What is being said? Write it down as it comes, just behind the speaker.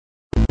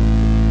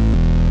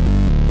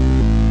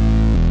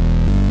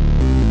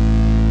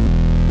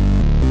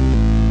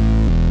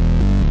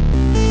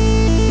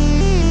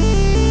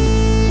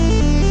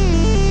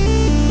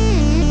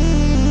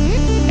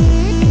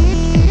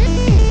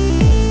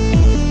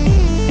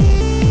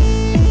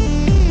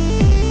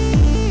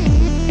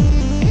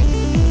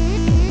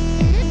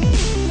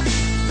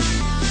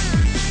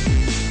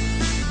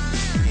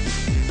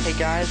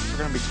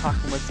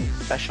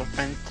special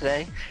friends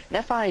today, and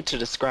if I had to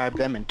describe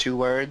them in 2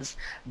 words,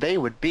 they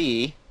would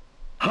be...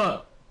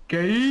 Huh.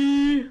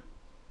 Gay.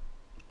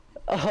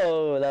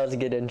 Oh, that was a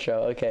good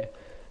intro. Okay.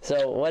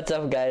 So, what's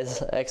up,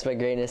 guys? Expect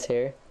Greatness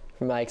here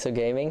from IXO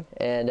Gaming,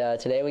 and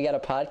today we got a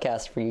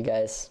podcast for you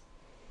guys.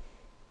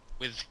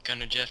 With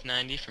Gunner Jeff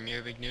 90 from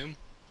Your Big Noom.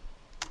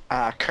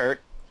 Kurt.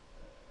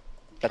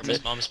 That's From his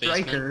it. mom's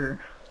basement. Striker.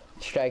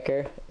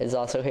 Striker is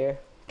also here, in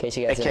case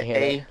you guys didn't hear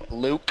AKA that.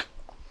 Luke.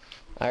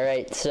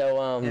 Alright,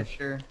 so, Yeah,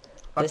 sure.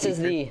 this is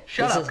the...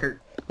 Shut this up, is,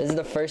 Kurt. This is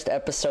the first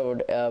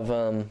episode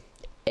of,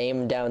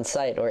 Aim Down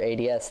Sight, or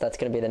ADS. That's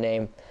going to be the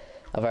name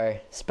of our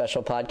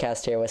special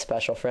podcast here with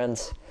special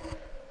friends.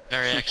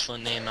 Very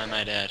excellent name, I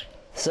might add.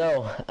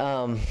 So,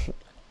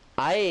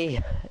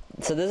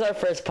 so this is our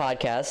first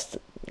podcast.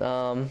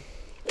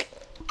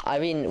 I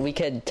mean, we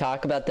could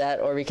talk about that,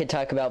 or we could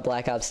talk about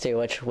Black Ops 2.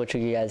 Which would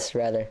you guys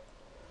rather?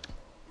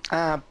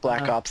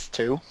 Black Ops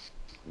 2.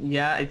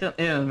 Yeah, it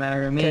doesn't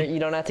matter to Kurt, me. you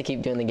don't have to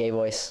keep doing the gay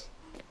voice.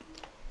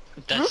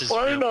 That's his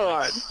Why real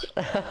not? voice.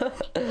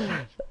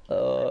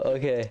 Oh,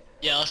 okay.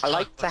 Yeah, let's I talk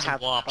like about to some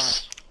have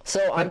wops.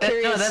 So, I'm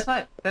curious...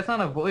 No, that's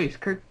not a voice.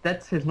 Kurt,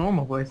 that's his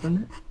normal voice,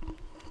 isn't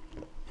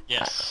it?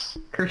 Yes.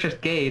 Kurt's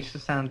just gay. It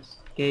just sounds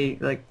gay,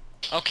 like...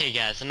 Okay,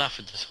 guys, enough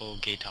with this whole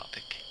gay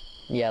topic.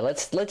 Yeah,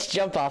 let's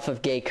jump off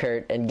of gay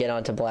Kurt and get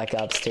onto Black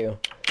Ops 2.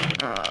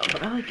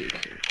 But I like gay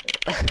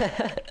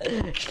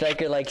Kurt.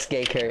 Striker likes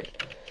gay Kurt.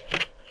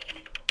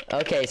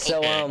 Okay, so,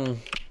 Okay.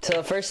 so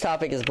the first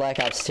topic is Black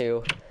Ops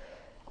 2.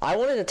 I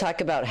wanted to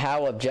talk about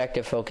how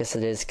objective focused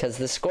it is, because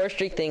the score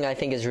streak thing I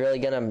think is really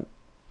gonna,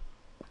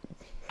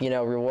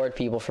 reward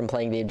people from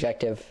playing the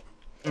objective.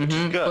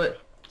 Mm-hmm. Good.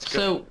 But,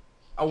 so,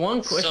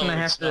 one question So I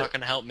have it's to not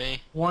gonna help me.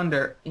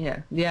 wonder...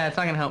 Yeah, it's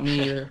not gonna help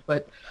me either,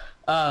 but...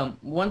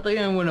 one thing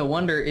I'm gonna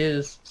wonder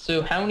is,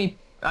 so how many...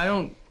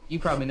 You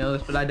probably know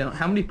this, but I don't.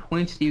 How many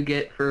points do you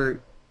get for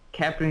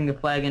capturing the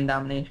flag in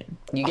domination?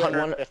 You get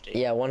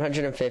 150.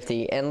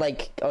 150. And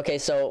okay,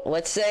 so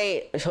let's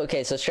say, so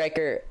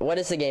Striker, what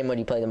is the game mode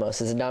you play the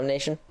most? Is it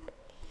Domination?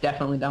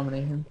 Definitely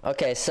domination.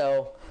 Okay,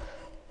 so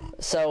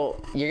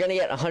you're gonna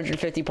get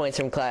 150 points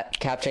from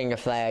capturing a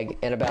flag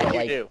in about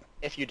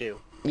If you do.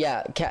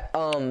 yeah,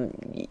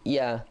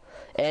 yeah,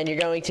 and you're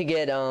going to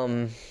get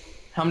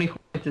How many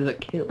points is a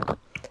kill?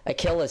 a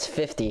kill is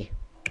 50.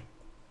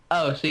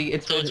 Oh, so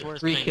it's So it's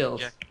worth 3 playing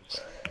kills. objectives.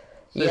 So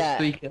Yeah. it's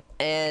 3 kills.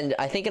 And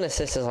I think an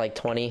assist is like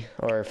 20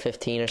 or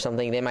 15 or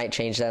something. They might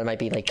change that. It might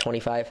be like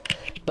 25.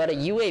 But a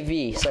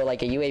UAV, so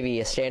like a UAV,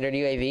 a standard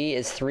UAV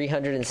is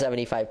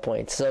 375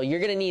 points. So you're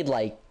gonna need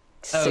like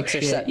Oh, 6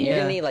 or shit, 7. You're yeah.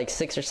 gonna need like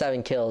 6 or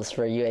 7 kills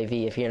for a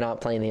UAV if you're not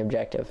playing the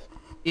objective.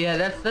 Yeah,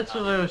 that's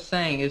what I was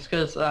saying. It's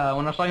because when I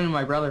was talking to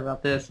my brother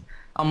about this,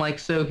 I'm like,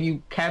 so if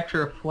you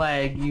capture a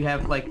flag, you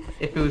have like,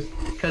 if it was,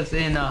 because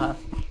in, I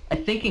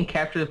think in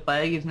capture the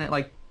flag, isn't it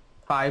like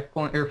 5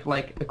 point, or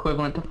like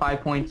equivalent to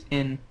 5 points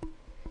in,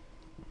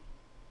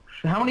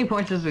 how many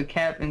points is it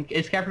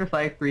is capture the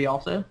flag 3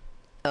 also?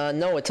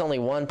 No, it's only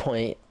 1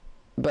 point.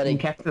 But In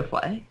capture the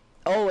flag?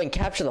 and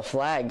capture the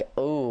flag.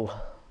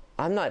 Oh,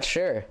 I'm not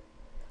sure.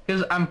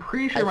 Because I'm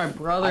pretty sure my I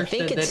brother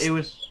think said it's- that it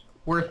was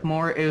worth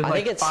more. It was I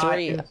like think it's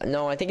 5, 3.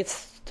 No, I think it's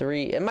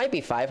 3. It might be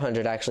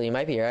 500 actually. You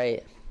might be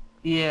right.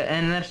 Yeah,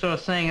 and that's what I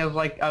was saying.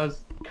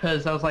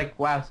 Because I was like,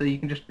 wow, so you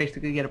can just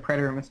basically get a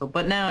Predator missile.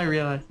 But now I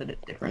realize that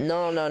it's different.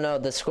 No.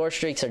 The score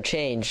streaks are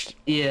changed.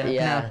 Yeah.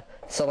 Yeah.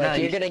 So like No,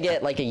 you're you- gonna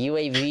get like a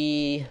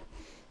UAV,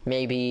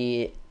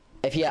 maybe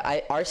if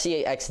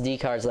RCXD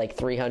card's like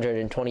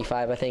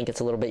 325. I think it's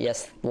a little bit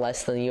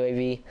less than the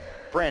UAV.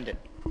 Brandon,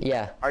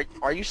 Yeah.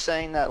 are you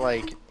saying that,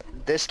 like,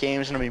 this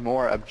game's gonna be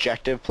more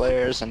objective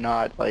players and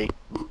not, like,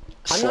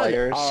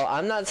 slayers?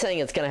 I'm not saying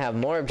it's gonna have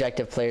more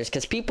objective players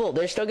because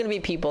there's still gonna be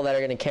people that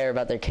are gonna care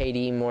about their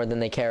KD more than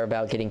they care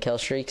about getting kill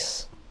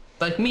streaks.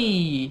 Like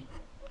me.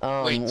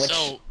 Wait, Which,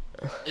 so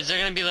is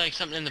there gonna be like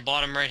something in the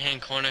bottom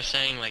right-hand corner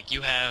saying like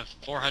you have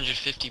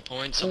 450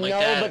 points, something no,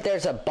 like that? but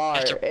there's a bar.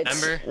 have to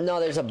remember? No,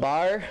 there's a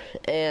bar,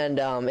 and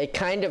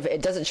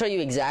it doesn't show you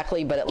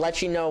exactly, but it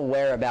lets you know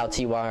whereabouts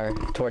you are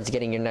towards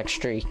getting your next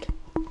streak.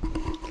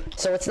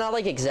 So it's not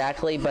like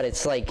exactly, but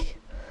it's like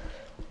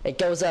it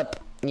goes up.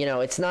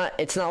 It's not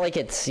like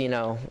it's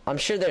I'm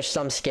sure there's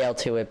some scale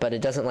to it, but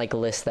it doesn't like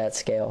list that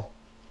scale.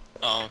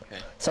 Oh,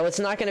 okay. So it's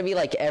not gonna be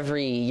like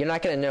you're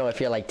not gonna know if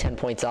you're like 10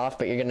 points off,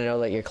 but you're gonna know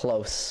that you're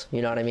close.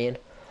 You know what I mean?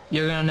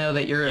 You're gonna know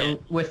that you're Yeah.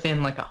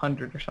 within like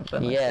 100 or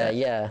something. Like Yeah, that.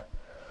 yeah.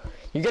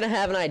 You're gonna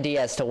have an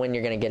idea as to when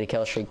you're gonna get a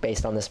kill streak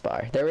based on this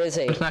bar. There is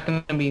a It's not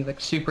gonna be like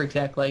super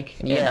exact. Like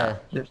Yeah.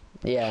 there's-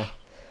 yeah.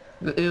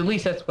 At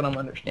least that's what I'm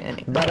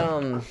understanding.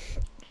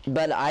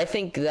 But I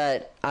think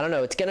that I don't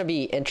know. It's gonna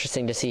be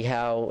interesting to see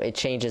how it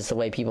changes the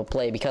way people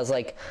play because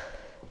like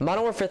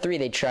Modern Warfare 3,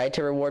 they tried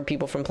to reward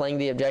people from playing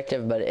the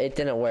objective, but it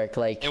didn't work.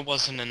 Like It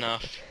wasn't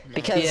enough. No.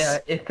 because Yeah,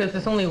 because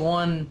it's only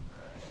one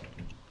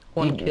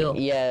kill.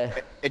 yeah,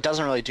 It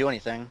doesn't really do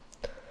anything.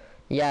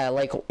 yeah.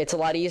 Like it's a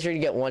lot easier to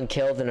get 1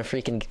 kill than a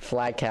freaking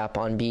flag cap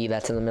on B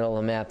that's in the middle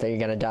of the map that you're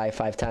gonna die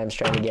 5 times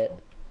trying to get.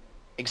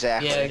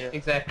 Exactly. Yeah,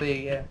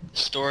 exactly. Yeah.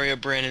 Story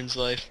of Brandon's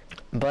life.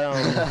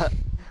 But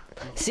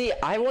see,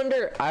 I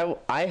wonder.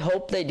 I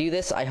hope they do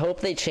this. I hope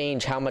they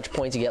change how much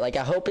points you get. Like,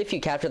 I hope if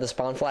you capture the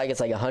spawn flag, it's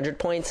like 100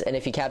 points, and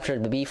if you capture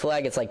the B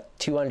flag, it's like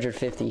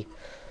 250.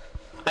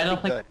 I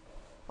don't think. Good.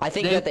 I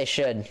think that they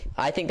should.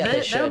 I think that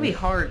they should. That would be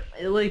hard.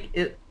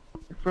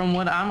 From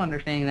what I'm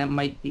understanding, that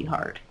might be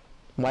hard.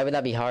 Why would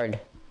that be hard?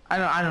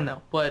 I don't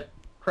know, but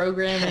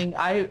programming,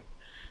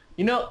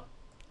 you know,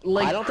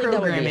 like I don't think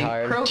that would be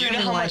hard. Do you know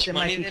how much it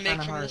money might they be make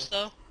kinda from hard. this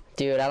though?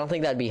 Dude, I don't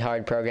think that'd be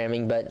hard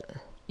programming, but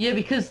Yeah,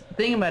 because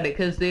think about it,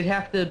 because they'd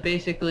have to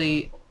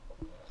basically.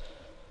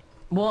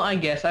 Well, I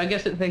guess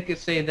they could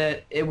say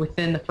that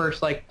within the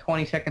first like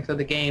 20 seconds of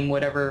the game,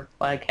 whatever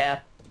flag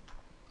cap,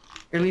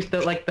 or at least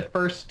the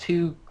first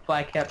 2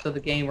 flag caps of the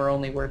game are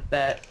only worth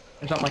that,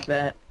 or something like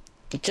that.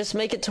 just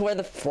make it to where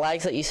the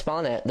flags that you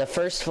spawn at. The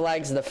first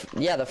flags,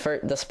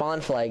 the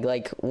spawn flag,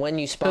 like when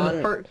you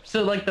spawn.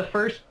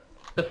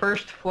 The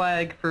first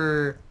flag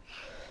for.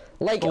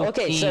 Like, both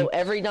okay, so teams.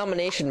 every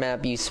domination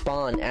map you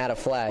spawn at a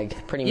flag,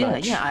 pretty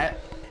much. Yeah.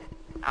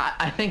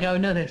 I think I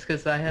would know this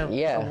because I have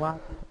a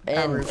lot.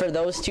 And for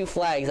those 2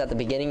 flags at the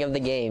beginning of the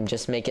game,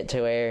 just make it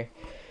to where.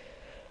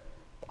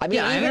 I mean,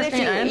 I even understand, if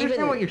you, I understand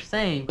even, what you're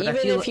saying. But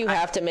even if you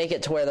have to make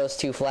it to where those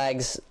 2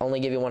 flags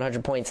only give you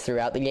 100 points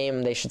throughout the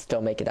game, they should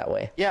still make it that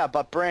way. Yeah,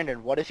 but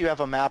Brandon, what if you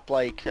have a map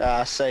like,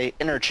 say,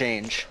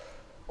 Interchange?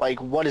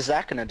 Like, what is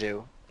that gonna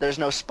do? There's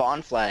no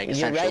spawn flag, You're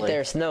essentially. right,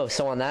 there's no.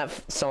 So on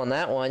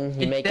that one,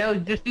 you make. They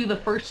would just do the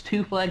first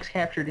 2 flags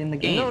captured in the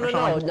game. No. or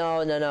something.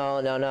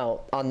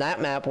 On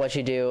that map, what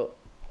you do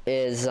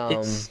is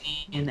It's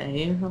C and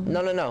A. Or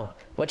something? No.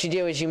 What you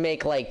do is you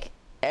make like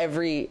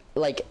every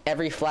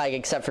flag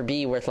except for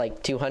B worth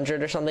like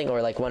 200 or something,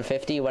 or like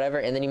 150, whatever,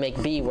 and then you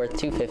make B worth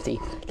 250.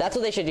 That's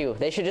what they should do.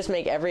 They should just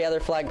make every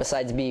other flag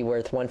besides B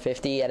worth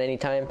 150 at any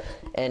time,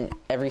 and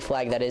every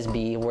flag that is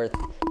B worth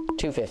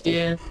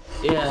 250.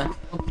 Yeah.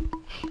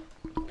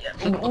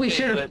 We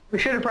should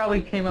have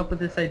probably came up with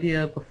this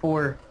idea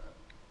before,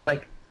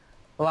 like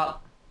a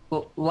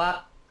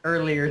lot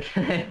earlier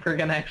than we're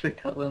gonna actually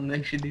tell them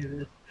they should do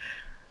this.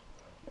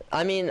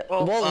 I mean,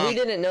 we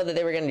didn't know that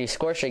they were going to do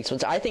score streaks,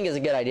 which I think is a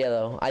good idea,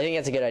 though. I think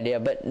that's a good idea,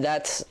 but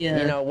that's, you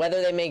know,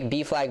 whether they make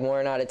B flag more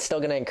or not, it's still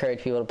going to encourage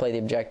people to play the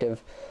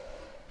objective.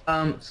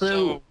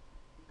 So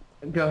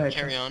go ahead.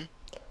 Carry on.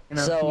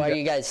 So are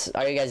you guys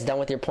done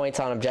with your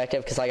points on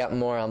objective? Because I got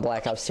more on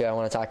Black Ops 2 I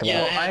want to talk about.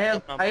 Yeah, I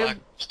have Black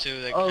Ops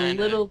 2 that kind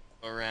of go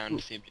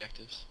around the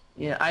objectives.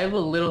 Yeah, I have a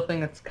little thing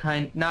that's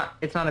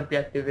it's not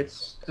objective,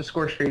 it's the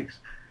score streaks.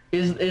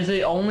 Is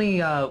it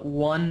only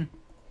one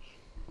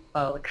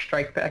like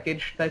strike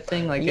package type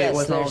thing? Like yes, it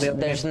wasn't all the other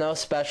there's games? no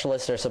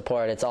specialist or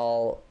support. It's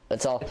all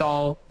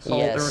Assault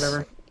yes. or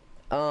whatever.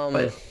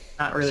 But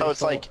not really. So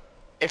it's assault. like,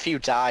 if you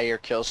die, your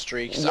kill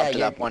streaks Yeah, up to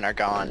yeah. that point are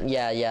gone.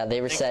 Yeah, they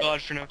Thank reset.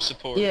 God for no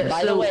support. Yeah,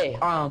 By the way,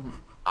 I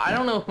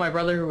don't know if my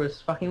brother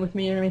was fucking with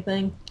me or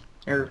anything.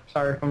 Or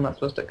sorry if I'm not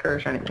supposed to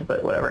curse or anything,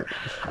 but whatever.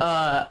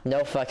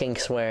 No fucking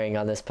swearing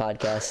on this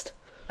podcast.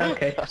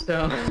 Okay,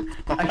 so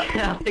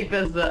I think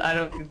that's I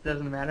don't think it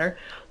doesn't matter.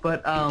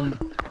 But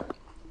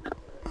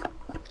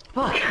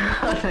fuck,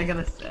 what was I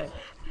gonna say?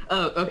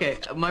 Oh, okay.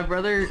 My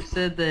brother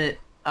said that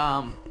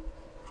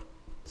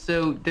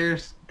so there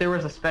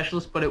was a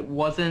specialist, but it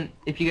wasn't.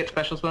 If you get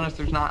specialist bonus,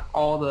 there's not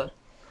all the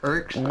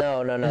perks.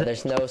 No,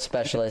 there's no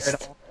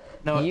specialist.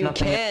 No, You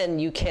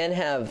can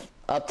have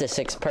up to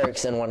 6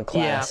 perks in one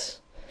class.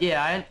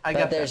 Yeah, I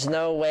got But there's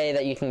no way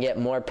that you can get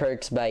more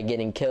perks by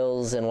getting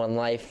kills in one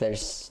life.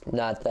 There's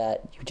not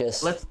that. You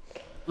just...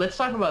 Let's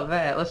talk about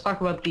that. Let's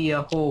talk about the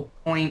whole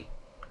point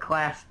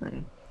class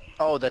thing.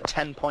 Oh, the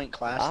 10-point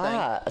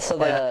class thing?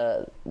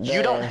 So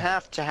You don't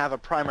have to have a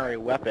primary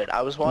weapon.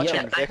 I was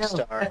watching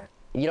Vicstar.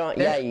 You don't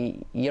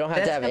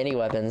have to have any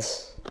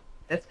weapons.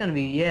 That's gonna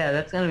be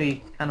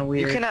kind of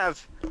weird. You can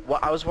have... Well,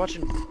 I was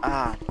watching...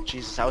 I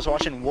was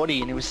watching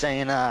Woody, and he was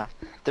saying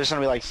there's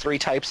gonna be like 3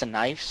 types of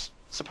knives,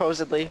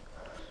 supposedly.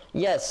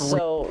 Yes,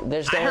 so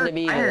there's going to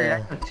be... I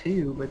heard that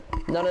 2,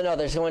 but... No,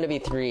 there's going to be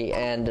 3,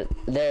 and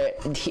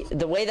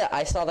the way that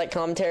I saw that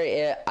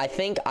commentary, I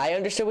think I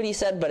understood what he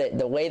said, but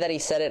the way that he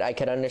said it, I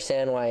could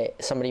understand why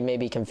somebody may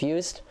be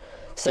confused.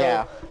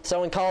 So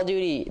in Call of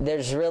Duty,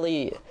 there's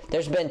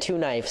been 2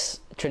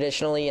 knives,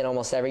 traditionally, in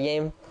almost every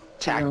game.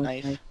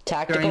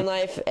 Tactical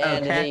knife,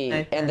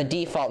 and the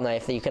default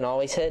knife that you can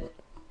always hit.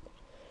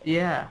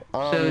 Yeah.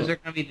 So is there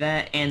gonna be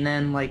that, and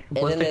then like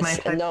ballistic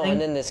knife type thing? And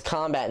then this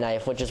combat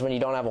knife, which is when you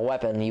don't have a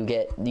weapon, you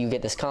get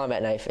this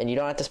combat knife, and you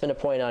don't have to spend a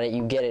point on it.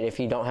 You get it if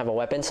you don't have a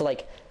weapon. So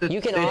like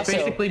you can it's also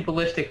basically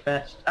ballistic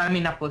vest. I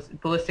mean not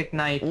ballistic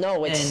knife.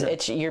 No,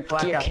 you're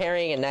Blackout.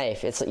 carrying a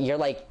knife. You're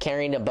like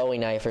carrying a Bowie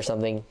knife or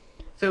something.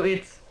 So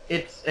it's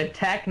a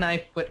tack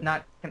knife, but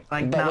not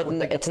like But not with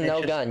like it's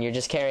no gun. You're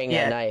just carrying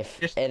a knife,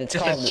 and it's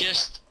called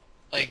Just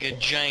like a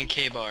giant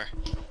K-bar.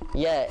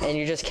 yeah, and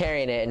you're just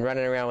carrying it and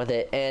running around with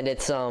it, and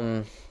it's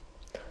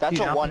That's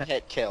a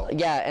one-hit kill.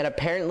 Yeah, and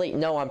apparently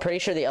no, I'm pretty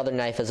sure the other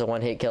knife is a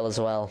one-hit kill as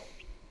well.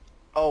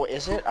 Oh,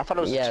 is it? I thought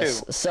it was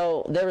Yes. 2.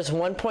 So there was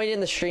one point in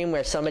the stream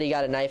where somebody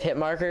got a knife hit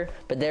marker,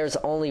 but there's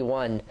only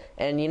one.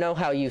 And you know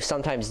how you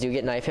sometimes do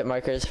get knife hit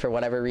markers for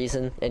whatever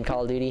reason in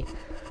Call of Duty?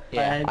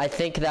 Yeah. I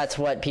think that's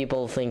what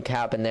people think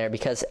happened there,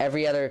 because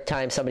every other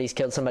time somebody's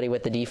killed somebody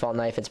with the default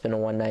knife, it's been a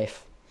one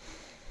knife.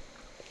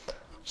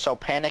 So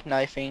panic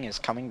knifing is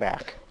coming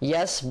back.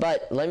 Yes,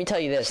 but let me tell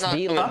you this: It's not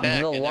the coming back, the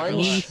it never lunge,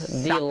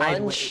 was. the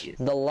lunge, Sideways.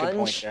 the Good point,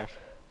 lunge, Jeff.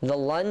 the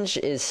lunge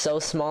is so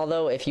small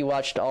though. If you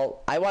watched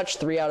I watched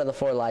 3 out of the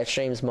 4 live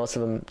streams. Most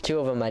of them, 2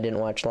 of them I didn't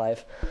watch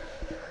live.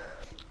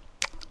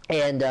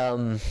 And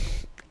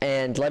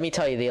let me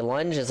tell you, the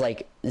lunge is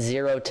like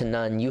 0 to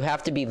none. You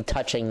have to be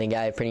touching the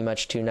guy pretty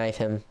much to knife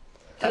him.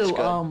 That's So,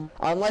 good.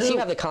 Unless So- you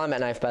have the combat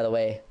knife, by the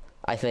way.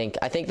 I think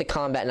the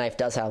combat knife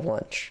does have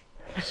lunge.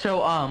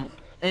 So,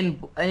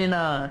 in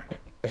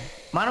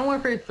Modern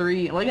Warfare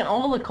 3, like in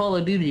all the Call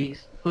of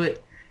Duties,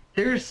 but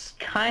there's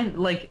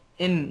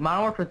in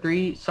Modern Warfare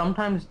 3,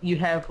 sometimes you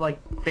have like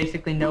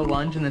basically no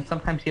lunge, and then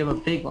sometimes you have a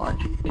big lunge.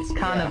 It's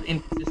kind of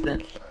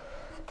inconsistent.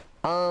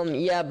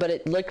 Yeah, but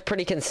it looked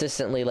pretty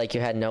consistently like you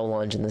had no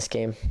lunge in this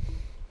game.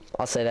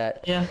 I'll say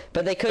that. Yeah.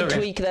 But they could Okay.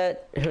 tweak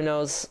that. Who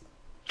knows?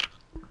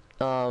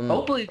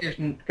 Hopefully,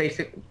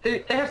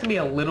 there has to be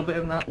a little bit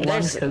of not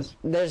lunge because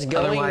There's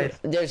otherwise-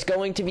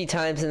 going to be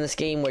times in this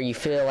game where you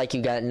feel like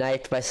you got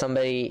knifed by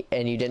somebody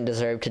and you didn't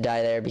deserve to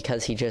die there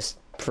because he just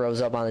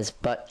froze up on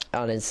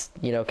his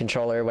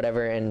controller or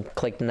whatever and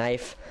clicked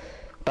knife.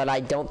 But I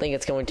don't think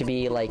it's going to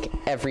be like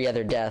every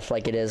other death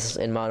like it is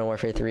in Modern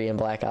Warfare 3 and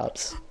Black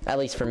Ops. At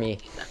least for me.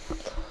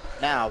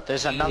 Now,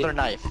 there's another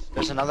knife.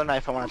 There's another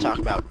knife I want to talk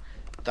about.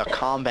 The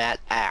Combat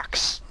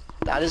Axe.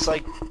 That is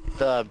like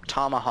the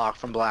tomahawk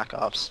from Black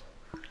Ops.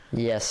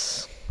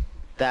 Yes.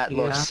 That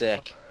looks Yeah.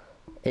 sick.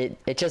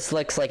 It just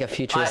looks like a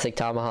futuristic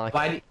tomahawk.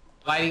 why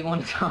do you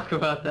want to talk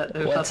about that?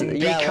 There's What nothing, is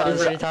Because-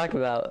 there to talk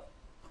about?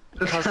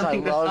 there's because I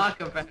nothing to love-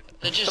 talk about.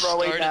 That just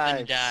Throwing started and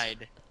knives.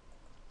 died.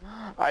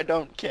 I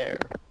don't care.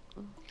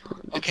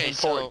 Okay, It's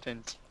so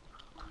important.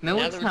 No,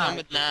 now it's that we're done not.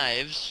 with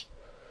knives,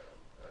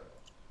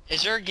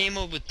 is there a game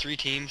mode with 3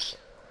 teams?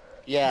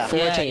 Yeah. Four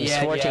Yeah, teams,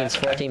 yeah, four yeah. teams,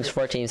 four teams,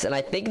 4 teams. And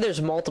I think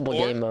there's multiple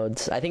Four? game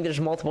modes. I think there's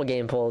multiple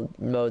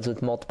modes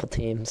with multiple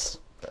teams.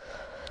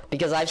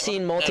 Because I've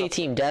seen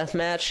multi-team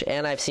deathmatch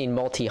and I've seen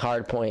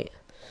multi-hardpoint.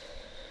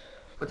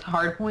 What's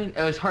Hardpoint?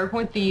 It was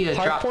Hardpoint the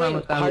drop zone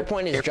without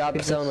Hardpoint is care drop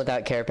packages? zone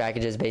without care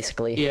packages,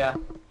 basically. Yeah,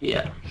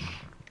 yeah.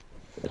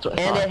 That's what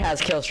I And thought. it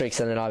has kill streaks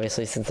in it,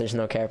 obviously, since there's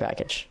no care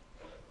package.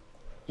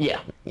 Yeah.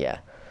 Yeah.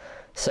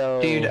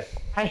 So... Dude,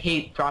 I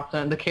hate drop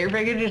zone. The care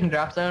packages in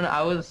drop zone.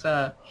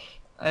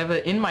 I have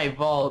in my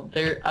vault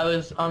there. I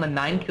was on a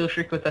 9 kill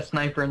streak with a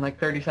sniper in like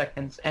 30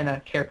 seconds, and a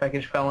care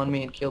package fell on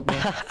me and killed me.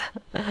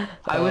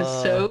 I was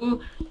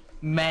so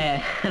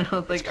mad. I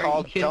was like, "Are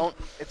you kidding?"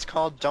 It's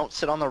called Don't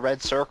Sit on the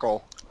Red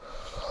Circle.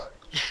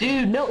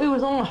 Dude, no, it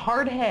was on a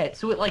hard hat,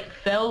 so it like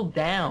fell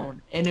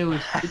down, and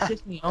it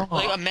pissed me off.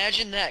 Like,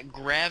 imagine that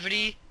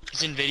gravity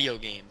is in video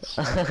games.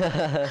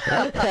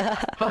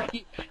 Fuck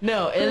you.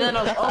 No, and then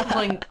I was also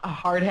playing a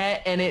hard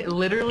hat, and it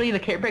literally the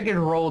care package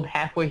rolled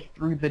halfway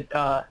through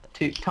the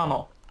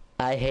tunnel.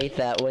 I hate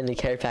that when the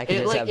care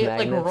packages have It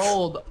magnets.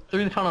 rolled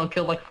through the tunnel and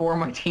killed like 4 of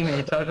my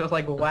teammates. I was just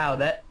like, wow,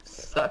 that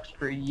sucks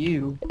for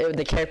you.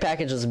 The care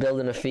package was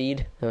building a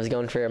feed. It was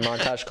going for a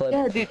montage clip.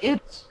 Yeah,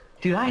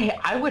 dude,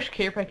 I wish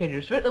care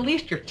packages, but at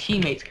least your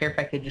teammates' care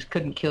packages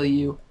couldn't kill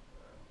you.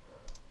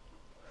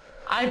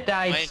 I've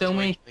died My so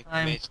many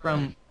teammates times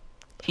from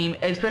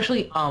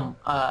especially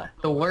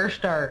the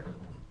worst are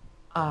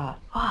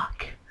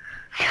fuck.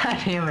 God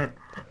damn it.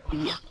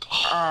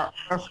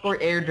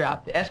 Escort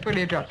airdrop. The escort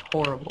airdrop's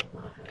horrible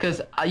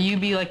because you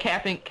be like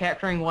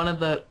capturing one of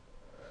the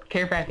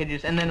care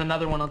packages and then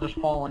another one will just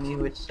fall on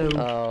you. It's so.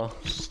 Oh.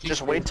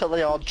 Just wait till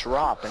they all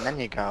drop and then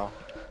you go.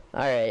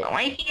 Alright.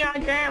 Why he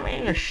on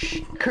grabbing?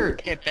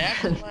 Kurt. Get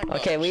back to Black Ops.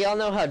 Okay, we all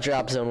know how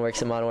drop zone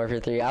works in Modern Warfare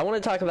 3. I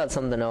want to talk about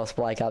something else,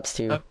 Black Ops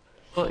 2.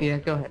 Well, yeah,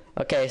 go ahead.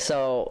 Okay,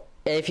 so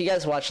if you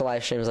guys watch the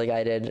live streams like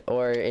I did,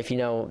 or if you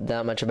know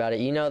that much about it,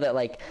 you know that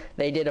like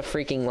they did a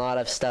freaking lot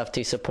of stuff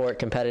to support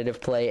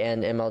competitive play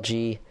and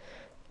MLG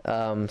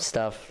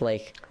stuff.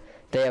 Like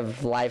they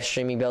have live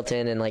streaming built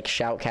in and like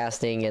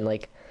shoutcasting and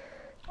like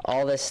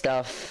all this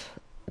stuff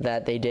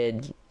that they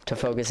did to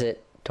focus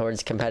it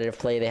towards competitive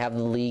play. They have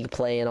the league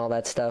play and all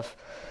that stuff.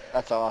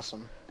 That's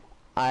awesome.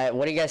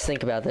 What do you guys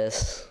think about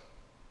this?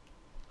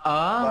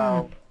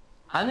 Well,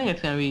 I think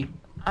it's gonna be.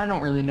 I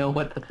don't really know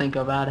what to think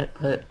about it,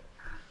 but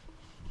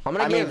I'm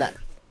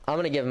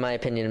gonna give my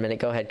opinion in a minute.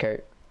 Go ahead,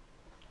 Kurt.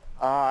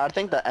 I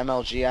think the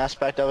MLG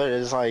aspect of it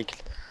is like,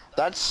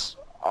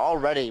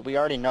 we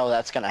already know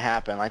that's gonna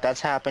happen. Like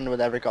that's happened with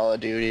every Call of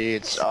Duty.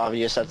 It's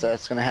obvious that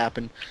that's gonna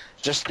happen.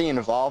 Just the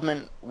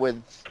involvement with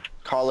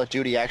Call of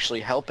Duty actually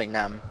helping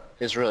them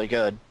is really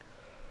good.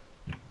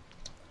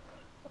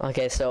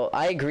 Okay, so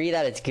I agree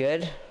that it's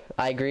good.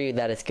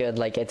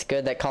 Like, it's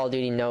good that Call of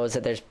Duty knows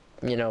that there's,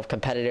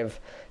 competitive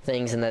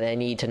things and that they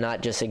need to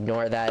not just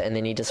ignore that and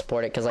they need to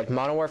support it. Because, like,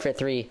 Modern Warfare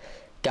 3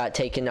 got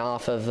taken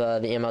off of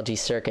the MLG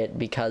circuit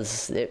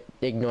because it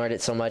ignored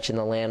it so much and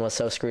the LAN was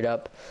so screwed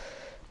up.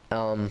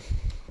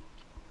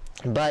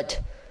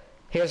 But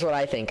here's what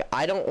I think.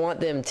 I don't want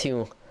them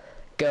to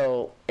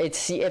go. It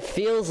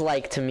feels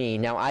like to me,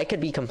 now I could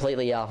be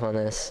completely off on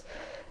this,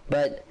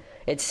 but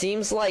it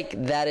seems like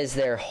that is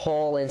their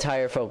whole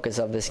entire focus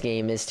of this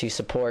game, is to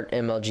support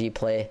MLG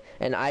play,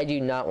 and I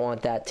do not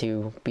want that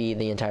to be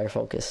the entire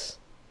focus.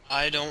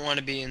 I don't want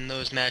to be in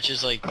those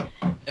matches. Like,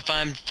 if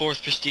I'm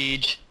 4th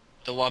Prestige,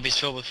 the lobby's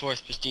filled with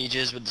 4th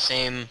Prestiges with the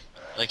same,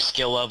 like,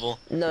 skill level.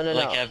 No.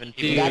 Having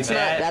people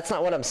That's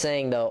not what I'm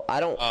saying, though. I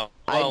don't... Oh,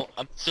 well,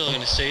 I'm still going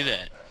to say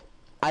that.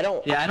 I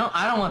don't... Yeah,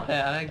 I don't want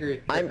that. I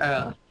agree.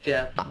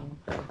 Yeah.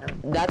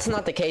 That's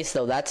not the case,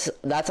 though. That's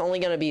only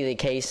going to be the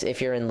case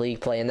if you're in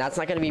league play, and that's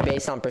not going to be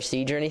based on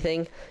prestige or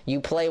anything.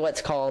 You play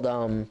what's called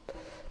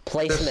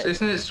placement.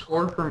 Isn't it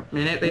score per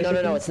minute,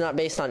 basically? No, it's not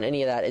based on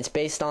any of that. It's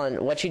based on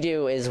what you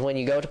do is when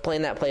you go to play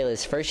in that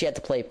playlist, first you have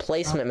to play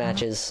placement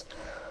matches,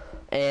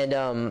 and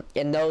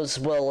those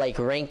will, like,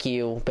 rank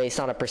you based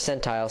on a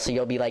percentile, so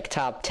you'll be, like,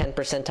 top 10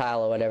 percentile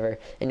or whatever,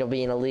 and you'll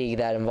be in a league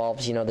that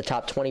involves, you know, the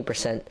top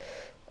 20%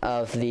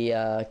 of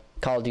the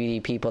Call of Duty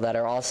people that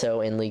are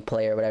also in league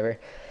play or whatever.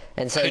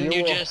 And so Couldn't you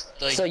you will,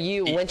 just, like, so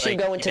you be, once you like,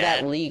 go into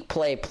that bad? league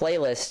play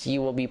playlist,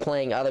 you will be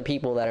playing other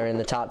people that are in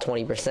the top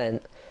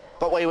 20%.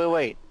 But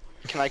wait.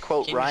 Can I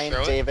quote Can you Ryan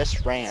throw it?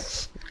 Davis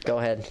rants? Go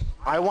ahead.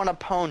 I want to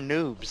pwn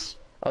noobs.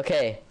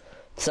 Okay.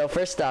 So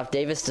first off,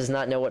 Davis does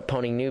not know what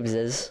pwning noobs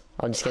is.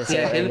 I'm just gonna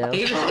say Yeah, that right now.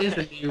 Davis is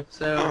a noob,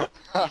 so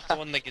He's the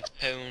one that gets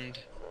pwned.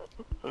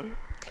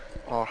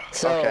 Oh,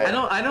 So- okay.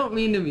 I don't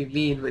mean to be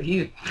mean, but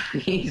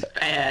he's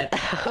bad.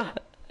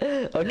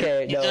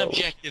 Okay, He's an no.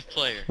 objective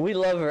player. We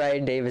love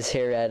Ryan Davis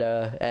here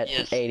at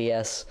Yes.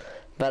 ADS.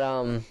 But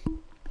oh,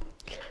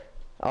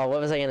 what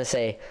was I gonna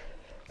say?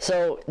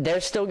 So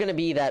there's still gonna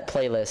be that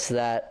playlist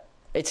that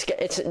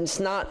it's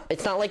not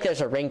like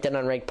there's a ranked and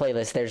unranked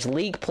playlist. There's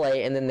league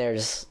play and then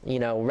there's, you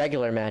know,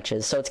 regular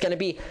matches. So it's gonna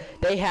be,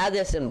 they had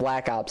this in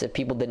Black Ops. If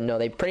people didn't know,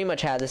 they pretty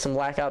much had this in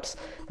Black Ops.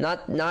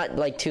 Not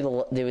like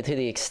to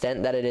the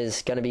extent that it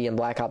is gonna be in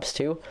Black Ops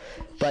 2,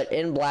 but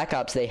in Black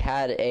Ops they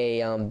had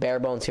a bare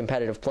bones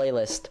competitive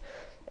playlist.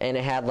 And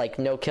it had, like,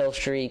 no kill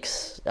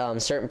streaks,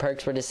 certain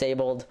perks were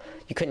disabled,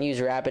 you couldn't use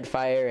rapid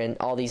fire and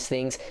all these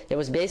things. It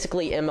was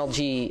basically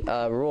MLG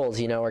rules,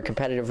 you know, or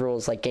competitive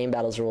rules, like game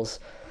battles rules.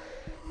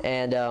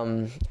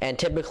 And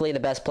typically the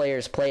best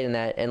players played in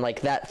that, and,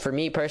 like, that, for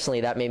me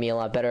personally, that made me a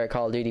lot better at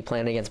Call of Duty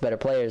playing against better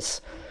players.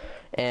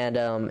 And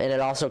it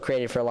also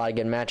created for a lot of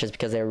good matches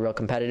because they were real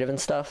competitive and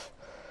stuff.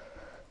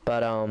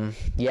 But,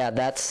 yeah,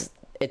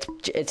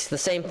 it's the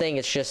same thing,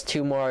 it's just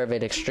two more of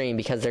it extreme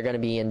because they're going to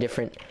be in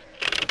different...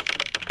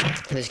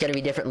 There's going to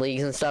be different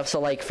leagues and stuff. So,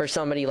 like, for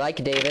somebody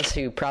like Davis,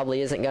 who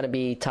probably isn't going to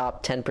be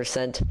top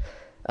 10%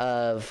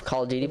 of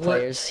Call of Duty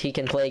players, he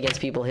can play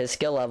against people his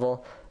skill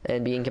level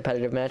and be in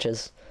competitive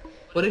matches.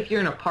 What if you're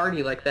in a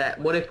party like that?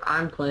 What if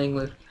I'm playing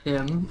with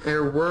him,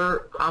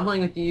 or I'm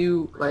playing with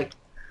you, like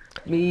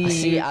me,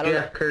 See, I don't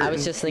Jeff, Kurt, I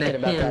was just thinking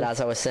and about him? that as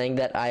I was saying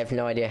that. I have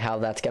no idea how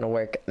that's going to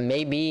work.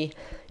 Maybe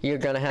you're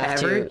going to have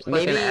Average? to...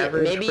 Like an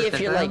average maybe if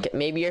you're, percentile? like...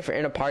 Maybe if you're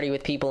in a party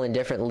with people in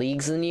different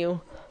leagues than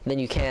you, then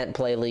you can't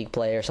play league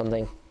play or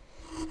something.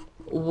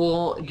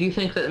 Well, do you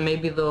think that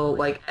maybe they'll,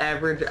 like,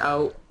 average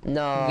out?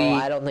 No, The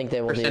I don't think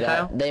they will do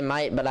that. percentile? They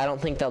might, but I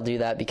don't think they'll do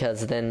that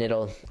because then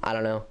it'll... I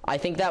don't know. I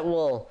think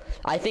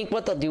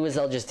what they'll do is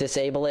they'll just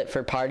disable it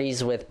for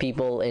parties with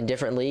people in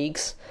different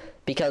leagues,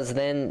 because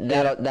then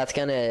that's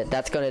gonna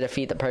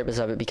defeat the purpose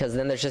of it, because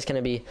then there's just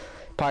gonna be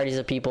parties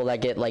of people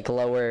that get, like,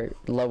 lower...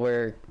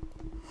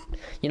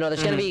 You know,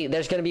 there's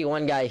gonna be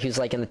one guy who's,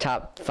 like, in the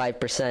top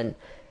 5%.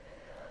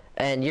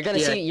 And you're gonna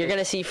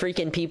see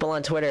freaking people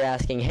on Twitter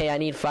asking, "Hey, I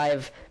need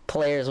 5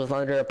 players with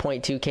under a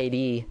 .2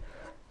 KD."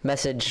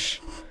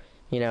 Message,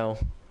 you know,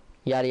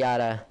 yada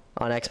yada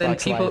on Then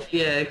Xbox people, Live.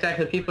 yeah,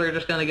 exactly. People are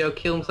just gonna go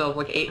kill themselves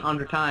like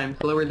 800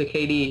 times, lower the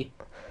KD.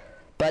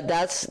 But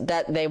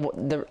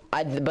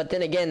but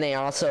then again, they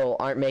also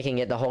aren't making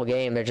it the whole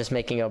game. They're just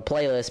making a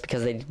playlist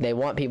because they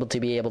want people to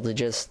be able to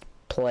just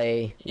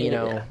play, you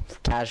know,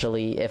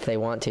 casually if they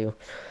want to.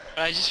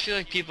 I just feel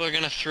like people are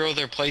gonna throw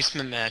their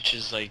placement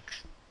matches, like...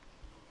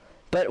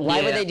 But why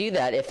would Yeah. they do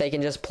that if they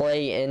can just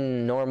play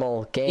in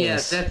normal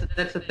games? Yeah,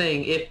 that's the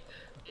thing.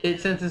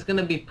 Since it's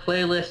gonna be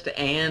playlist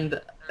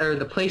or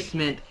the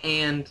placement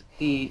and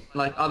the,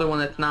 like, other one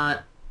that's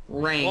not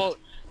ranked, Well,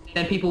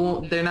 then people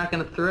won't. They're not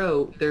gonna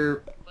throw their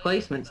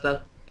placement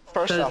stuff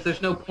First because off,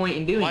 there's no point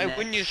in doing why that.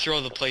 wouldn't you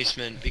throw the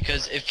placement?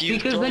 Because if you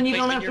Because throw then the you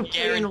don't placement, have to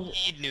you're play in a-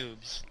 guaranteed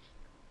noobs.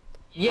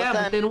 Yeah,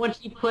 But but then once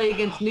you play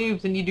against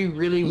noobs and you do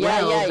really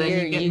Yeah, well, then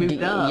you get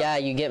moved up. Yeah,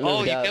 you get Oh,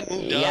 moved you up. get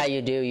moved up? Yeah,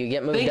 you do. You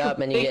get moved up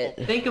and you get...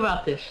 Think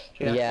about this.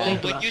 Jeff. Yeah.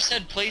 Think But about you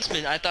said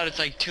placement, I thought it's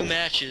like 2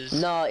 matches.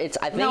 No, I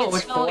think No, it's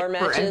it's not 4 like for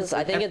matches.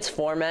 I think every- it's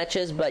 4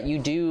 matches, but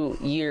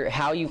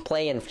how you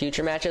play in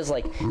future matches,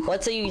 like,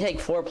 let's say you take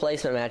 4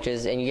 placement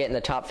matches and you get in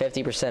the top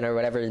 50% or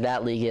whatever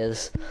that league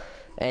is,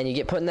 and you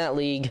get put in that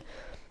league,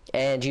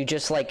 and you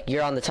just like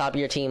you're on the top of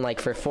your team like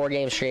for 4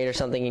 games straight or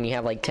something, and you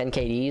have like 10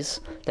 KDs,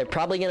 they're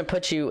probably gonna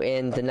put you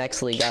in the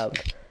next league up,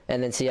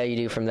 and then see how you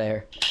do from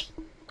there.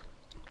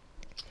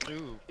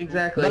 Ooh.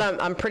 Exactly.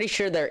 But I'm pretty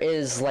sure there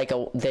is like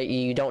that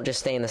you don't just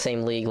stay in the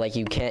same league. Like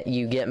you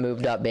get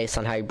moved up based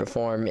on how you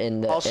perform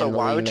in the Also, in the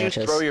why league would you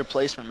matches. throw your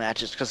placement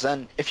matches? Because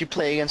then, if you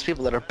play against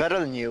people that are better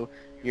than you,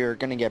 you're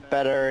gonna get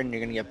better, and you're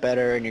gonna get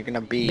better, and you're gonna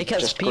be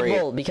just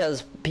great.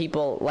 Because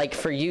people like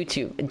for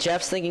YouTube,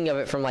 Jeff's thinking of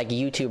it from like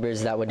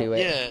YouTubers that would do it,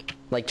 Yeah.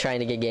 like trying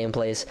to get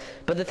gameplays.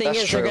 But the thing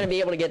That's is, they're true. gonna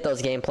be able to get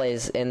those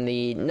gameplays in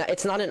the.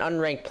 It's not an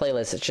unranked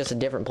playlist. It's just a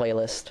different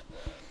playlist.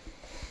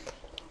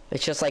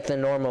 It's just like the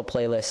normal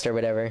playlist or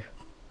whatever.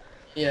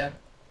 Yeah.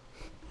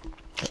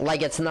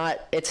 Like it's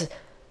not. It's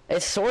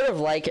sort of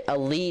like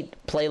elite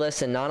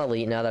playlist and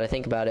non-elite now that I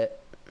think about it.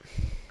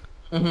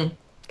 Mhm.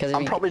 Because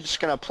I'm probably just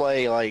gonna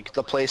play like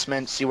the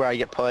placement, see where I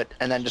get put,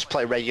 and then just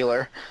play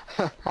regular.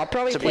 I'll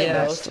probably to be play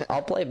honest. both.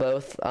 I'll play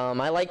both.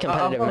 I like I'll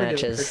competitive probably do it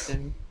matches.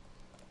 Christian.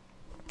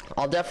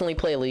 I'll definitely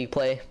play league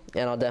play,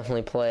 and I'll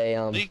definitely play.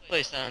 League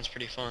play sounds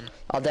pretty fun.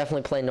 I'll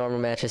definitely play normal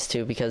matches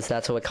too, because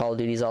that's what Call of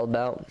Duty's all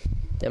about,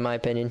 in my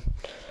opinion.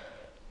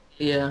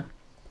 Yeah.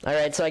 All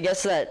right, so I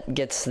guess that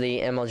gets the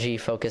MLG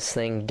focus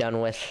thing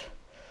done with.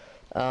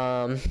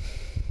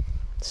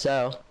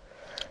 So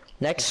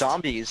next,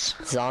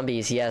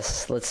 Zombies.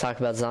 Yes, let's talk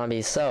about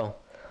zombies. So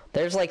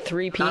there's like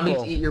 3 people.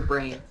 Zombies eat your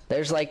brain.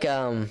 There's like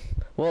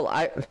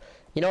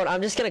you know what?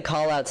 I'm just gonna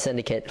call out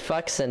Syndicate.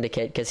 Fuck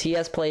Syndicate, because he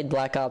has played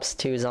Black Ops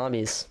 2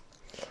 Zombies,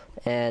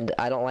 and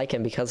I don't like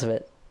him because of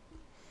it.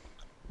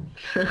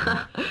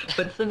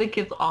 But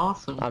Syndicate's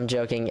awesome. I'm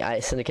joking.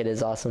 Syndicate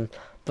is awesome,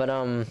 but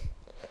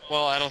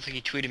Well, I don't think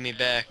he tweeted me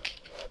back.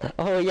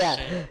 oh yeah,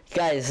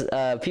 guys,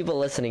 people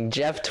listening,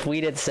 Jeff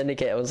tweeted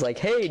Syndicate and was like,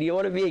 "Hey, do you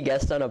want to be a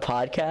guest on a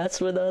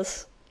podcast with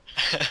us?"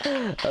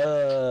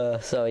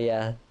 So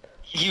yeah,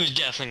 He was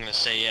definitely gonna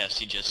say yes.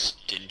 He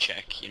just didn't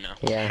check, you know.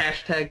 yeah.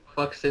 Hashtag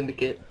fuck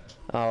Syndicate.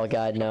 Oh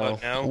god, no.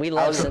 Fuck no. We I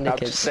love was about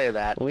to Syndicate. say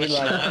that. We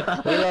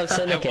love I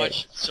Syndicate.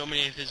 watched so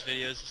many of his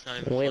videos. It's not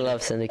even We funny.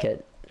 love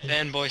Syndicate.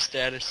 Fanboy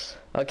status.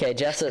 Okay,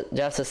 Jeff's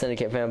a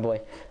Syndicate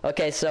fanboy.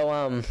 Okay,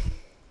 so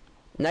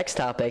next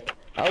topic.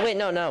 Oh wait,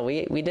 no,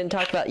 we didn't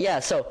talk about. Yeah,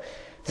 so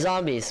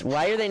zombies.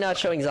 Why are they not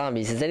showing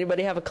zombies? Does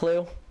anybody have a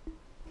clue?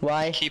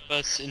 Why? Keep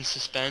us in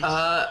suspense.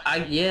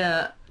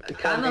 Yeah,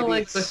 kind of maybe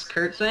like it's- what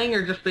Kurt's saying,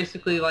 or just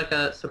basically like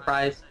a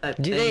surprise type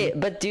Do thing.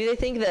 they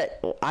think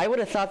that I would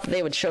have thought that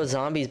they would show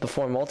zombies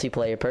before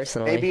multiplayer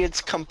personally? Maybe it's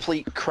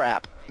complete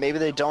crap. Maybe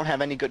they don't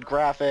have any good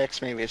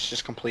graphics. Maybe it's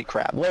just complete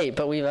crap. Wait,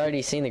 but we've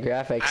already seen the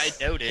graphics. I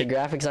doubt The it.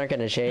 graphics aren't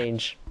gonna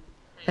change.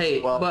 Hey,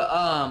 Well- but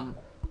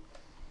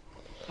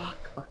fuck.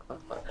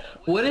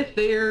 What if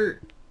they're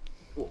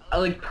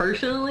like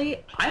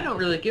personally? I don't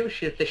really give a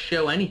shit if they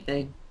show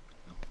anything,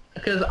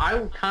 because I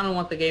kind of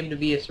want the game to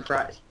be a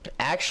surprise.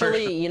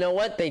 Actually, you know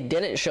what? They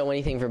didn't show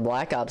anything for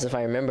Black Ops, if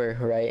I remember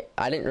right.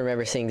 I didn't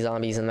remember seeing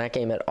zombies in that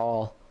game at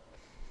all.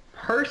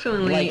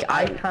 Personally, Like,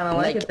 I kind of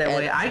like it that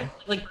way.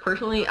 and-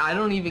 Personally, I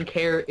don't even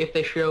care if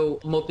they show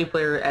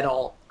multiplayer at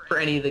all for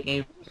any of the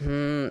games.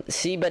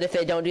 See, but if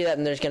they don't do that,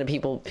 then there's gonna be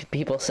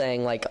people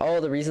saying like, "Oh,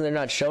 the reason they're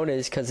not showing it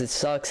is because it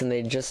sucks," and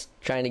they're just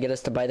trying to get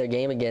us to buy their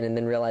game again, and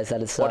then realize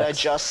that it sucks. What I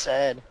just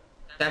said.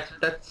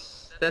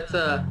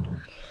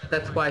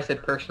 That's why I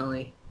said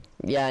personally.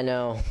 Yeah, I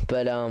know,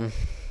 but I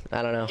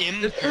don't know.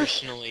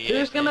 Impersonally.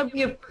 There's gonna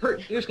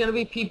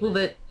be people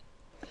that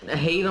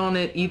hate on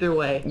it either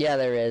way. Yeah,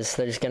 there is.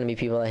 There's gonna be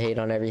people that hate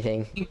on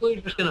everything. People are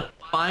just gonna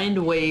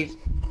find ways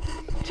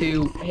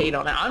to hate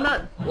on it. I'm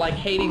not like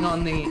hating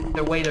on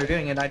the way they're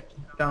doing it. I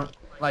don't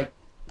like.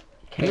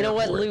 Care You know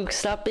what, for it. Luke?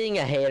 Stop being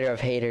a hater of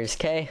haters,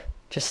 okay?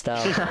 Just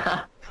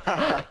stop.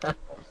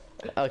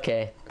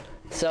 Okay.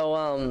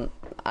 So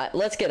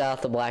let's get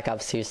off the Black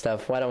Ops 2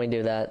 stuff. Why don't we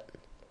do that?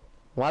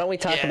 Why don't we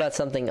talk Yeah. about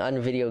something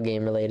un-video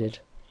game related?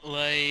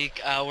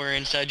 Like our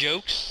inside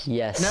jokes.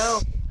 Yes.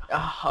 No.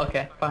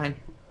 Okay, fine.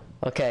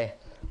 Okay.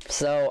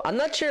 So I'm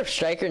not sure if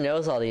Stryker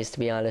knows all these, to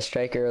be honest.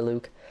 Stryker or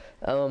Luke.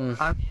 I'm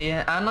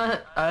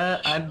not.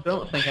 I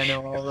don't think I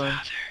know all of them.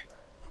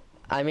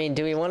 I mean,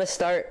 do we want to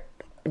start?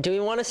 Do we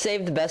want to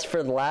save the best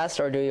for the last,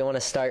 or do we want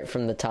to start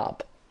from the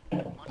top?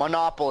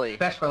 Monopoly.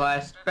 Best for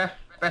last.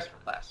 Best for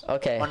last.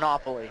 Okay.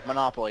 Monopoly.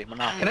 Can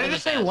I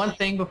just say one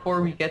thing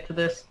before we get to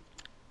this?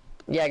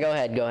 Yeah, go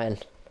ahead. Go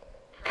ahead.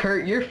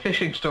 Kurt, your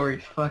fishing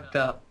story's fucked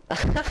up.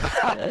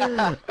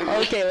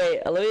 Okay,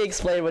 wait. Let me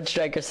explain what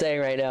Stryker's saying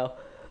right now.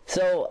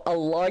 So, a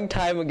long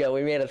time ago,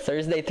 we made a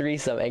Thursday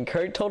threesome, and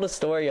Kurt told a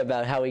story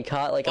about how he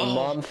caught, like, a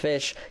mom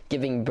fish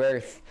giving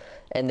birth,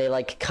 and they,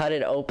 like, cut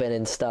it open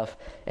and stuff.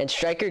 And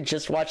Stryker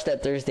just watched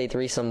that Thursday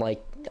threesome,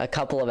 like, a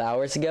couple of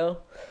hours ago.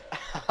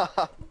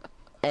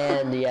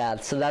 And, yeah,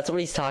 so that's what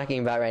he's talking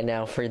about right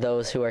now, for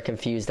those who are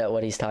confused at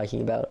what he's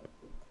talking about.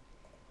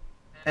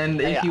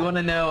 And if Yeah. you want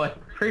to know, I'm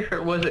pretty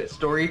sure, was it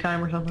story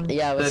time or something?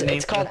 Yeah, The name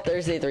it's for called that?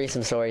 Thursday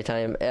Threesome Story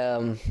Time.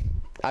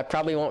 I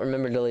probably won't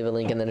remember to leave a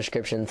link in the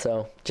description,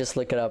 so just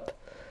look it up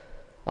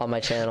on my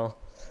channel.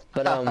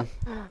 But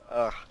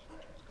Ugh.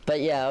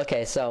 But yeah,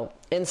 okay, so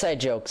inside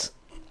jokes.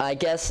 I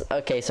guess,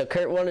 okay, so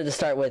Kurt wanted to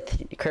start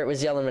with, Kurt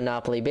was yelling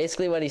Monopoly.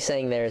 Basically what he's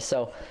saying there is,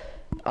 so,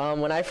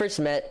 when I first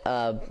met,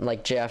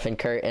 like Jeff and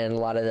Kurt and a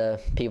lot of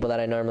the people that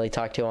I normally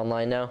talk to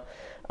online now,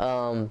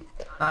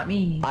 Not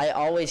me. I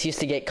always used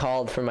to get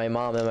called from my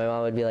mom, and my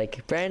mom would be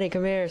like, Brandon,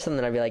 come here, or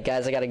something. I'd be like,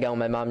 guys, I gotta go,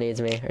 my mom needs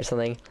me, or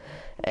something.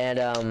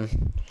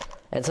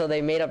 And so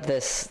they made up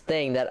this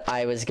thing that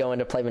I was going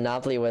to play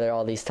Monopoly with her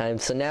all these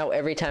times. So now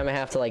every time I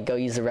have to like go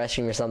use the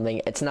restroom or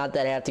something, it's not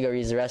that I have to go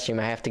use the restroom.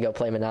 I have to go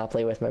play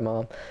Monopoly with my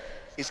mom.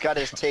 He's got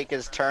to take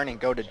his turn and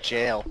go to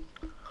jail.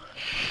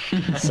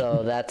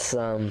 So that's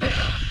Kind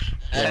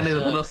of a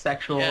little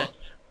sexual. Yeah.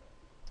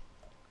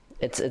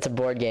 it's a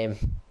board game.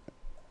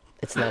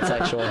 It's not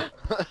sexual.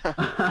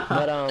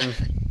 But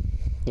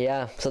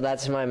yeah. So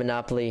that's my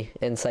Monopoly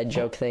inside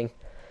joke thing.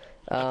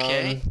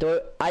 Okay.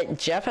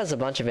 Jeff has a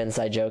bunch of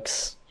inside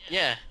jokes.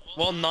 Yeah.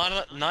 Well,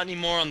 not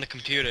anymore on the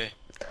computer.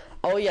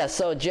 Oh yeah,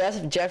 so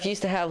Jeff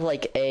used to have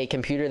like a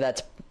computer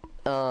that's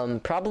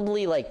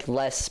probably like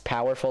less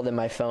powerful than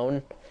my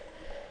phone.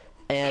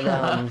 And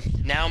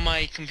Now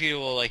my computer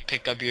will like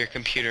pick up your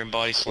computer and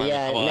body slam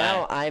yeah, it.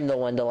 now I'm the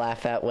one to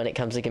laugh at when it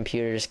comes to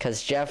computers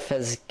cuz Jeff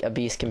has a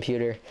beast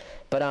computer.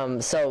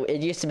 But so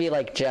it used to be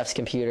like Jeff's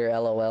computer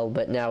LOL,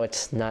 but now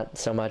it's not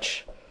so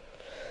much.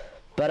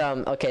 But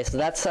okay, so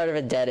that's sort of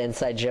a dead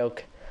inside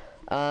joke.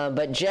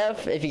 But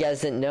Jeff, if you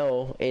guys didn't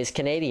know, is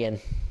Canadian.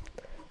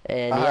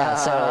 And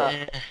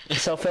yeah,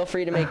 so feel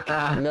free to make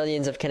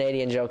millions of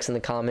Canadian jokes in the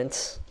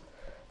comments.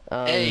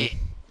 Hey,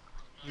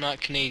 I'm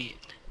not Canadian.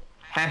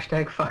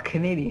 Hashtag fuck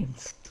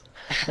Canadians.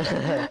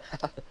 I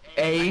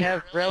A.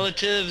 have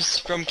relatives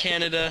from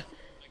Canada.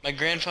 My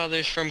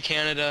grandfather's from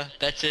Canada.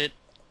 That's it.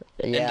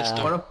 Yeah,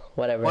 story.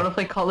 whatever. What if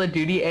they Call of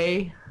Duty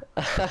A?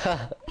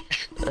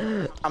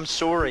 I'm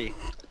sorry.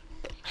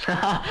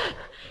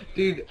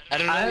 Dude, I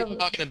don't know what you're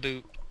talking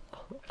about.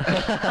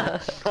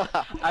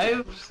 I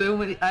have so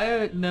many.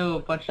 I know a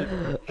bunch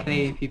of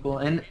Canadian people,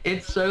 and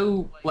it's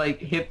so like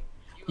hip.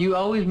 You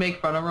always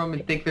make fun of them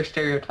and think they're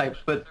stereotypes,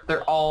 but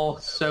they're all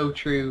so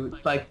true.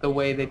 Like the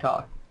way they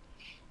talk.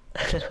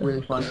 It's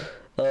really fun.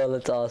 Oh,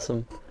 that's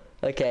awesome.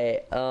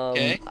 Okay,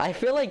 Okay. I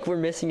feel like we're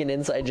missing an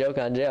inside joke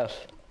on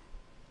Jeff.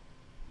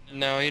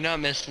 No, you're not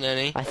missing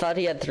any. I thought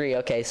he had 3.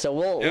 Okay, so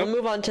we'll Yep.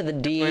 move on to the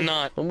D. Why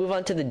not? We'll move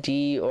on to the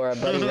D or our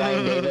buddy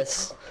Ryan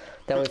Davis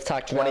that we've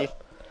talked 20, about.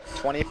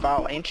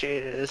 25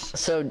 inches.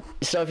 So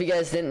if you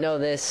guys didn't know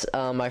this,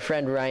 my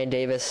friend Ryan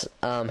Davis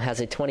has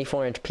a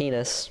 24-inch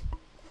penis.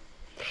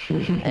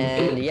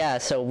 And yeah,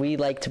 so we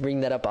like to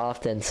bring that up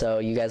often, so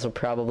you guys will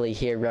probably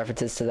hear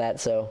references to that,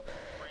 so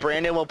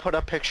Brandon will put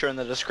a picture in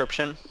the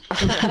description.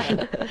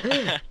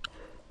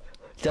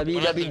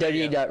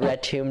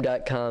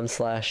 www.redtomb.com/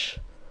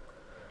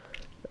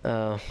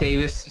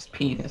 Davis's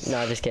penis.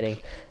 no, just kidding.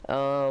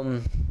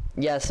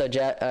 Yeah, so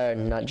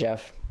not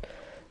Jeff.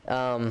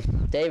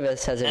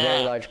 Davis has a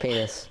very large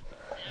penis.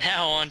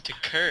 Now on to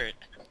Kurt.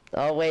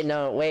 Oh wait,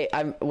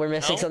 we're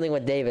missing No? something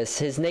with Davis.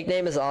 His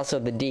nickname is also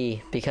the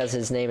D because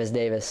his name is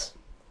Davis.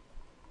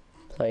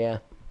 So yeah.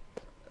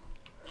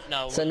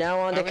 No. So now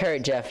on to are we-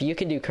 Kurt, Jeff. You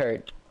can do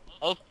Kurt.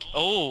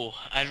 Oh,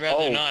 I'd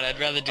rather Oh. not. I'd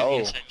rather do the Oh.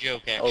 inside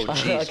joke, Oh,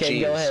 actually. jeez,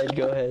 Okay, jeez.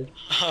 go ahead.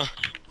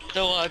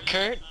 So,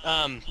 Kurt,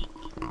 I'm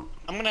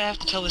gonna have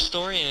to tell this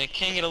story, and it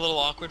can get a little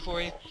awkward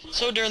for you.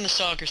 So during the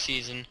soccer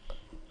season,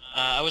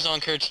 I was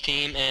on Kurt's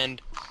team,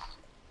 and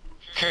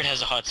Kurt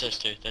has a hot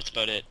sister. That's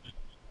about it.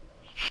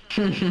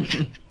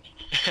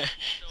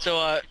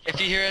 So, if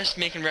you hear us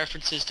making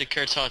references to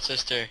Kurt's hot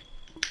sister,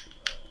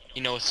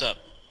 you know what's up.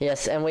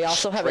 Yes, and we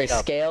also have Straight a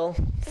up. scale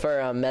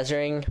for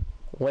measuring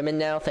women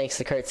now, thanks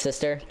to Kurt's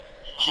sister.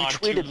 Hot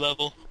tweeted- tube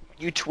level.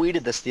 You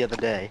tweeted this the other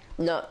day.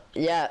 No,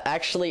 yeah,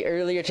 actually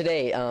earlier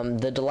today,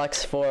 the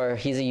Deluxe 4,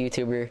 he's a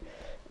YouTuber,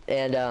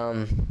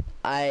 and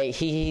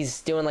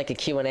he's doing like a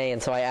Q&A,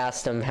 and so I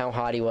asked him how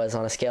hot he was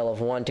on a scale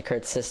of 1 to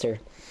Kurt's sister.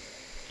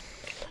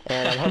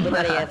 And I'm hoping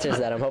that he answers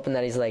that. I'm hoping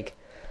that he's like,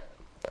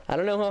 I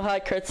don't know how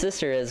hot Kurt's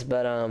sister is,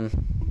 but I'm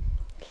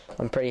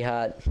pretty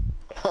hot.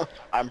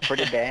 I'm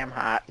pretty damn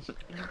hot.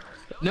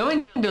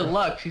 Knowing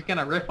Deluxe, he's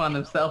gonna riff on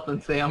himself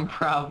and say I'm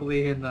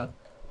probably in the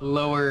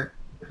lower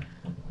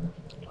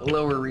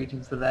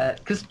regions of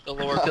that. Cause The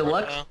lower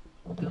Deluxe,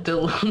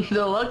 quartile.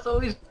 Deluxe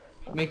always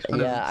makes fun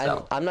of Yeah,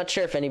 himself. I'm not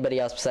sure if anybody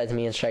else besides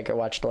me and Striker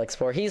watched Deluxe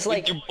 4. He's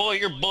like,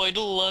 Your boy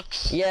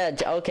Deluxe. yeah,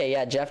 okay,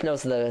 yeah, Jeff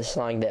knows the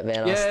song that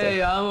Van Alstyne.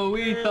 Yay, I'm a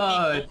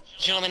retard.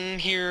 Gentlemen,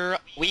 here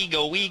we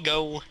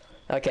go.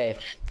 Okay,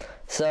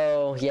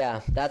 so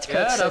yeah, that's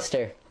Kurt's Shut up.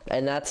 sister,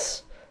 and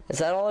is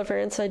that all of her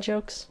inside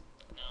jokes?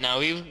 No,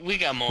 we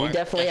got more. We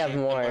definitely have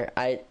more.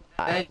 I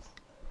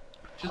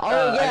Just, oh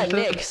I yeah, just have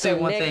Nick. to say So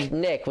one Nick,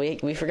 thing. Nick,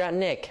 we forgot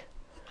Nick.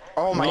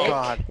 Oh my Nick,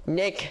 god.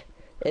 Nick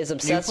is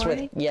obsessed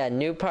with Party?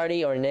 New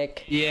Party or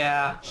Nick.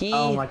 Yeah. He-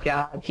 Oh my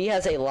god. He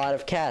has a lot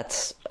of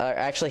cats.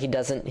 Actually, he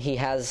doesn't. He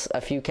has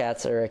a few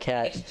cats or a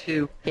cat. It's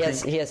two. He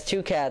has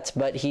 2 cats,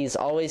 but he's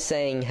always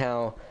saying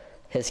how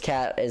his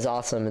cat is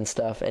awesome and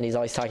stuff, and he's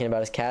always talking about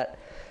his cat.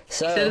 He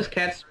said So his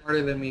cat's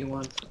smarter than me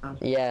once.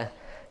 yeah,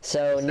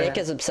 So What's Nick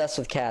that? is obsessed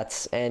with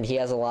cats, and he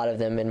has a lot of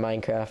them in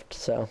Minecraft.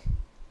 So,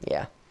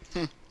 yeah.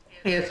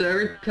 Yeah, so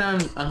every time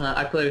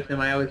I play with him,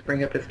 I always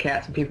bring up his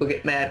cats, and people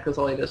get mad because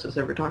all he does is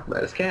ever talk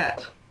about his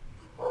cats.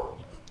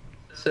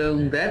 So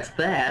that's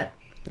that.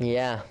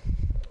 Yeah.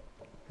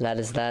 That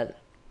is that.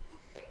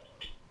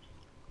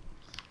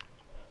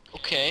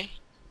 Okay.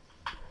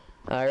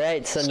 All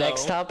right. So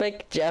next So-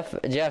 topic, Jeff.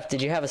 Jeff,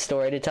 did you have a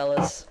story to tell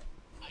us?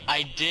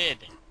 I did.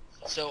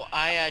 So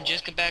I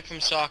just got back from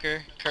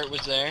soccer. Kurt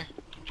was there,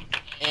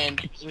 and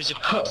it was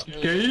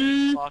approximately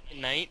 8 o'clock at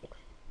night.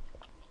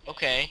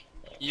 Okay,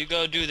 you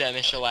go do that,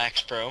 Mr.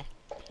 Lax Pro.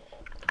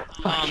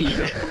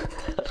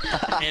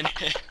 And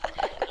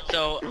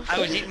so I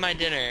was eating my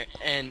dinner,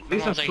 and my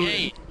These mom's are like, food.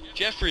 "Hey,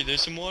 Jeffrey,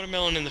 there's some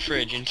watermelon in the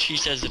fridge," and she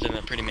says it in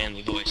a pretty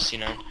manly voice, you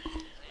know.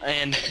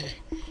 And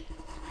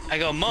I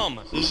go, "Mom,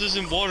 this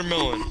isn't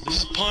watermelon.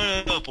 This is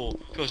pineapple."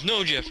 She goes,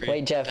 "No, Jeffrey.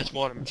 Wait, Jeff. That's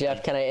watermelon."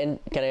 Jeff, can I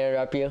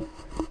interrupt you,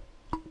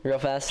 real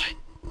fast?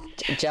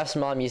 Jeff's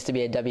mom used to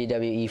be a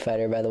WWE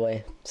fighter, by the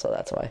way, so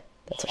that's why.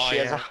 That's why. Oh, She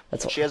has yeah.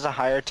 That's she has a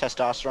higher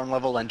testosterone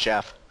level than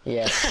Jeff.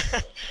 Yes.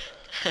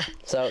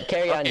 So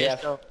carry on, Okay,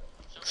 Jeff. so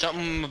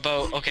something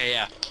about, okay,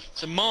 yeah.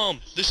 So, Mom,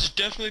 this is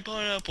definitely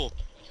pineapple.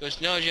 She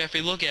goes, "No,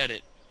 Jeffrey, look at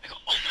it." I go,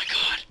 "Oh my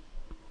god.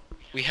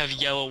 We have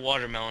yellow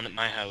watermelon at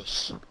my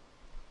house.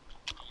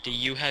 Do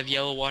you have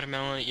yellow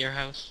watermelon at your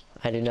house?"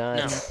 I do not.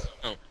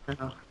 No.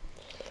 Uh,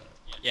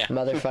 Yeah.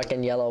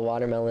 Motherfucking yellow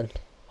watermelon.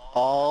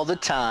 All the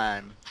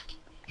time.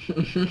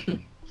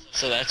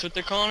 So that's what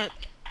they're calling it?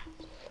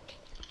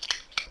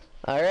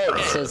 All right.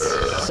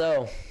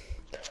 So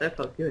that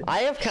felt good. I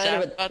have kind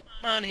of It's about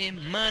money,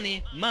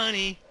 money,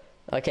 money.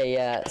 a. Okay,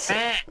 yeah.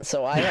 Ah.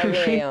 So I have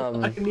a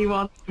I can even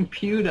on the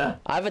computer.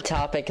 I have a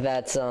topic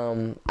that's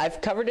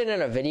I've covered it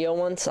in a video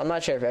once. I'm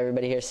not sure if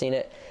everybody here's seen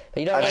it, but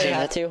you don't I've really seen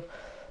have it.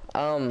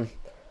 to.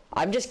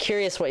 I'm just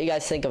curious what you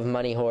guys think of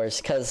money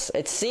whores, because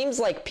it seems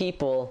like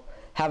people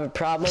have a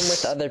problem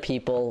with other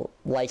people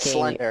liking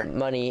Slender.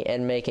 money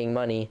and making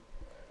money.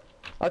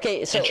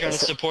 Okay, so And trying to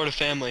support a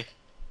family.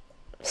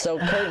 so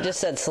Kurt just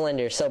said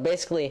slender. So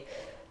basically,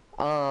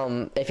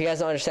 if you guys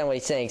don't understand what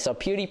he's saying, so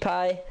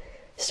PewDiePie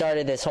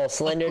started this whole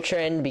slender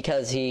trend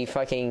because he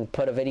fucking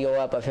put a video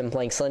up of him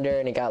playing slender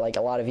and it got like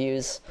a lot of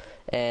views,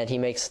 and he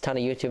makes a ton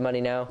of YouTube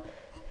money now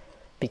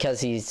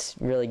because he's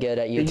really good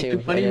at YouTube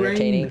and money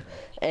entertaining. rain.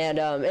 And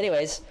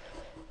anyways,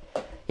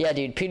 yeah,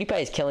 dude,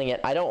 PewDiePie is killing it.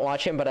 I don't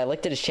watch him, but I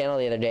looked at his channel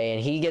the other day,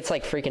 and he gets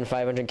like freaking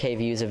 500k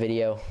views a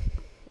video,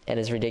 and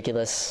is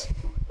ridiculous.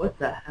 What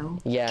the hell?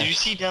 Yeah. Did you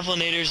see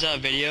Devlinator's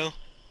video?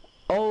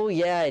 Oh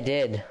yeah, I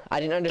did. I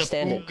didn't The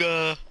understand it.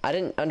 booga. I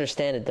didn't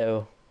understand it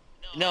though.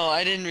 No,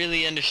 I didn't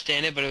really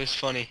understand it, but it was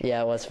funny.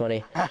 Yeah, it was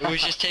funny. It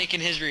was just taking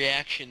his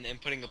reaction and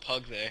putting a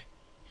pug there.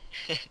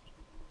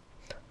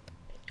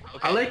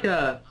 Okay.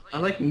 I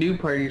like New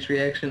Party's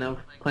reaction of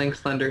playing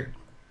Slender.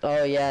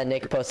 Oh yeah,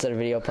 Nick posted a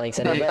video playing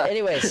Slender. But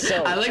anyways,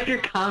 so I like your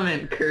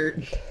comment, Kurt.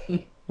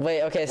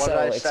 wait, okay, What so did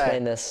I explain say?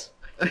 this.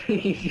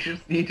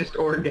 he just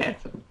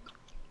orgasmed.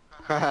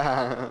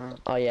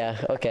 Oh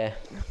yeah, okay.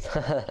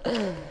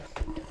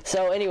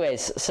 So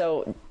anyways,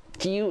 so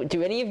do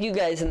any of you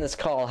guys in this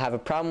call have a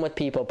problem with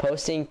people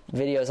posting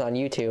videos on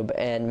YouTube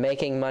and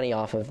making money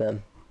off of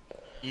them?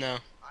 No.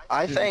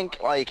 I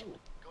think, like,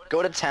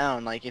 go to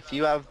town. Like, if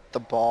you have the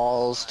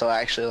balls to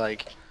actually,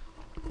 like,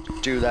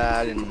 do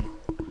that and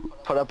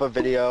put up a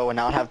video and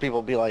not have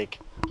people be, like,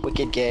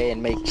 wicked gay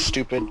and make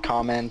stupid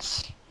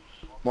comments,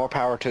 more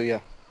power to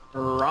you.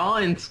 Raw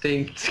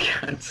Instinct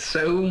got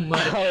so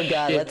much. Oh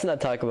god, shit. let's not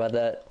talk about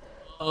that.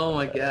 Oh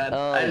my god.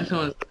 I just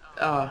want.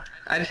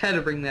 I just had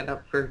to bring that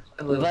up for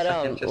a little But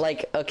second. Just,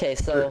 like, okay,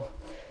 so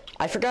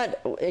I forgot.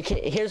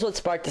 Okay, here's what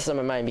sparked this in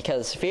my mind,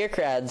 because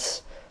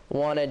Fearcrads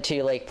wanted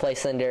to like play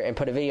Slender and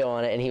put a video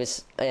on it, and he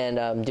was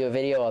do a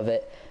video of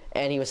it,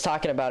 and he was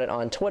talking about it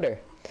on Twitter,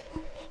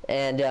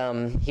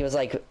 and he was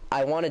like,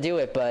 I want to do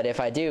it, but if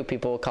I do,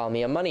 people will call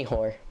me a money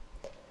whore.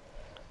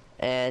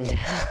 And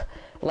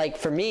like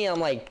for me, I'm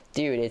like,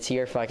 dude, it's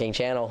your fucking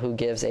channel. Who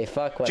gives a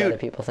fuck what Dude, other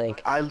people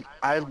think?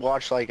 I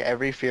watch, like,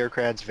 every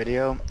Fearcrads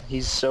video.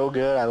 He's so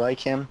good. I like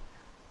him.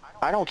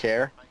 I don't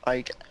care.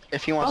 Like,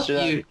 if he wants fuck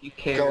to do you, that, you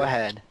care. go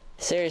ahead.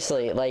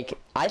 Seriously, like,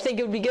 I think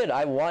it would be good.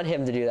 I want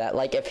him to do that.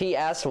 Like, if he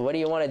asked, what do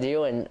you want to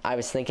do? And I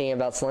was thinking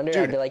about Slender,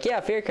 I'd Dude. be like, yeah,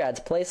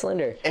 Fearcrads, play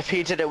Slender. If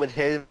he did it with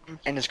him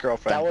and his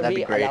girlfriend, That would that'd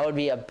be great. that would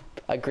be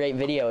a great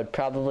video. It'd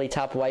probably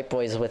top White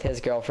Boys with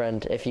his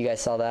girlfriend, if you guys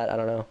saw that. I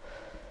don't know.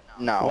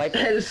 No. White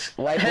Has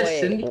White has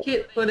boy-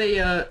 Syndicate put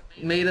a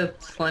made a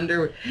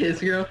Slender with his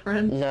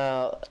girlfriend?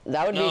 No,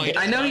 that would No, be he good.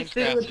 I know does he's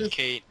staying Minecraft with with this-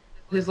 Kate.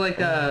 His like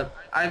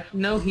I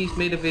know he's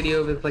made a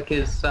video with like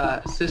his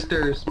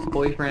sister's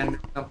boyfriend or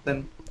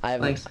something. I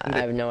have like I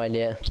have no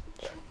idea.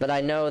 But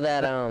I know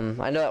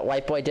that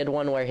White Boy did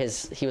one where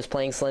he was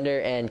playing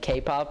Slender and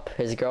K-pop,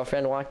 his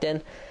girlfriend walked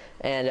in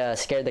and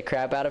scared the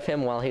crap out of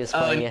him while he was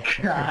playing it.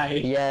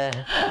 cried.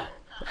 Yeah.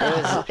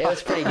 It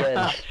was pretty good.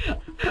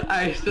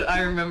 I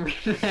remember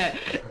that.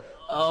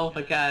 Oh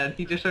my god,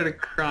 he just started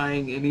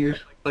crying and he was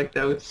Like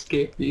that would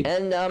scare me.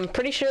 And I'm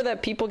pretty sure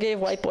that people gave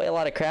White Boy a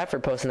lot of crap for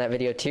posting that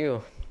video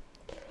too,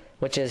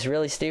 which is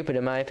really stupid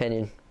in my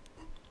opinion.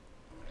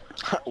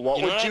 What You know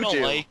would what I you don't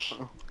do? like?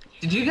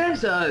 Did you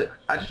guys? I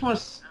just want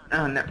to.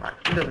 Oh, never mind.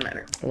 It doesn't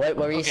matter. What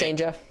were you Okay. saying,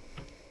 Jeff?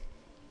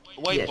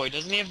 White Yes. Boy,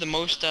 doesn't he have the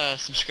most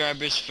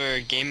subscribers for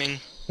gaming?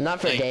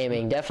 Not for Like-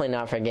 gaming, definitely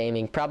not for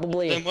gaming.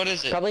 Probably, Then what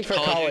is it? probably for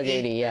Call of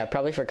Duty. Yeah,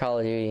 probably for Call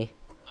of Duty.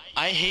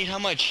 I hate how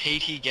much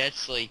hate he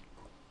gets, like,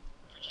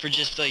 for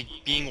just, like,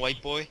 being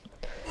White Boy.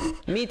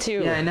 Me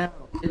too. Yeah, I know.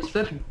 It's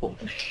such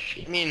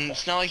bullshit. I mean,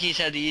 it's not like he's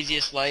had the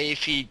easiest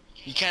life. You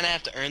kind of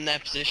have to earn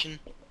that position.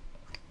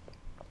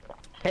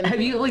 And,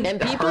 Have you, like,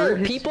 and heard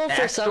his people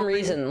for some backstory?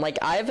 reason, like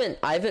I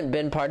haven't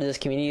been part of this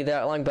community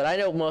that long, but I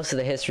know most of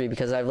the history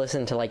because I've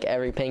listened to like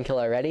every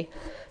Painkiller already.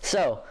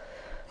 So,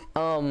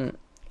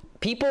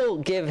 people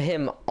give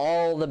him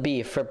all the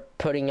beef for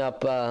putting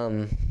up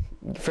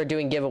for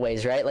doing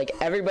giveaways, right? Like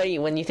everybody,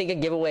 when you think of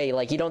giveaway,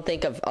 like you don't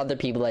think of other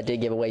people that did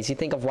giveaways. You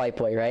think of White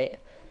Boy, right?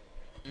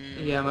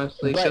 Yeah,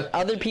 mostly. But Just,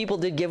 other people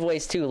did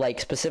giveaways too, like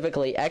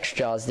specifically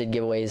XJaws did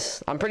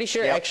giveaways. I'm pretty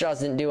sure Yep. XJaws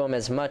didn't do them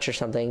as much or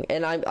something.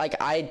 And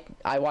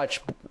I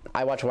watch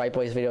White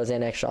Boy's videos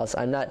and XJaws.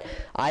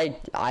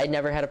 I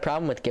never had a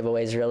problem with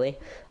giveaways really.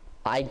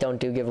 I don't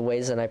do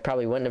giveaways and I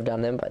probably wouldn't have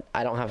done them, but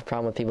I don't have a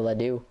problem with people that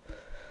do.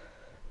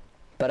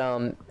 But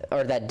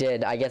or that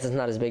did. I guess it's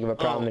not as big of a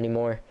problem Oh.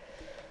 anymore.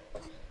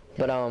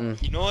 But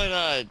You know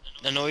what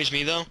annoys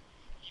me, though?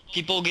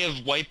 People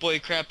give White Boy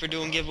crap for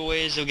doing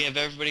giveaways. They'll give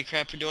everybody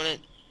crap for doing it.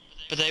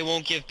 But they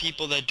won't give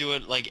people that do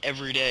it, like,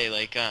 every day.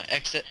 Like,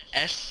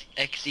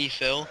 SXE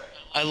Phil.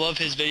 I love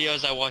his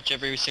videos. I watch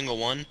every single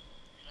one.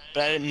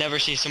 But I never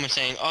see someone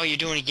saying, oh, you're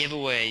doing a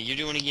giveaway. You're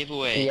doing a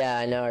giveaway. yeah,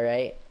 I know,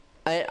 right?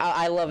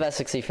 I love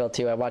SXE Phil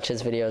too. I watch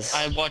his videos.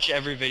 I watch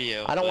every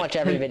video. I don't but- watch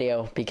every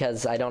video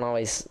because I don't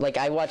always like.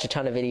 I watch a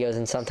ton of videos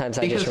and sometimes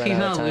I because just run he's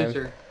out not of a time.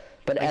 loser.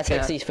 But Like,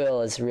 SXE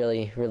Phil is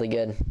really, really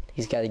good.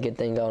 He's got a good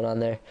thing going on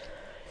there.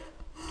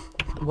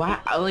 Wow,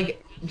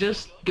 like,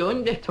 just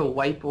going back to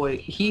White Boy,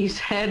 he's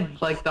had,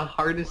 like, the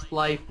hardest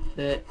life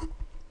that,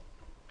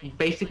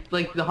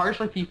 like, the hardest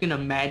life you can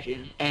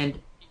imagine, and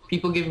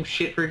people give him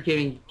shit for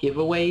doing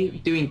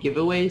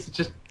giveaways, it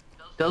just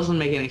doesn't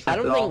make any sense I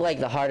don't at think all. like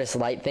the hardest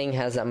light thing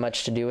has that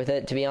much to do with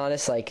it. To be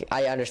honest, like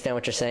I understand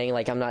what you're saying.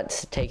 Like I'm not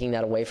taking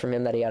that away from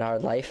him that he had a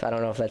hard life. I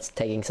don't know if that's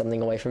taking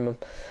something away from him,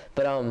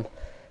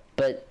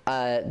 but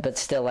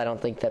still, I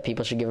don't think that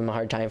people should give him a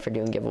hard time for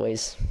doing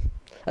giveaways.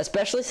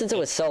 Especially since it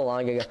was so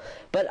long ago.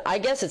 But I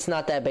guess it's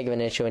not that big of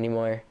an issue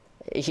anymore.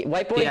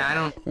 White Boy, Yeah, I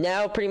don't...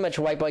 now pretty much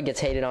White Boy gets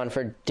hated on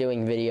for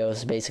doing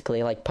videos,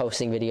 basically, like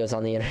posting videos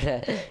on the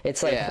internet.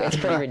 It's like, Yeah. it's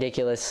pretty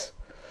ridiculous.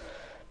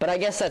 But I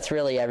guess that's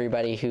really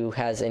everybody who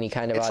has any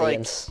kind of It's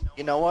audience. like,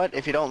 you know what?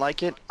 If you don't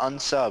like it,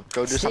 unsub.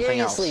 Go do something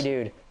else. Seriously,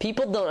 dude.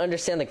 People don't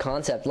understand the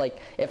concept. Like,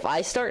 if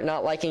I start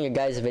not liking a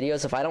guy's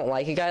videos, if I don't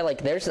like a guy,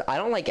 like, I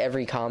don't like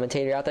every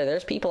commentator out there.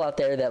 There's people out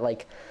there that,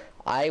 like,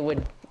 I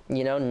would,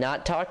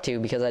 not talk to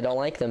because I don't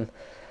like them.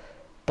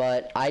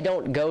 But I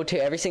don't go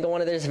to every single one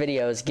of their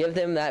videos, give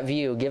them that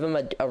view, give them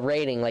a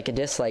rating, like a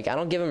dislike. I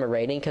don't give them a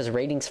rating because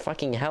ratings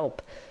fucking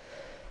help.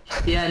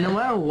 Yeah, no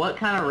matter what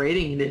kind of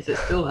rating it is, it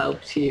still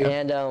helps you.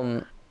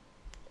 And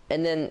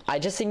then I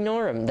just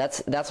ignore them.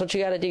 That's what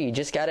you gotta do. You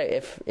just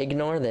gotta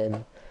ignore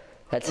them.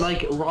 That's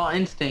Like, Raw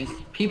Instinct,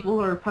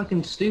 people are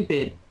fucking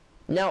stupid.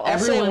 Now, I'll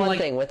say everyone, one like-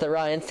 thing. With the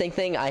Raw Instinct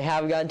thing, I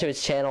have gone to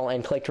his channel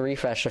and clicked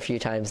refresh a few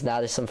times.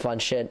 That is some fun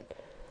shit.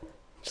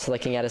 Just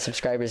looking at his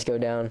subscribers go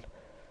down.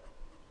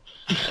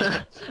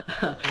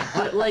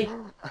 But, like,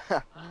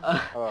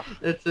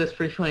 that's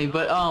pretty funny.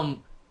 But,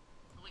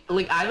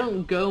 like, I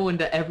don't go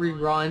into every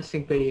Raw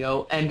Instinct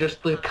video and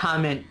just, like,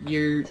 comment,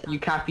 you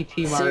copy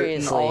T-Mart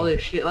and Seriously. all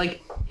this shit.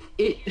 Like,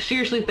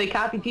 seriously, if they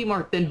copy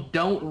T-Mart, then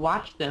don't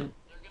watch them.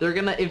 They're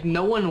gonna, if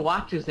no one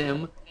watches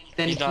him,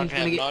 then He's he's, not gonna gonna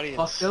have an get audience.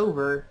 fucked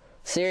over, and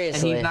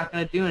Seriously. he's not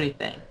gonna do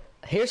anything.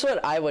 Here's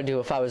what I would do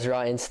if I was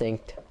Raw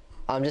Instinct.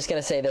 I'm just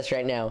gonna say this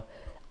right now.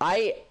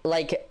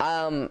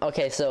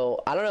 Okay,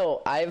 so, I don't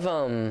know, I've,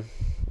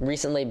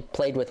 recently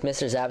played with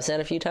Mr. Zabsan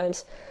a few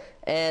times,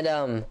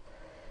 and,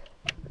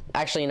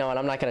 actually, you know what,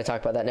 I'm not gonna talk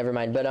about that, never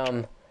mind,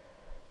 but,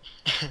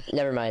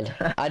 never mind.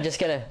 I'm just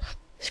gonna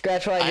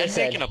scratch what I I'd just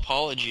make said. an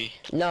apology.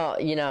 No,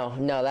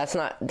 no, that's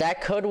not,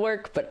 that could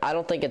work, but I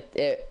don't think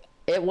it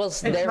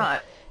was It's there.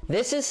 not.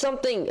 This is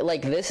something,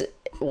 like, this,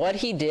 what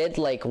he did,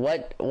 like,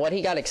 what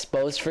he got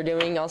exposed for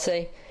doing, I'll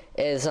say,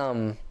 is,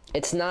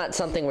 it's not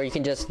something where you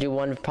can just do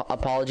one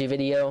apology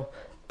video,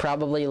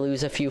 probably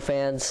lose a few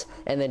fans,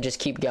 and then just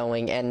keep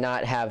going and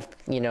not have,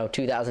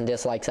 2,000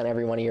 dislikes on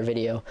every one of your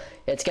video.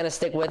 It's gonna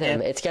stick with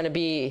him. It's gonna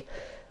be,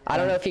 I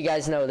don't know if you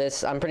guys know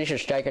this, I'm pretty sure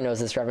Stryker knows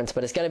this reference,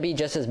 but it's gonna be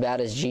just as bad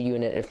as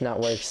G-Unit, if not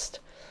worse.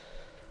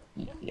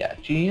 Yeah,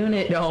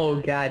 G-Unit,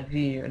 oh god,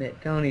 G-Unit,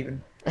 don't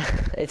even.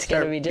 It's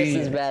gonna be just as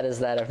G-Unit. bad as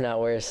that, if not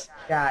worse.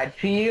 God,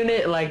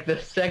 G-Unit, like, the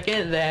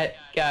second that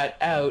got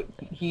out,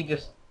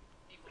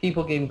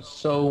 people gave him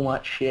so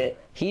much shit.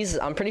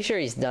 I'm pretty sure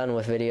he's done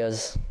with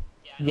videos.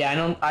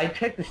 Yeah, I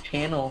checked his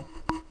channel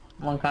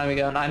a long time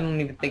ago, and I don't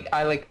even think,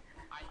 I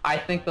I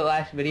think the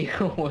last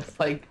video was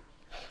like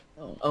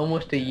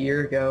almost a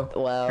year ago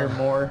Wow. or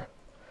more,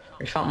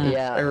 or something.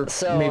 Yeah, or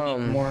so, maybe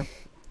more.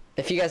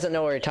 If you guys don't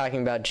know what we're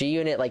talking about,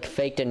 G-Unit like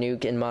faked a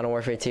nuke in Modern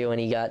Warfare 2 and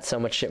he got so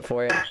much shit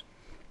for it.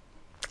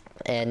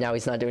 And now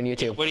he's not doing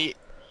YouTube. What do you?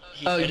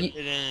 He Oh, put you-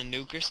 it in a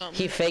nuke or something?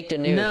 He faked a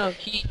nuke. No,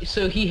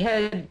 he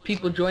had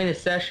people join a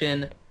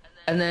session,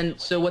 and then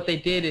so what they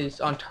did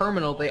is on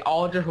terminal they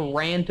all just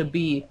ran to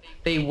B.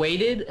 They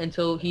waited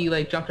until he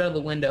like jumped out of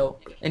the window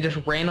and just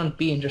ran on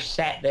B and just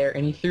sat there.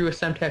 And he threw a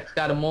Semtex,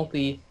 got a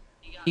multi.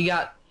 He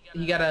got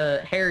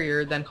a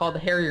Harrier, then called the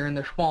Harrier in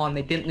their spawn.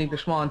 They didn't leave their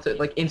spawn, so it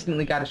like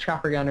instantly got his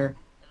chopper gunner,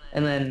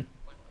 and then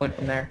went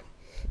from there.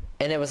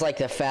 And it was like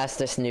the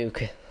fastest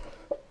nuke.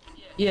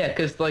 Yeah,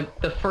 because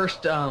like the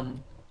first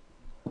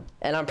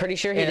And I'm pretty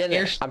sure he Yeah, didn't.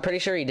 here's- I'm pretty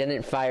sure he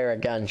didn't fire a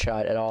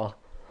gunshot at all.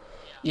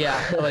 yeah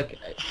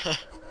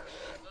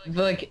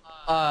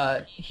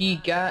he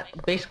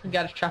basically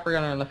got his chopper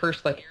gunner on the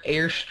first like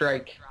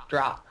airstrike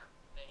drop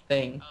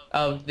thing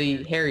of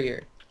the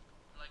Harrier,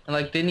 and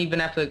like didn't even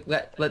have to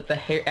let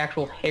the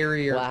actual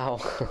Harrier Wow,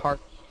 part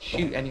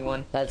shoot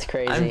anyone. that's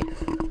crazy.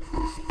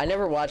 I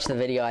never watched the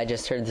video. I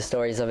just heard the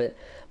stories of it.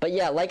 But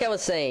yeah, like I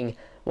was saying,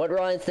 what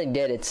Raw Instinct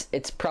did,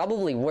 it's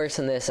probably worse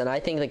than this, and I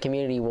think the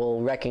community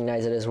will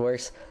recognize it as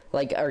worse.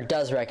 Like, or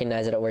does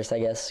recognize it at worst, I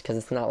guess, because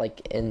it's not like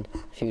in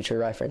future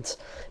reference.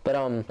 But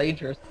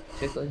Dangerous,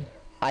 basically.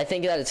 I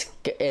think that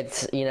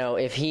it's you know,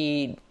 if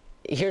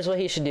here's what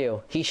he should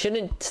do. He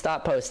shouldn't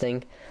stop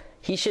posting.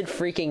 He should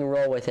freaking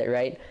roll with it,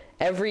 right?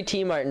 Every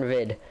T Martin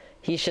vid,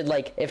 he should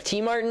like, if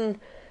T Martin,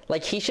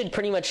 like, he should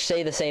pretty much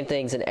say the same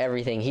things and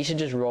everything. He should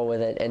just roll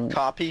with it and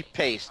Copy,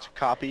 paste,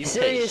 copy, paste.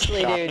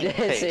 seriously, copy, dude,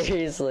 paste.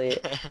 seriously.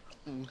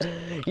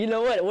 You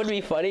know what? It would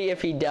be funny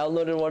if he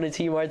downloaded one of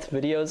T Mart's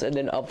videos and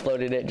then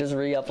uploaded it, just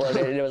re-uploaded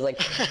it, and it was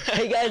like,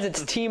 "Hey guys,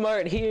 it's T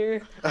Mart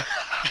here."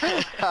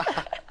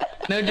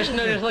 No, just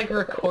like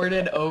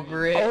recorded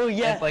over it. Oh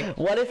yeah. as, like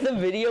What if the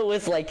video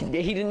was like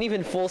he didn't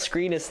even full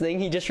screen his thing?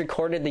 He just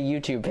recorded the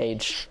YouTube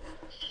page.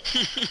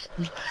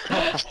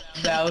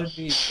 that would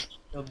be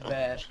the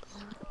best.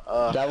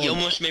 That You would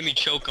almost made me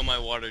choke on my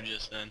water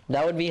just then.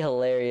 that would be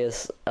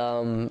hilarious.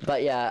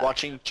 But yeah.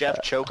 Watching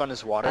Jeff choke on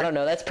his water. I don't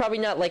know. That's probably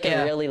not like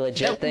Yeah, a really that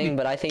legit would thing, be-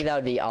 but I think that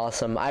would be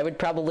awesome. I would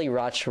probably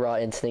watch Raw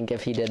Instinct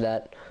if he did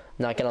that.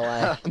 Not gonna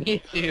lie.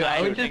 Me too.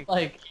 I would just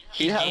like,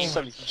 He has Gained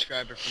some one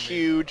subscriber from me.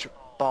 huge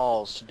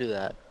balls to do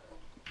that.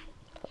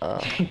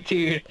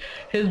 dude,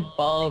 his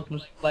balls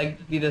must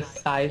like be the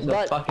size of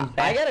But fucking.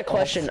 I got a basketballs.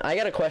 question. I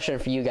got a question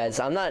for you guys.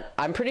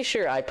 I'm pretty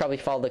sure I probably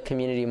follow the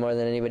community more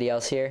than anybody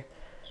else here.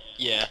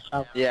 Yeah.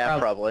 Yeah,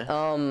 probably.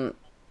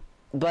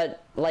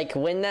 But like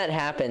when that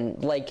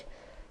happened, like,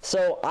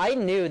 so I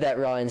knew that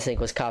Raw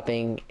Instinct was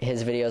copying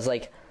his videos.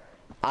 Like,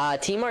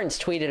 T Martin's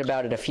tweeted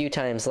about it a few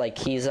times. Like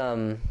he's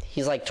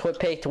like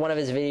twit-picked one of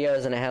his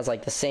videos and it has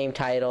like the same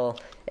title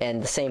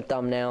and the same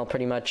thumbnail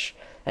pretty much.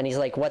 And he's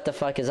like, "What the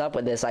fuck is up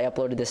with this? I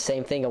uploaded the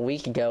same thing a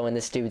week ago and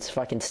this dude's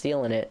fucking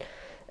stealing it."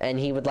 And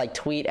he would like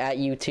tweet at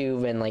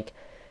YouTube and like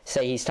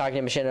say he's talking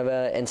to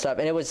Machinima and stuff.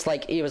 And it was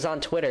like, it was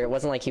on Twitter. It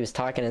wasn't like he was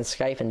talking in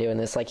Skype and doing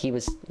this. Like he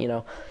was, you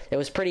know, it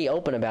was pretty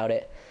open about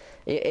it.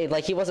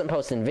 Like he wasn't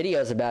posting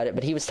videos about it,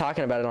 but he was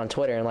talking about it on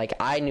Twitter. And like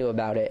I knew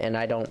about it and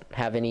I don't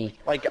have any.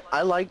 Like,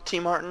 I like T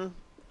Martin,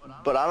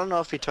 but I don't know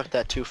if he took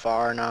that too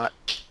far or not.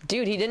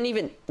 Dude, he didn't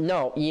even.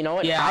 No, you know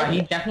what? Yeah,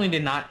 he definitely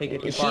did not take it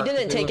too He far.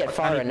 didn't take was it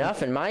far not even-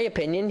 enough, in my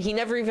opinion. He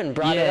never even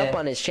brought it Yeah. up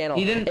on his channel.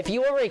 He didn't- If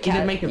you already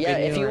didn't make a yeah,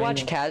 if video you or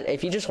watch anything.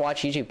 if you just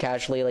watch YouTube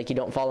casually, like you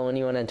don't follow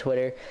anyone on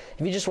Twitter,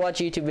 if you just watch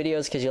YouTube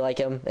videos because you like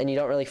them and you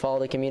don't really follow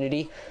the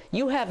community,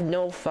 you have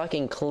no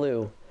fucking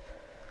clue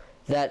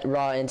that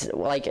Raw and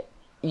like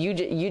you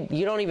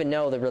don't even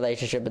know the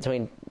relationship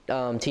between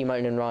T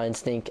Martin and Raw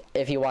Instinct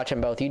if you watch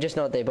them both. You just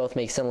know that they both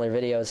make similar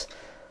videos.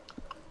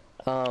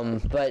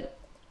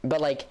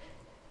 But like.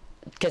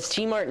 Because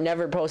T-Mart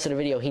never posted a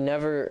video. He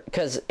never...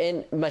 Because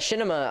in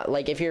Machinima,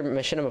 like, if you're a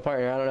Machinima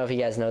partner, I don't know if you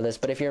guys know this,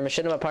 but if you're a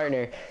Machinima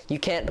partner, you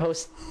can't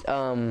post...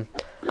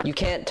 you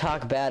can't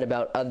talk bad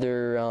about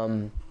other...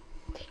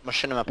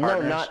 Machinima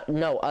partners.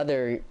 No,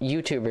 other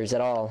YouTubers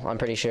at all, I'm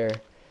pretty sure.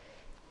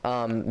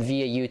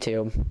 Via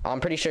YouTube. I'm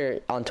pretty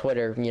sure on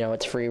Twitter, you know,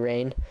 it's free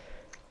reign.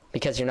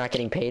 Because you're not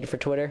getting paid for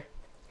Twitter.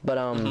 But,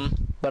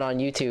 but on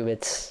YouTube,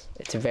 it's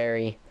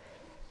very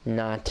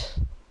not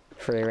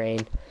free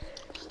reign.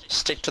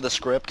 Stick to the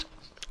script.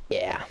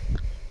 Yeah.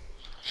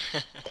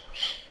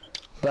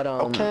 But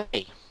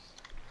Okay.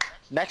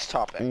 Next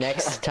topic.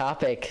 next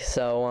topic.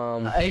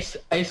 So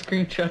Ice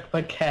cream truck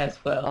by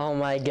Caswell. oh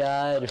my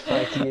god,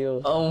 fuck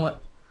you. Oh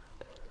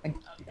my.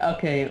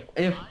 Okay,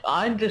 if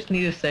I just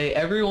need to say,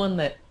 everyone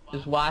that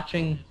is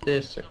watching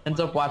this or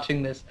ends up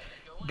watching this,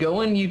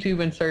 go on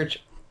YouTube and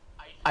search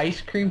Ice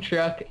Cream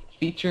Truck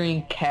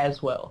featuring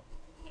Caswell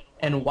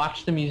and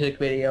watch the music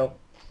video.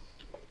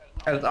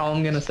 That's all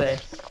I'm gonna say.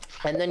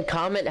 And then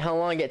comment how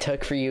long it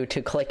took for you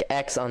to click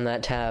X on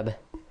that tab.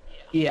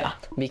 Yeah.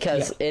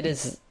 Because it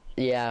is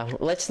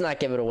let's not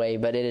give it away,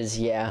 but it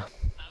is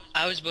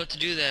I was about to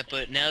do that,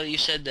 but now that you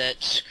said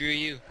that, screw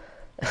you.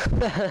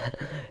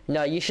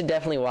 No, you should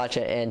definitely watch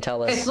it and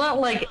tell us. It's not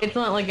like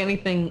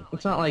anything.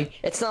 It's not like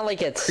It's not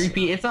like it's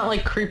creepy. It's not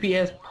like creepy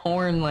ass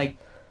porn like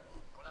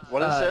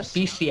What is this?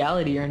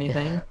 bestiality or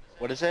anything.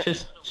 What is it?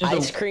 Just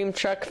Ice a Cream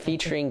Truck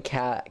featuring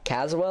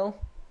Caswell.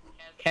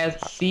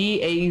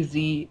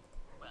 CAZ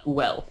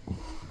well.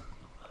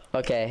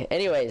 Okay.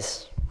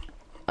 Anyways,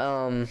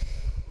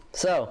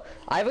 so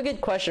I have a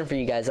good question for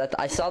you guys.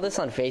 I saw this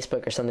on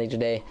Facebook or something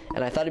today,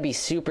 and I thought it'd be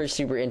super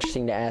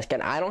interesting to ask.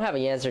 And I don't have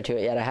an answer to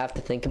it yet. I have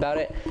to think about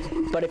it.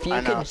 But if you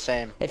I could, know,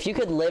 same. if you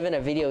could live in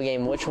a video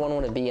game, which one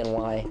would it be and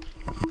why?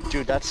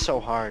 Dude, that's so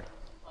hard.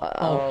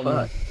 Oh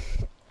fuck.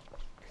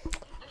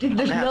 Dude, I'm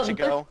gonna have to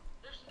go.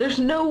 There's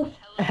no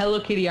Hello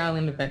Kitty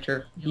Island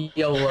Adventure.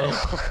 YOLO.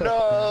 No.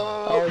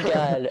 Oh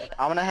god.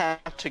 I'm gonna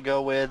have to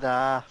go with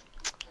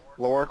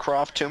Lara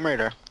Croft Tomb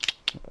Raider.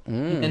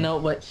 Mm. You know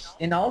what?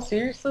 In all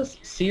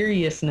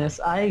seriousness,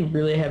 I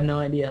really have no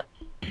idea.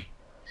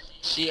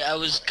 See, I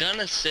was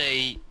gonna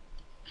say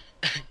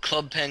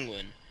Club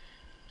Penguin,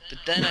 but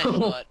then I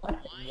thought,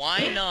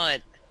 why not?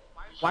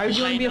 Why would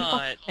you want Why to be a not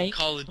fucking tank?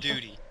 Call of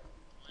Duty?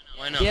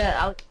 Why not?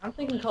 Yeah, I'm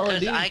thinking Call of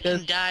Because Duty. I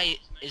can die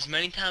as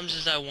many times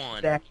as I want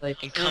Exactly.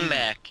 and come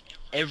back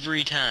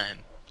every time.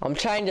 I'm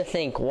trying to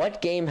think,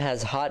 what game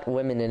has hot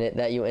women in it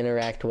that you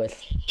interact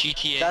with?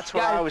 GTA. That's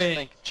what I was Skyrim.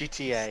 thinking.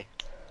 GTA.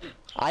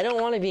 I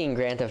don't want to be in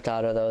Grand Theft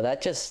Auto though.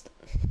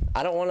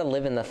 I don't want to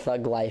live in the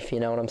thug life. You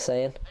know what I'm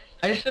saying?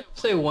 I just have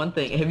to say one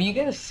thing. Have you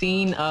guys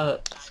seen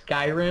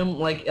Skyrim?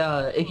 Like,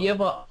 if you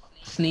have a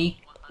sneak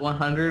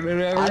 100 or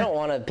whatever, I don't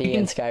want to be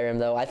in Skyrim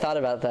though. I thought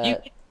about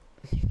that.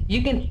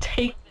 you can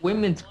take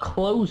women's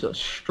clothes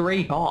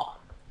straight off.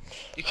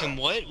 You can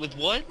what? With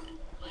what?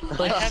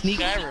 Like I have sneak.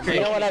 Skyrim.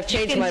 You know what? I've You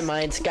changed can- my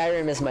mind.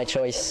 Skyrim is my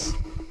choice.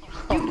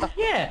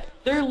 Yeah,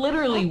 they're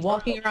literally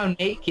walking around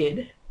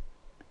naked.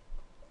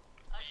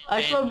 I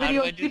And saw a how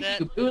video do I on do that?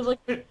 YouTube. It was like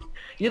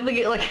you have to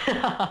get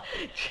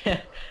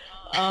like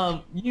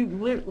you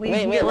literally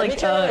Wait, get let me like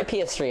turn on my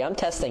PS3. I'm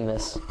testing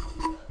this.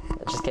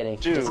 Just kidding.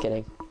 Dude. Just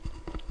kidding.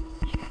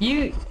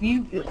 you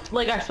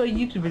like I saw a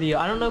YouTube video.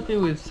 I don't know if it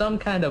was some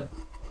kind of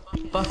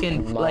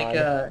fucking Mod.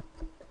 like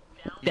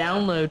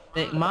download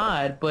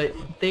mod, but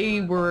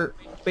they were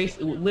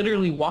basically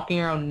literally walking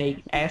around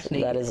naked, ass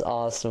naked. That is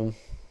awesome.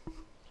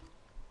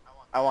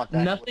 I want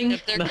that. Nothing.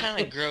 If they're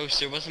kind of gross,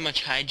 there wasn't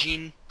much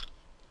hygiene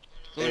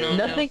going on.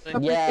 Nothing. I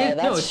don't think. Yeah, No,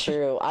 that's it's-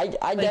 true. I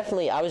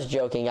definitely. I was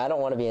joking. I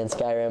don't want to be in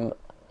Skyrim.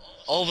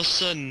 All of a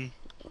sudden,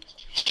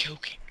 he's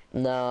joking.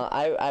 No,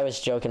 I was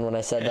joking when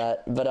I said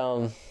that. But I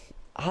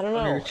don't know.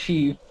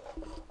 Underachieved.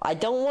 I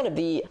don't want to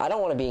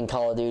be in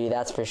Call of Duty.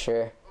 That's for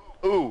sure.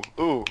 Ooh.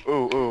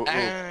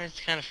 It's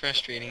kind of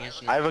frustrating,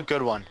 isn't I it? have a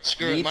good one.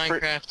 Screw it, Need for-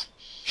 Minecraft.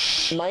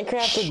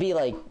 Minecraft would be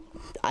like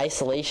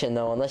isolation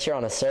though, unless you're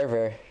on a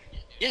server.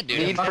 Yeah, dude.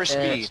 Need I'm for on the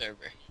Speed.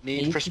 server.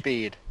 Need for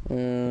Speed.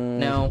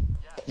 No.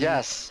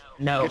 Yes.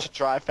 No. Get to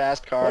drive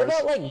fast What cars.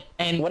 about like?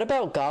 And What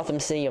about Gotham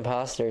City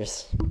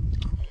Imposters?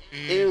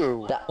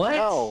 Ew. That- what?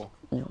 No.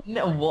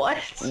 No, what?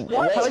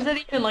 What? How is that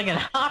even like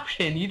an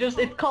option?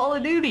 It's Call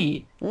of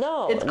Duty.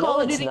 No, It's no, Call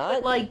of it's Duty, not.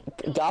 but like,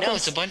 Gotham. No,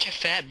 it's a bunch of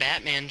fat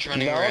Batmans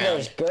running No, around.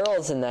 there's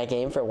girls in that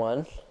game for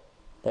one.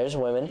 There's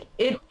women.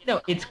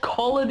 it's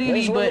Call of Duty,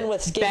 There's women but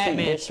with skimpy.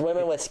 Batman. There's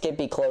women with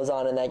skimpy clothes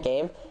on in that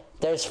game.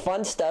 There's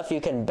fun stuff.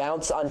 You can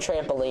bounce on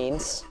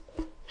trampolines.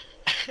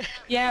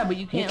 Yeah, but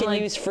you You can't can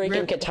like use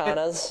freaking rip-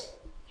 katanas.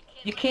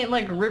 You can't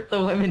like rip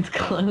the women's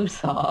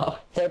clothes off.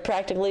 They're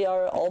practically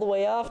are all the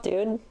way off,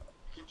 dude.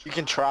 You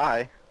can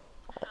try.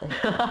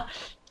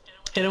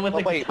 Hit him with Oh,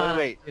 the wait.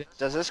 katana.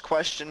 Does this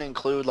question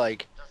include,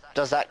 like,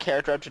 does that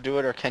character have to do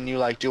it, or can you,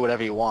 like, do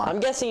whatever you want? I'm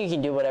guessing you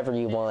can do whatever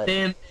you want.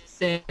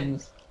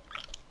 Sims.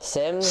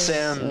 Sims?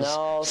 Sims.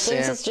 No,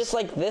 Sims Sims. is just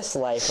like this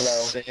life, though.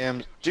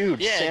 Sims. Dude,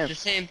 Yeah, Sims.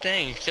 it's the same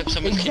thing, except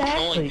someone's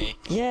controlling me.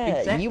 Yeah,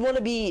 Exactly. you want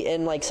to be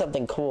in like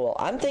something cool.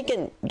 I'm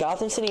thinking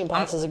Gotham City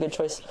Imposters is a good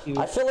choice.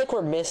 I feel like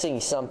we're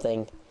missing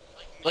something.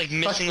 Like Fuck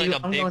missing you,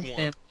 like a I'm big going one.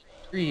 Sims.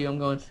 Screw you, I'm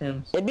going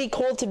Sims. It'd be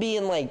cool to be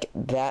in like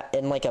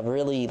a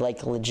really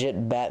like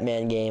legit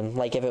Batman game,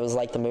 like if it was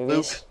like the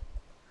movies.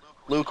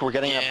 Luke, we're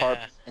getting an Yeah.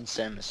 apartment in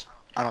Sims.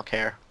 I don't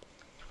care.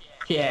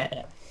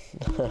 Yeah.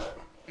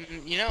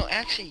 You know,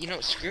 actually,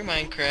 screw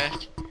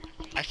Minecraft.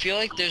 I feel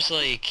like there's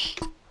like,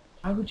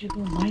 Why would you go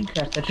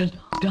Minecraft? That's just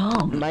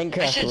dumb. Minecraft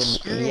I said would.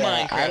 screw Yeah,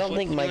 I Minecraft. don't What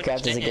think do you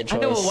Minecraft is a good I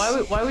choice. know,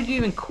 but why would you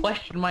even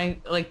question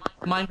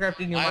Minecraft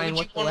in your why mind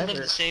would you want to live whatsoever?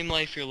 the same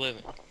life you're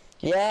living?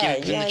 Yeah,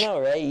 Give them yeah, I the- know,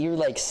 right? You're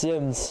like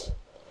Sims.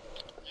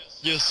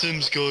 Yeah,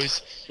 Sims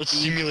guys, let's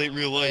simulate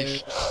real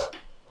life.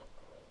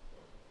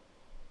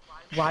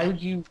 Why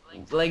would you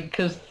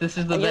because this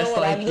is the You know best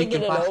what? life I'm you thinking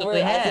can it over.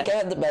 possibly I have. think I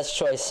have the best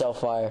choice so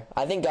far.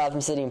 I think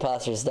Gotham City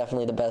Imposters is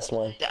definitely the best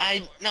one.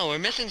 No, we're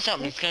missing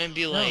something. It's gonna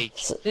be like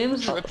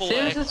Sims Triple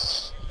Sims is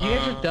X. you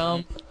guys are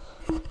dumb.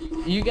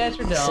 You guys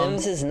are dumb.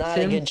 Sims is not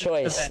a good is the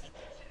choice. best.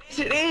 Yes,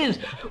 it is.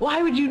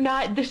 Why would you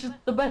not? This is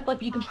the best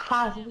life you can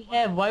possibly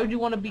have. Why would you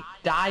want to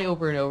die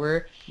over and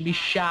over and be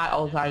shot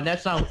all the time?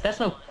 That's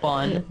no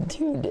fun.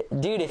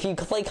 Dude, if you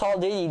play Call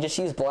of Duty, you just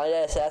use blind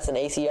assassin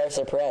ACR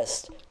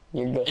suppressed.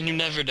 You're good. And you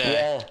never die.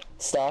 Yeah,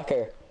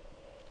 Stalker.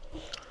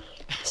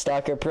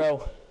 Stalker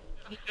Pro.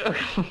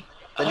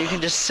 Then you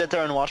can just sit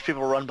there and watch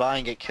people run by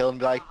and get killed and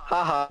be like,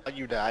 haha,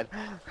 you died.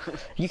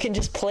 You can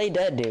just play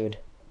dead, dude.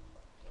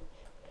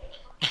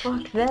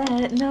 Fuck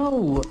that.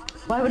 No.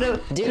 Why would I?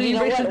 Dude, so you you're know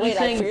what? basically Wait, I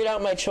saying- figured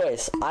out my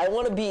choice. I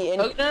want to be in.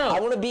 Oh, no. I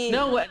want to be.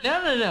 No, what?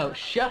 No.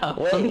 Shut up.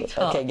 Let me Wait.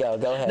 talk. Okay, go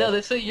ahead. No,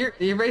 so you're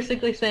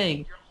basically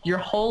saying your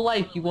whole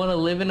life you want to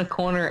live in a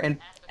corner and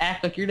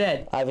act like you're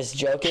dead. I was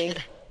joking.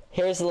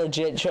 Here's a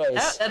legit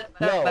choice. That's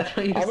no, what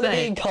you're I'm gonna be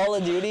saying. in Call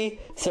of Duty,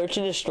 Search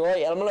and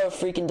Destroy, and I'm gonna have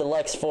freaking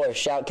Deluxe 4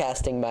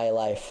 shoutcasting my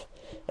life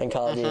in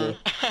Call of Duty.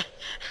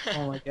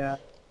 Oh my god.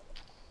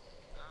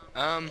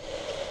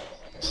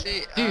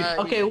 See, Dude,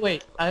 okay,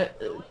 wait.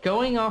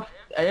 Going off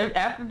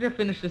after to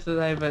finish this,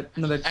 I have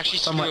another. Actually,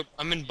 somewhat.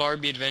 I'm in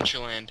Barbie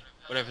Adventureland,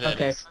 whatever that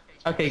Okay. is.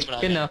 Okay. That's what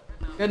I Good meant.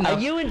 enough. Good Are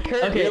enough. you and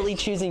Kurt Okay. really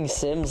choosing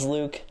Sims,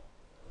 Luke?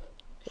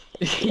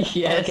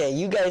 Yes. Okay,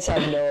 you guys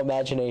have no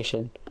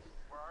imagination.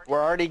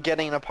 We're already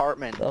getting an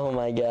apartment. Oh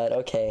my god,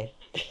 okay.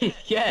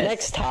 Yes.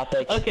 Next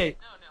topic. Okay.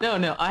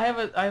 No. I have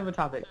a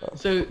topic.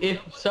 So if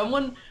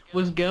someone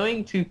was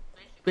going to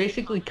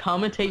basically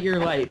commentate your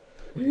life,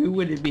 who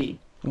would it be?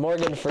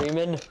 Morgan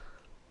Freeman.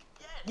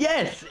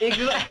 Yes.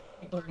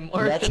 Exactly.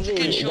 That's a good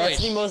the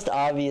choice. most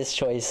obvious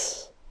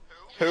choice.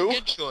 Who?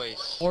 Good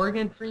choice.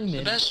 Morgan The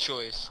Freeman. best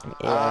choice.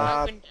 Yeah.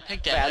 I wouldn't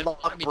pick that. Bad That'd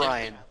luck, be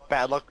Brian. different.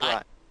 Bad luck, I-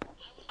 Brian.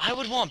 I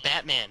would want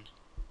Batman.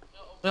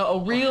 No,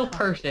 a real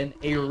person.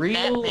 A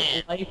real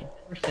Batman. life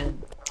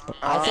person.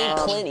 I think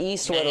Um, Clint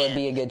Eastwood would man.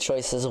 be a good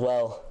choice as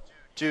well.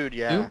 Dude,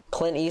 yeah.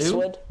 Clint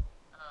Eastwood?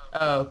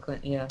 Oh,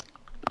 Clint. Yeah.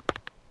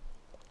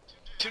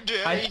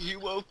 Today I- he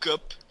woke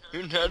up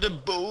and had a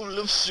bowl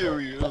of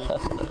cereal.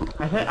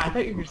 I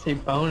thought you were gonna say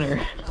boner.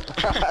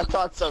 I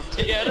thought so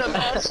too. He had a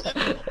massive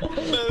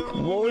bowl of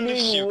Morning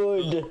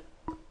cereal. Wood.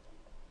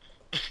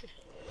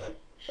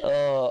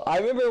 I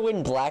remember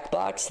when Black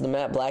Box, the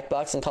map Black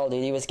Box in Call of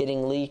Duty was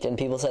getting leaked and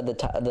people said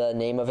the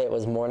name of it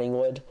was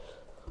Morningwood.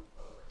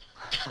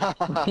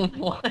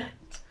 What?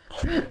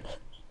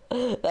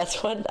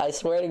 That's what, I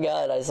swear to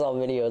God, I saw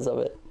videos of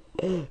it.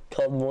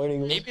 Called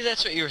Morningwood. Maybe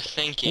that's what you were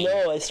thinking.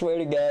 No, I swear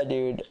to God,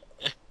 dude.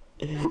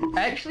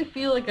 I actually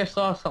feel like I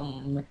saw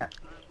something like that.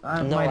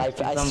 No,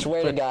 I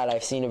swear to God,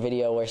 I've seen a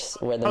video where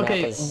the map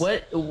Okay, is...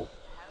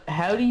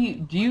 how do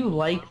you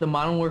like the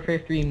Modern Warfare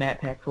 3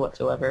 map packs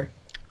whatsoever?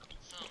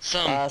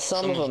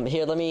 Some of them.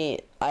 Here,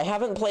 I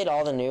haven't played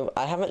all the new...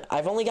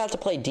 I've only got to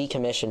play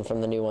Decommission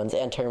from the new ones,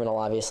 and Terminal,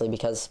 obviously,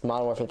 because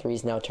Modern Warfare 3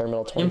 is now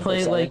Terminal 24/7. You can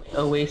play like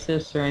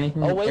Oasis or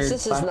anything?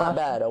 Oasis or is not Black Ops?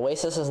 bad.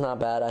 Oasis is not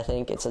bad, I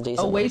think. It's a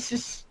decent...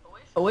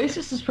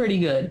 Oasis is pretty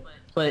good,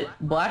 but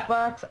Black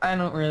Box I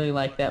don't really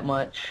like that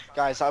much.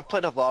 Guys, I've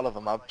played a lot of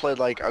them. I've played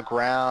like a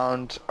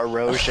ground,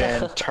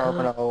 erosion,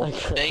 terminal.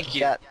 Thank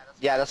you.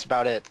 Yeah, that's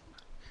about it.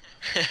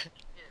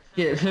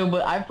 Yeah, so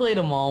but I played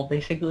them all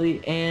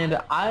basically, and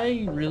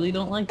I really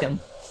don't like them.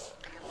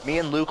 Me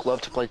and Luke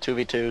love to play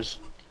 2v2s.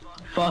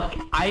 Fuck,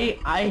 I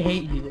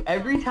hate you.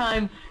 Every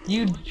time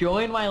you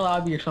join my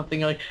lobby or something,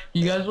 you're like,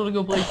 you guys want to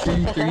go play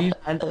 3v3s?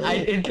 And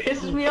it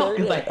pisses me off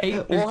because I hate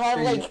 3v3s. We'll have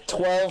like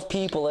 12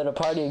 people in a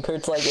party and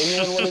Kurt's like,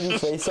 anyone want to do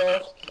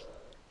face-off?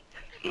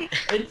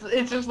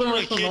 It's just the I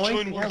most can't annoying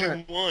join thing more ever.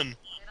 than one.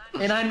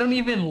 And I don't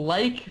even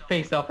like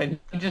Face Off, and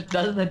he just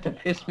does that to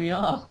piss me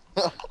off.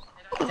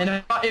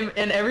 And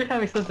every time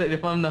he says that,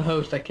 if I'm the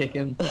host, I kick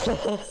him.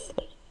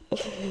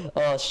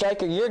 Oh,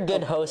 Striker, you're a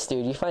good host,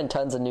 dude. You find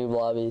tons of noob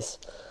lobbies.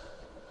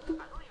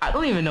 I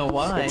don't even know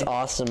why. It's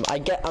awesome.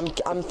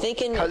 I'm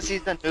thinking... Because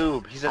he's a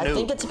noob. He's a noob. I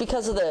think it's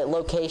because of the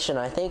location.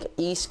 I think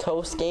East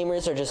Coast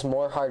gamers are just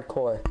more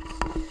hardcore.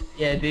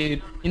 Yeah,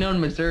 dude. You know, in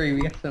Missouri,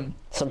 we got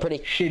some Pretty...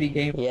 shitty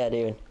games. Yeah,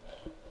 dude.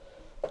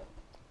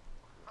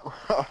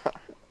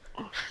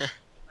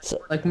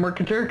 Like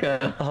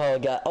Mercaturka. Oh,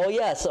 God. Oh,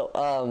 yeah, so,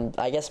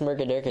 I guess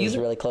Mercadurka is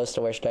really close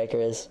to where Striker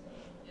is.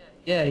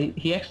 Yeah,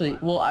 he actually...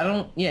 Well, I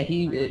don't... Yeah,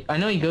 I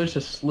know he goes to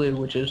SLU,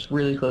 which is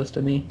really close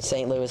to me.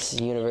 St. Louis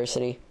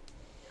University.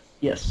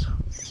 Yes.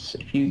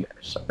 If you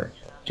guys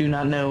do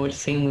not know, it's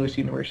St. Louis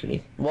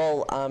University.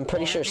 Well, I'm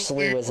pretty sure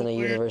SLU isn't a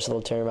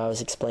universal term. I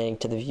was explaining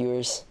to the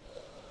viewers.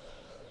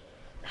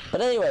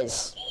 But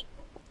anyways,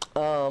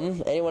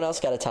 anyone else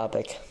got a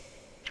topic?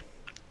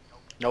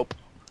 Nope.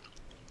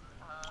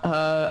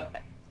 No.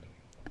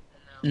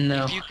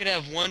 If you could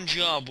have one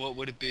job, what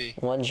would it be?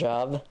 One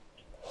job?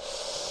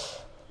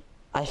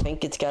 I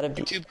think it's gotta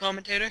be... YouTube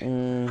commentator?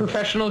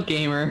 Professional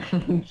gamer.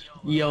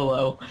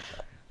 YOLO.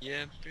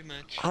 Yeah, pretty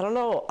much. I don't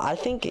know. I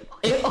think...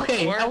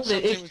 Okay, Or how is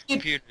it? something with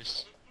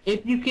computers.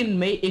 If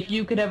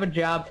you could have a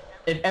job,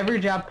 if every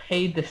job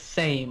paid the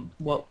same,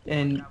 what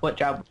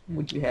job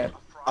would you have?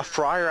 A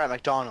fryer at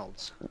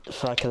McDonald's.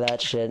 Fuck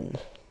that shit.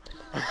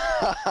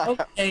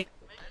 Okay,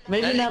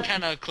 maybe That is not.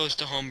 kind of close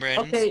to home,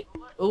 Brandon. Okay,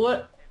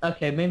 what?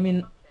 Okay,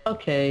 maybe.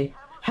 Okay,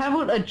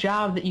 how about a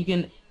job that you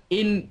can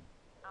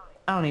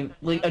I don't even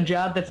like a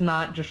job that's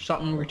not just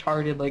something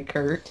retarded like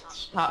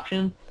Kurt's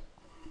option.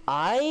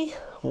 I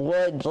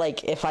would,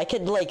 like, if I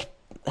could, like,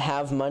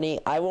 have money,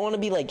 I want to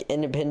be, like,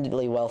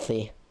 independently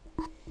wealthy.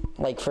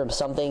 like for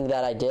something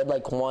that I did,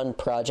 like one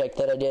project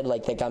that I did,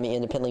 like that got me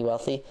independently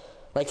wealthy.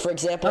 Like for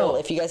example,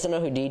 if you guys don't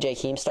know who DJ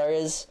Keemstar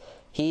is,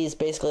 he's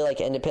basically like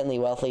independently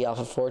wealthy off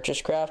of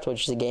Fortress Craft,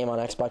 which is a game on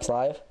Xbox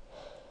Live.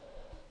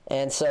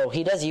 And so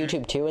he does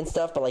YouTube too and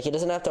stuff, but like he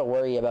doesn't have to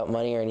worry about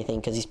money or anything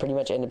because he's pretty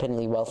much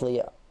independently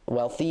wealthy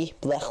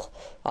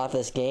off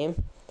this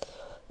game.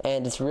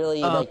 And it's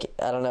really like,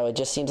 I don't know, it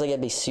just seems like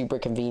it'd be super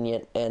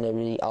convenient and it'd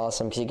be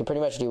awesome because you can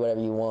pretty much do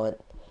whatever you want.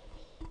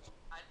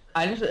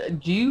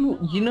 Do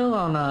you know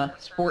on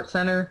Sports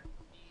Center,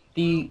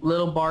 the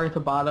little bar at the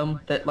bottom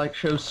that like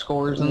shows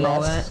scores and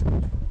all that?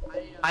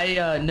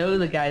 I know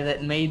the guy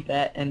that made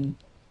that, and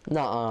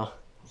Nuh-uh.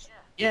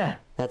 yeah,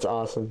 That's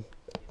awesome.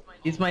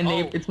 he's my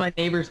neighbor. It's my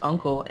neighbor's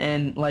uncle,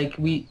 and like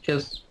me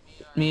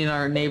and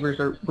our neighbors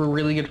we're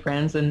really good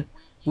friends, and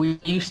we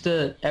used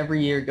to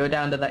every year go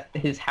down to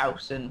his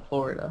house in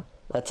Florida.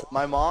 That's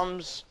My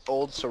mom's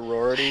old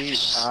sorority.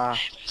 I have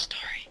a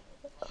story.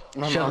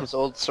 My Sure. mom's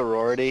old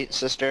sorority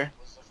sister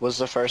was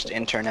the first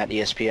intern at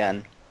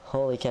ESPN.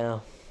 holy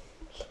cow.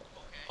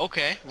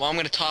 Okay, well I'm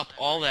gonna top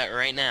all that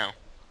right now.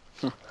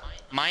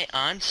 My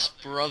aunt's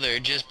brother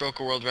just broke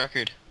a world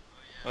record.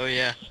 Oh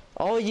yeah.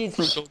 Oh, you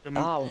Sold the,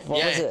 what was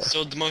yeah, it?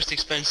 sold the most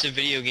expensive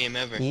video game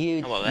ever.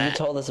 You How about you that?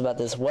 told us about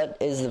this. What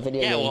is the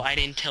video Yeah, game? well I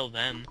didn't tell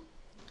them.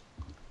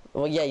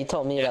 Well, yeah, you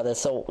told me about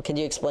this. So, can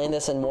you explain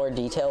this in more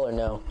detail or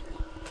no?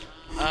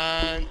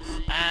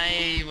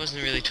 I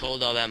wasn't really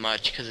told all that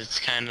much because it's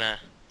kinda...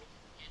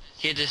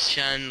 He had to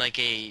sign like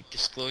a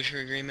disclosure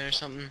agreement or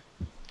something.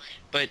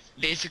 But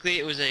basically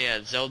it was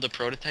a Zelda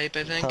prototype,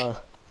 I think. Huh.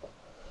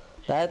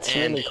 That's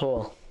And- really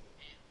cool.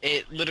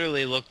 It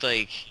literally looked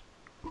like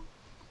a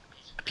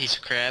piece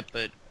of crap,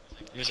 but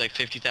it was like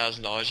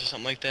 $50,000 or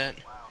something like that.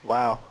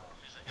 Wow.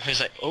 I was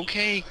like,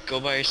 okay, go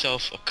buy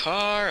yourself a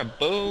car, a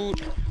boat,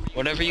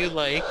 whatever you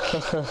like.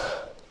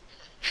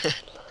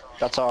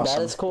 That's awesome.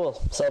 That is cool.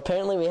 So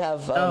apparently we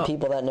have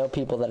people that know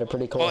people that are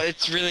pretty cool. Well,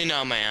 it's really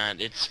not my aunt.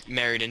 It's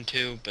married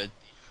into, but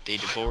they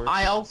divorced.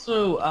 I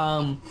also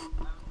I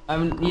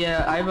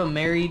have a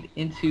married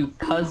into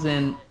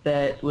cousin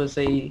that was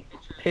a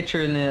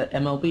pitcher in the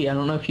MLB. I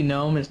don't know if you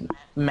know him. Is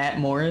Matt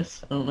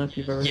Morris? I don't know if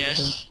you've ever heard of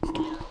Yes.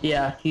 him.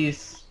 Yeah,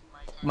 he's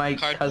my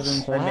Cardinals.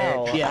 cousin for Wow,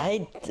 marriage. Yeah.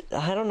 I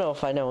don't know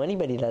if I know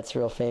anybody that's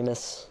real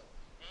famous.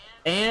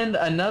 And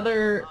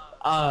another,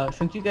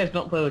 since you guys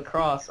don't play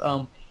lacrosse,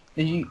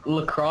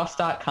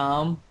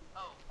 lacrosse.com.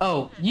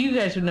 Oh, you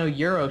guys would know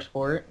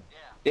Eurosport.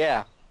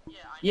 Yeah.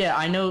 Yeah,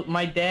 I know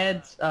my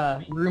dad's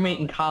roommate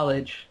in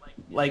college,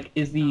 like,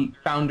 is the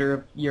founder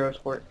of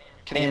Eurosport.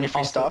 Can he give And me free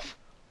also- stuff?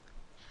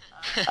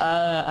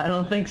 I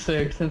don't think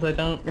so, since I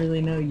don't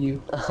really know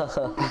you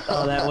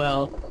all that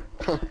well.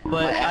 But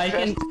My I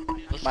can.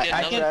 Let's My get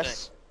another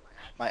address.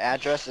 My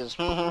address is.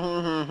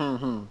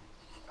 Got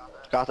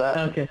that?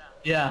 Okay.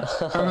 Yeah.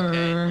 thing.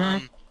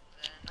 Okay,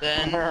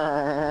 then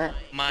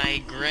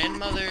my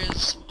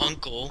grandmother's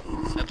uncle,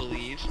 I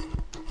believe.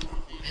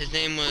 His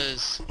name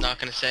was not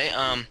gonna say.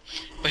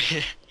 But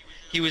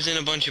he was in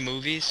a bunch of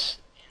movies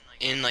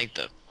in like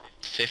the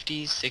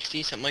 50s,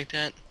 60s, something like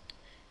that.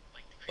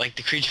 Like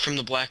The Creature from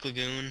the Black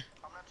Lagoon.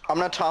 I'm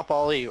gonna top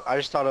all of you. I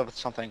just thought of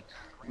something.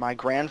 My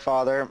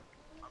grandfather,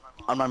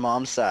 on my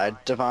mom's side,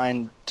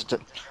 designed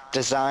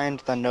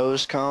the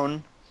nose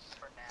cone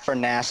for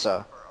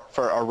NASA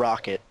for a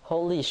rocket.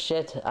 Holy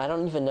shit, I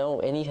don't even know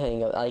anything.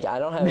 Like, I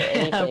don't have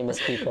any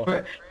famous people.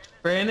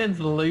 Brandon's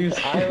the loser.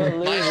 I'm a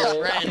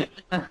loser.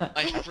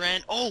 My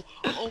friend. Oh,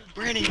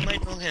 Brandon, you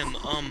might know him.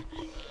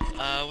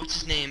 What's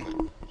his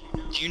name?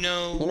 Do you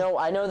know? You know,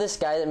 I know this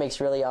guy that makes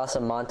really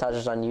awesome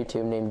montages on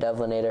YouTube named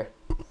Devlinator.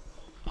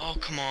 Oh,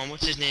 come on,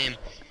 what's his name?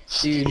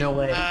 Dude, no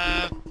way.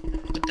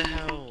 What the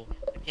hell?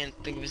 I can't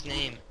think of his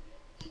name.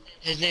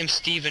 His name's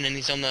Steven and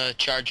he's on the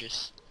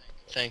Chargers,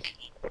 I think.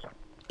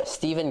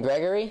 Steven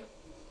Gregory?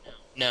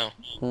 No.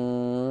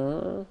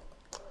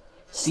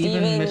 Steven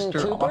Steven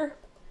Mr. Cooper?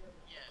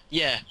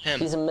 Yeah, him.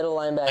 He's a middle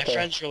My linebacker.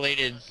 friend's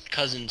related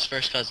cousins,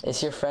 first cousin.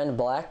 Is your friend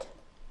black?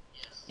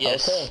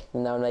 Yes. Okay,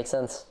 that would make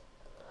sense.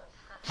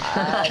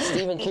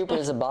 Steven Cooper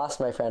is a boss,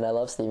 my friend. I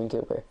love Steven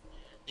Cooper.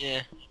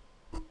 Yeah.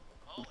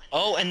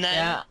 Oh, and then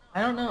Yeah,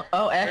 I don't know.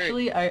 Oh,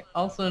 actually, I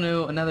also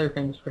know another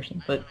famous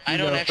person, but I you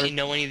don't go actually first.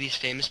 know any of these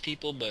famous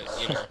people, but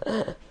you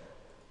know,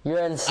 You're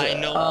in. I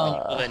know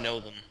people that know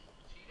them.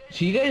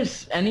 Do you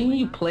guys, any of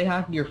you play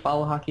hockey or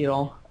follow hockey at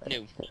all?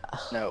 No.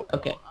 No.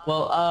 Okay.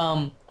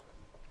 Well,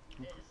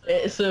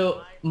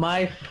 so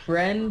my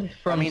friend That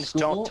from means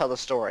school. don't tell the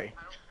story.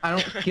 I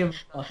don't give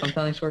a fuck. I'm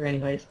telling the story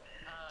anyways.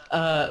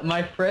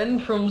 My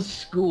friend from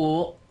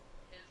school,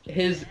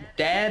 his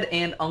dad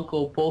and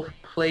uncle both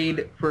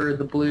played for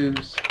the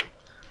Blues.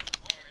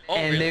 Oh,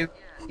 And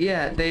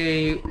really?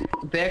 they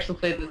actually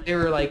played, they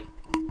were like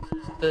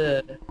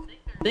I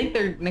think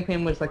their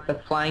nickname was like the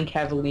Flying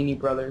Cavallini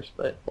Brothers,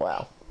 but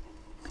Wow.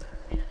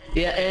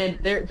 yeah, and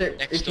they're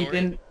Next if you story.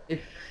 didn't,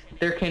 if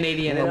they're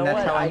Canadian, You know and that's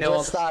what? how I know all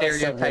just the thought of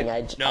something.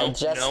 stereotypes. No, I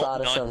just no, thought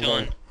of not something.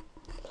 done.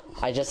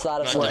 I just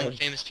thought of Not done something. with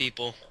famous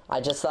people.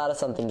 I just thought of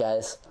something,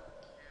 guys.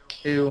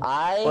 too.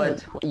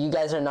 But You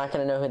guys are not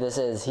gonna know who this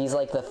is. He's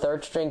like the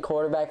third string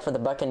quarterback for the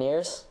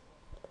Buccaneers.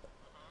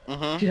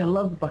 dude, I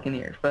love the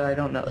Buccaneers, but I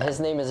don't know that. His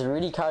name is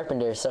Rudy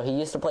Carpenter. So he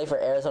used to play for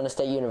Arizona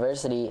State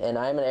University, and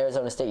I'm an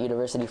Arizona State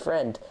University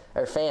fan.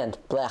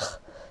 Blech.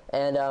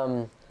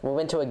 And we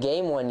went to a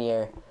game one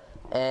year,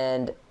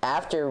 and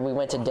after we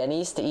went to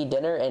Denny's to eat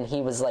dinner, and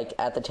he was like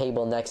at the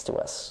table next to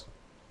us.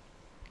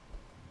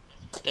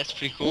 That's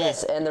pretty cool.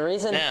 Yes, and the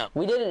reason Now-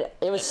 we didn't,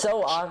 it was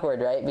so awkward,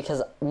 right?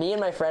 Because me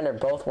and my friend are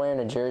both wearing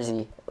a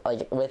jersey,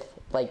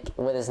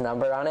 with his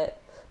number on it.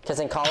 Because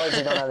in college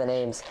you don't have the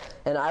names,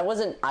 and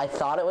I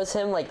thought it was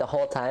him like the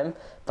whole time,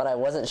 but I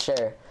wasn't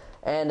sure.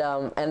 And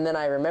then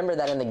I remember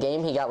that in the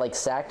game he got like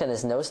sacked and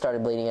his nose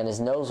started bleeding and his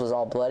nose was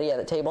all bloody at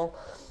the table.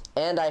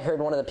 And I heard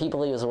one of the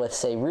people he was with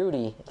say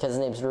Rudy, because his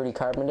name's Rudy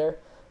Carpenter.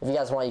 If you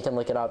guys want, you can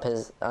look it up.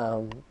 His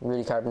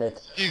Rudy Carpenter.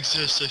 He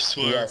exists, I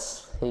swear.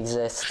 Yes, he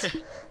exists.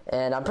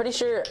 And I'm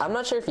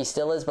not sure if he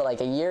still is, but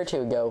like a year or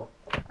two ago,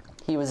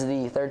 he was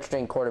the third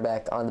string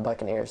quarterback on the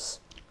Buccaneers.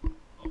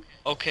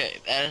 Okay,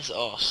 that is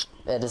awesome.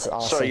 It is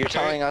awesome. So you're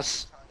telling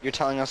us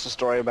a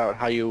story about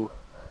how you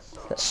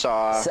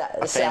saw a sat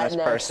famous next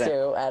person.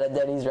 to at a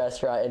Denny's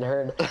restaurant and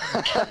heard.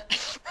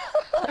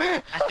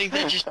 I think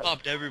that just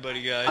popped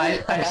everybody,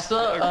 guys. I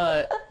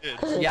saw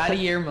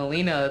Yadier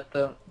Molina at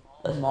the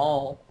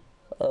mall.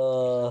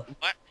 What?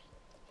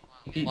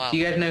 Do Wow.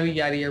 you guys know who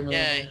Yadier Molina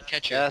Yeah, is?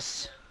 catcher.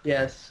 Yes.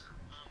 Yes.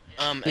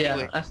 Anyway.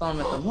 Yeah, I saw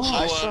him at the mall. So,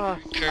 I saw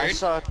Kurt, Tim.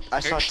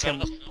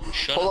 shut up.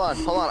 Shut Hold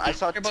up. on. I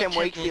saw About Tim 10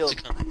 minutes Wakefield.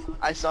 to come.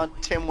 I saw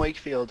Tim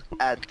Wakefield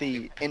at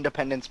the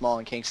Independence Mall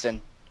in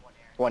Kingston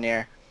one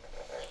year.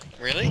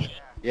 Really?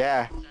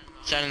 Yeah.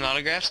 Signing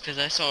autographs? Because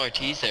I saw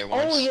Ortiz there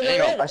once. Oh, you know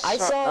Anyway, what? I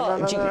saw.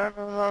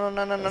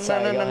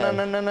 Sorry, go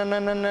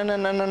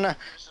ahead.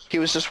 He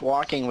was just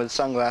walking with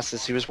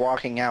sunglasses. He was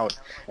walking out,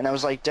 and I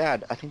was like,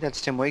 "Dad, I think that's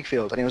Tim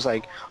Wakefield." And he was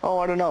like, "Oh,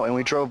 I don't know." And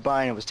we drove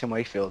by, and it was Tim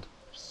Wakefield.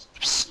 It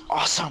was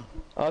awesome.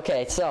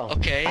 Okay, so.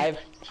 Okay. I've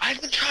I've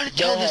been trying to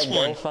go tell this ahead,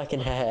 one. go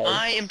fucking ahead.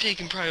 I am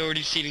taking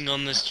priority seating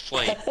on this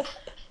flight.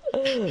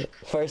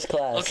 First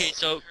class. Okay,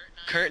 so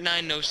Kurt and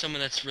I know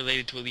someone that's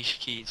related to Alicia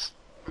Keys.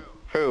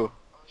 Who?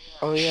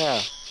 Oh yeah.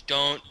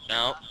 Don't.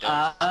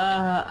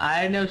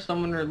 I know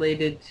someone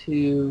related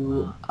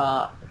to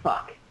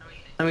fuck.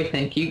 Let me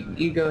think.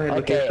 You go ahead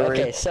with your story.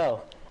 Okay,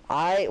 so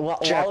while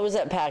I was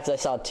at PAX, I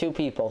saw two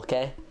people.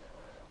 Okay,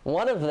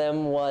 one of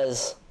them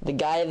was the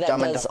guy that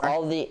Dumb and does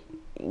Dumber?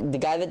 the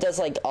guy that does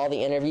like all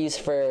the interviews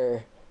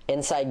for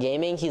Inside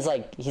Gaming. He's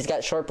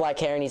got short black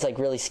hair and he's like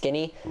really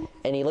skinny,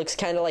 and he looks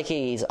kind of like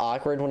he's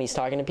awkward when he's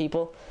talking to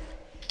people.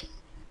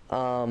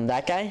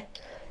 That guy,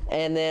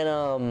 and then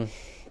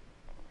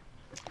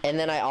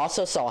I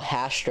also saw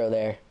Hastro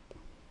there.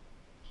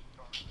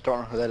 Don't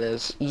know who that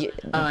is.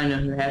 I know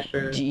who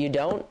Hastro is. You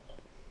don't?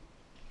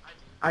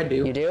 I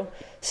do. You do?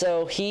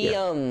 So he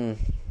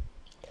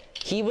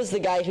was the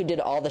guy who did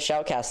all the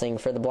shoutcasting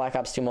for the Black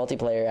Ops 2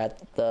 multiplayer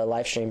at the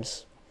live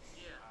streams.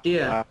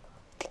 Yeah.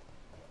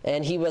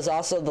 And he was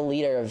also the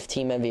leader of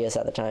Team Envious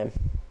at the time.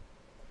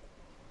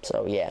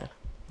 So yeah,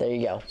 there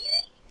you go.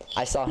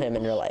 I saw him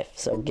in real life,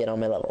 so get on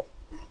my level.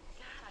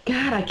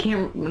 God, I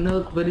can't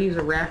know, but he's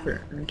a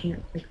rapper. I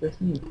can't think of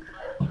his name.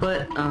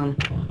 But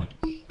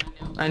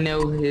I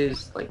know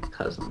his like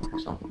cousin or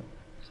something.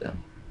 So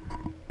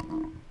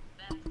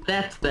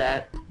that's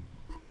that.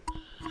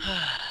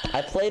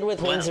 I played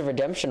with Wings Wow. of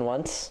Redemption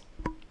once.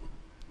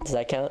 Does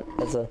that count?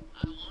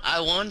 I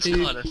once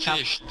Dude, caught a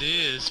fish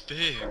this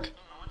big.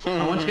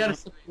 I once got a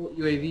support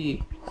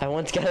UAV. I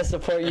once got a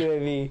support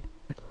UAV.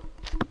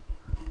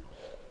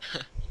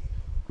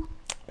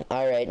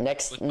 Alright,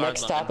 next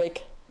With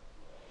topic.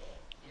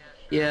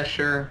 Yeah,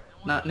 sure.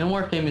 No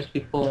more famous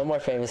people. No more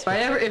famous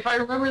If I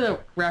remember the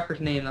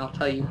rapper's name, I'll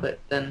tell you. But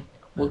then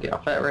we'll get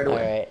off that right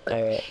away.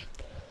 Alright.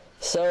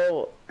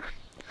 So,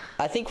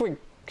 I think we're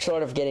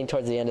sort of getting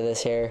towards the end of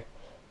this here.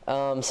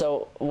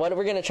 So, what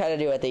we're going to try to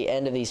do at the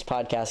end of these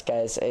podcasts,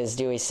 guys, is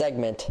do a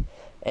segment.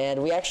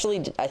 And we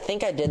actually, I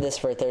think I did this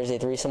for Thursday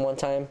Threesome one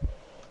time.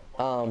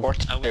 Or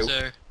I was two.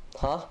 there.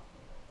 Huh?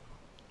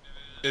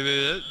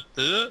 You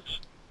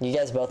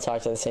guys both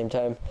talked at the same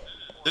time.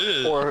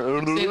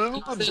 Or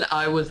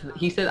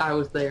He said I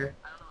was there.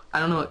 I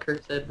don't know what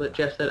Kurt said, but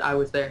Jeff said I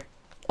was there.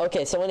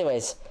 Okay, so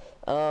anyways,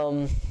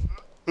 a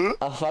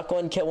fuck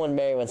one, kill one,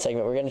 marry one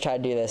segment. We're gonna try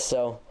to do this.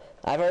 So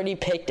I've already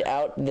picked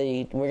out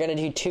we're gonna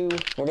do two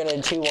ones,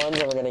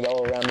 and we're gonna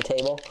go around the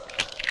table.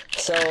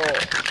 So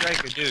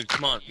Striker, dude,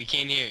 come on, we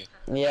can't hear you.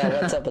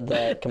 yeah, what's up with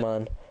that? Come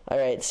on. All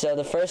right, so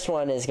the first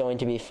one is going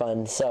to be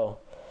fun. So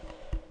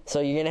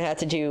you're gonna have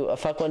to do a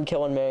fuck one,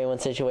 kill one, marry one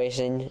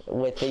situation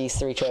with these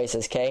three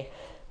choices, okay?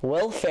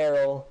 Will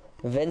Ferrell,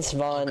 Vince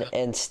Vaughn,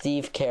 and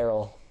Steve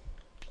Carell.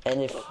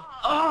 And if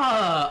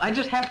I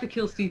just have to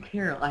kill Steve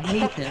Carell. I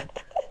hate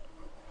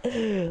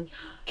him.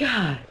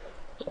 God.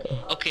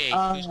 Okay,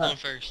 who's going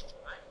first?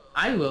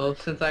 I will,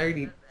 since I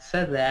already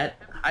said that.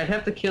 I'd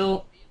have to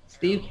kill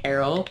Steve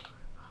Carell.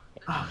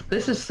 Oh,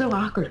 this is so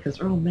awkward because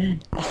we're all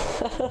men.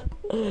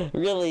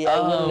 really, I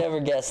would never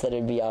guess that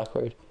it'd be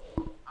awkward.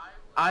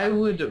 I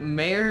would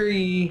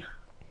marry.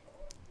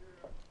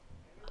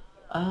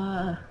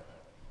 I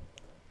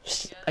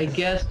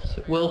guess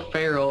Will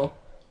Ferrell,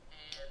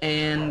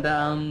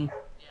 and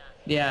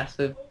yeah.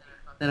 So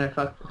then I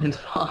fucked Vince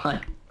Vaughn.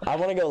 I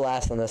want to go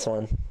last on this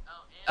one.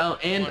 Oh,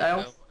 and I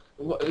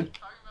also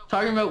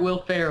talking about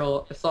Will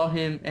Ferrell. I saw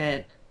him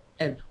at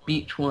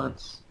beach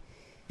once.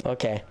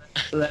 Okay.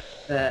 So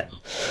that's that.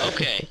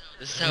 Okay,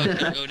 this is how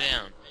it's gonna go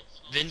down.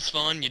 Vince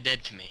Vaughn, you're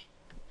dead to me.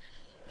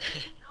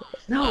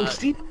 No,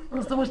 Steve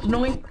was the most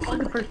annoying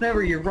fucking person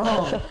ever. You're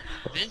wrong.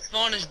 Vince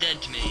Vaughn is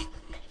dead to me.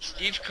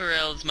 Steve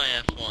Carell is my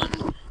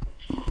F1.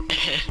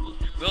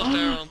 Will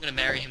Ferrell, I'm gonna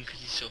marry him because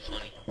he's so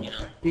funny, you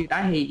know? Dude,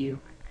 I hate you.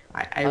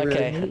 I really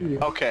Okay. hate you.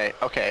 Okay.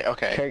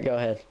 Kurt, go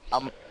ahead.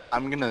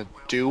 I'm gonna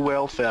do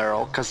Will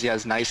Ferrell because he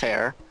has nice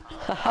hair.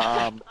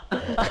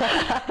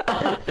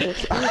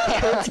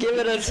 Kurt's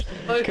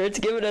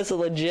giving us a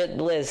legit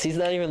list. He's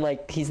not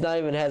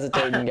even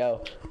hesitating.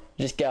 Go.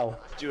 Just go.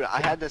 Dude,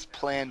 I had this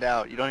planned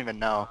out. You don't even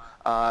know.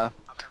 I'm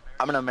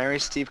gonna marry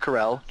Steve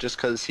Carell just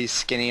because he's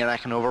skinny and I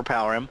can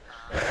overpower him.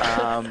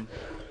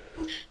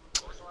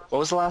 What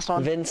was the last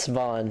one? Vince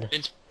Vaughn.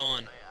 Vince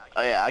Vaughn.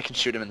 Oh yeah, I can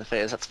shoot him in the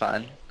face. That's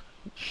fine.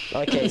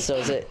 Okay, so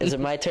is it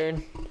my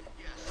turn?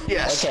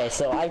 Yes. Okay,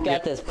 so I've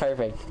got this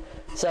perfect.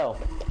 So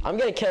I'm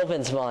gonna kill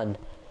Vince Vaughn.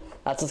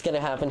 That's what's gonna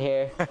happen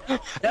here.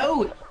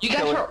 No, you guys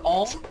Kill are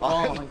all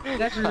wrong. You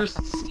guys are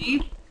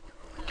Steve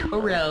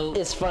Carell.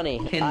 It's funny.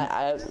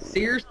 I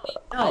Seriously?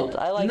 No.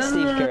 I like no,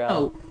 Steve no, no, Carell.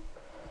 no.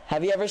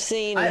 have you ever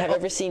seen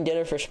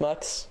Dinner for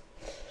Schmucks?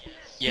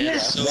 Yeah,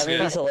 Yes. it's so That good.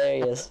 movie's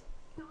hilarious.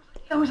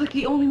 That was like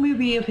the only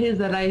movie of his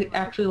that I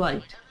actually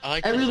liked. I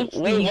like Every the-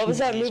 little Wait, scene what was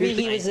that movie he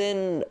seriously. was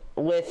in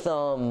with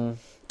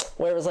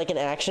where it was like an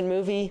action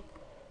movie?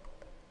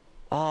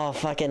 Oh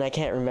fucking, I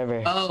can't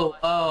remember.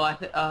 I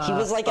He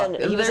was like an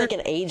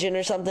an agent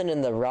or something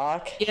in The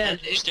Rock. Yeah,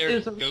 it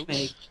was a Ghost.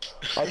 remake.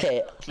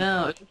 Okay,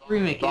 No, it was a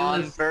remake. It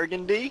Ron was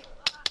Burgundy.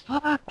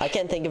 fuck. I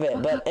can't think of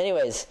it, but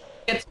anyways,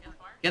 Get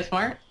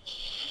smart.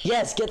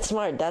 yes, Get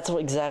Smart. That's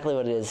exactly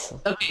what it is.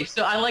 Okay,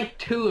 so I like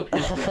 2 of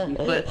his movies,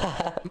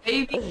 but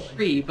maybe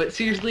 3. But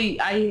seriously,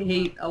 I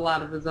hate a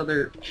lot of his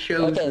other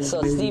shows. Okay, and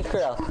so movies. Steve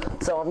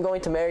Carell. So I'm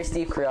going to marry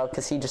Steve Carell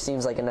because he just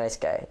seems like a nice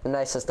guy, the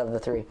nicest of the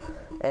 3.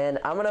 And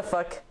I'm gonna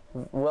fuck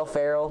Will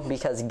Ferrell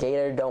because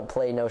Gator don't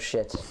play no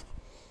shit.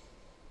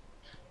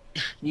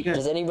 You guys,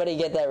 Does anybody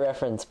get that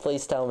reference?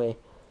 Please tell me.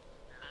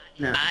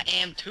 no. I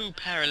am too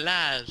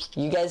paralyzed.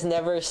 You guys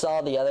never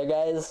saw the other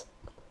guys?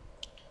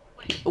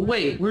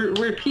 Wait,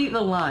 repeat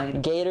the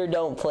line. Gator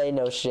don't play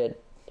no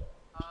shit.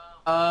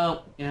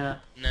 Oh, yeah.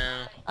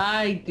 No.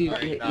 I do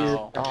get you.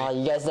 No. Aw,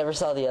 you guys never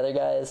saw the other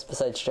guys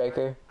besides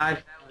Striker?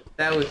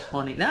 That was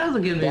funny. That was a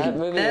good movie. That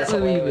movie is was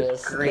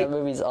hilarious. great. That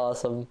movie's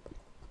awesome.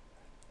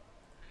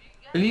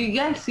 Have you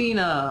guys seen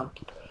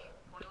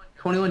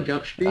 21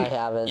 Jump Street? I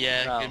haven't.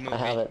 Yeah, No, good movie. I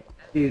haven't.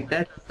 Dude,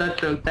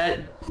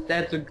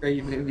 that's a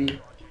great movie.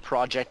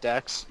 Project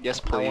X.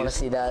 Yes, I want to please.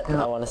 see that.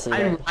 I want to see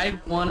I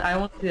that. want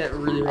to see that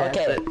really bad.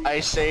 Okay. but-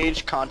 Ice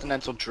Age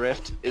Continental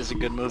Drift is a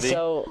good movie.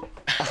 So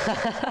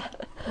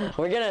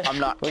we're gonna. I'm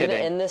not we're gonna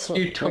kidding. end this.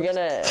 Dude, We're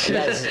gonna.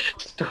 Guys,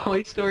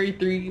 Toy Story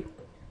 3.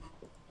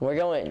 we're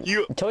going.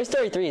 You- Toy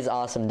Story 3 is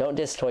awesome. Don't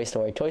diss Toy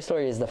Story. Toy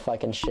Story is the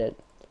fucking shit.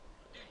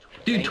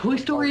 Dude, Toy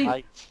Story,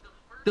 Alright.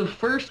 the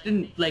first,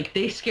 and like,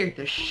 they scared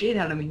the shit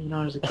out of me when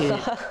I was a kid.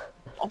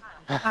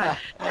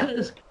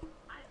 Because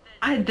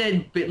I had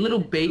that little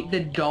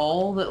the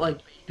doll that, like,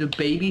 the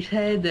baby's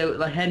head that,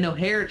 like, had no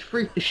hair. It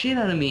freaked the shit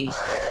out of me.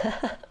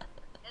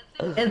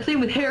 And same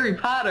with Harry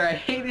Potter. I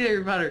hated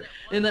Harry Potter.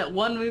 In that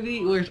one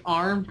movie where his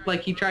arm,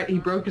 like, he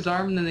broke his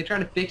arm and then they tried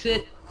to fix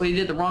it, but he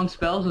did the wrong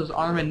spell, so his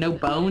arm had no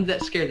bones.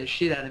 That scared the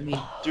shit out of me.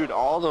 Dude,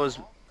 all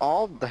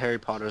the Harry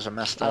Potters are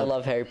messed I up.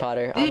 love Harry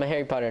Potter. I'm a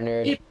Harry Potter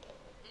nerd.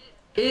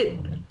 It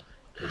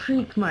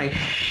freaked my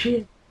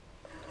shit.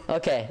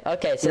 Okay.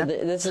 So Yeah.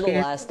 this is the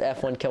Okay. last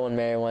F1 Kill and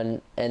Marry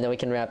one, and then we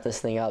can wrap this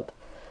thing up.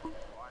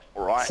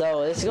 Right.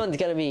 So this one's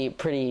gonna be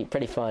pretty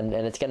fun,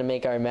 and it's gonna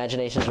make our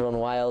imaginations run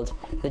wild.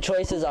 The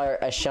choices are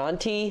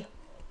Ashanti,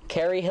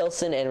 Carrie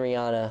Hilson, and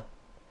Rihanna.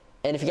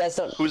 And if you guys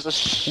don't, Who's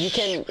the you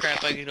can.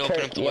 Crap, I can open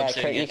Kurt, up the yeah, website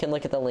Kurt, again. you can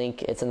look at the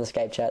link. It's in the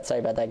Skype chat. Sorry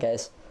about that,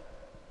 guys.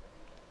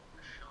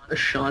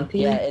 Ashanti?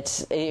 Yeah,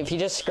 it's if you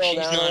just scroll She's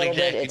down a not little bit,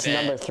 exactly it's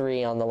bad. number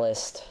 3 on the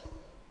list.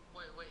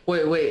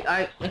 Wait,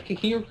 can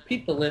you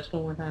repeat the list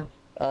one more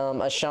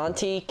time?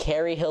 Ashanti,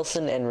 Carrie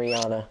Hilson, and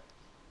Rihanna.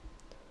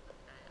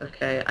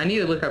 Okay, I need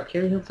to look up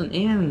Carrie Hilson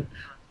and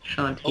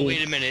Ashanti. Oh,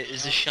 wait a minute.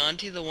 Is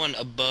Ashanti the one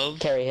above?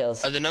 Carrie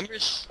Hilson. Are the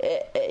numbers?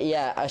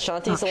 Yeah,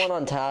 Ashanti's the one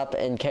on top,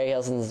 and Carrie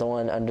Hilson's the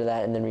one under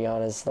that, and then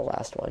Rihanna's the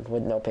last one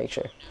with no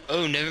picture.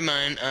 Oh, never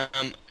mind.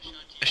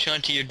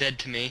 Ashanti, you're dead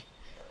to me.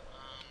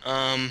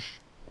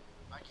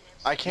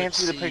 I can't Let's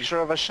see the see. picture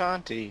of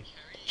Ashanti.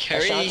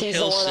 Carrie Ashanti's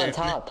the one on Hilson.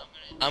 top.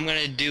 I'm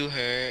gonna do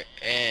her,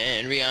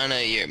 and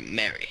Rihanna, you're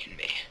marrying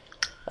me.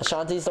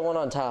 Ashanti's the one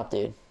on top,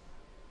 dude.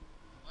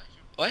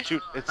 What?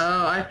 Dude, it's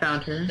Oh, I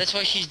found her. That's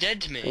why she's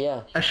dead to me.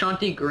 Yeah.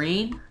 Ashanti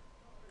Green?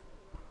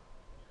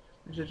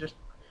 Is it just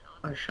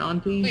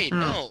Ashanti? Wait, Oh.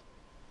 no.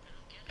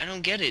 I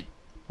don't get it.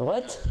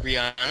 What?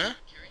 Rihanna,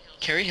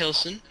 Carrie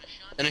Hilson,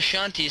 and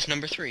Ashanti is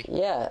number 3.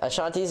 Yeah,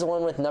 Ashanti's the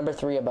one with number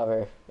 3 above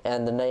her,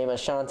 and the name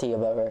Ashanti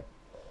above her.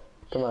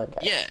 Come on,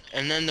 guys. Yeah,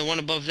 and then the one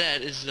above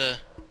that is the...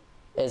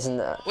 Isn't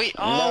that... Wait,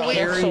 No, wait.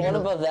 the one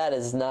above that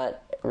is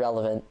not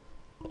relevant.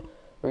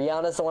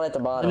 Rihanna's the one at the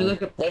bottom. Let me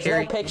look up There's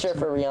Carrie no picture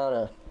for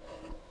Rihanna.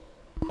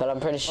 But I'm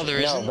pretty sure... there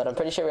no, isn't? but I'm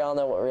pretty sure we all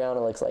know what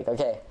Rihanna looks like.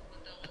 Okay.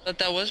 I thought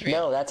that was Rihanna.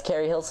 No, that's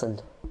Carrie Hilson.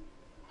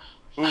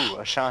 Ooh,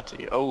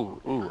 Ashanti. Oh,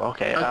 ooh,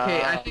 okay.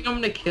 Okay, I think I'm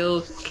gonna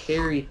kill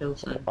Carrie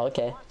Hilson.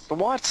 Okay.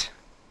 What?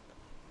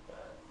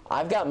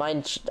 I've got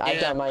mine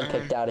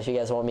picked out if you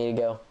guys want me to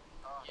go.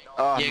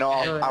 Oh, Yeah, no,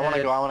 go I wanna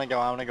ahead. go, I wanna go,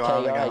 I wanna go, I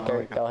Okay, wanna go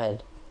go.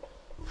 ahead,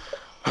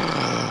 Kurt. Go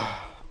ahead.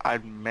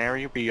 I'd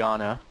marry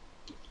Rihanna.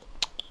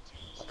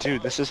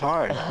 Dude, this is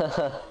hard.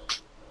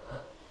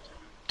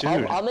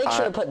 Dude, I'll make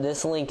sure to put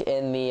this link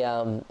in the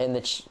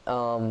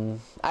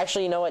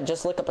actually, you know what?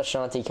 Just look up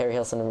Ashanti, Carrie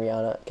Hilson, and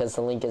Rihanna, because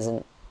the link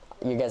isn't.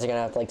 You guys are gonna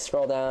have to like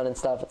scroll down and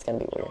stuff. It's gonna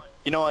be weird.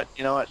 You know what?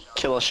 You know what?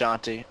 Kill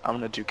Ashanti. I'm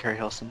gonna do Carrie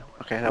Hilson.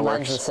 Okay, that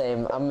Mine's the works.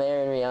 same. I'm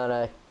marrying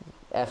Rihanna,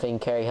 effing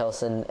Carrie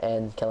Hilson,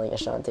 and killing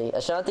Ashanti.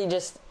 Ashanti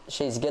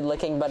she's good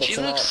looking, but She it's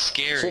not. looks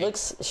scary.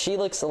 She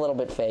looks a little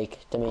bit fake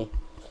to me.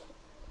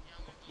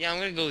 Yeah, I'm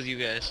gonna go with you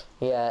guys.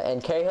 Yeah,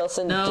 and Carrie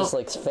Hilson No. just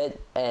looks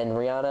fit, and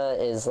Rihanna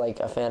is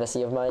like a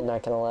fantasy of mine.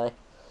 Not gonna lie.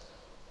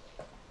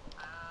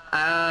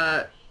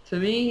 To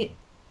me,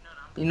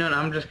 you know,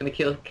 I'm just gonna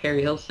kill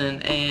Carrie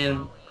Hilson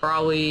and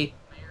probably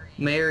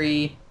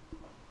marry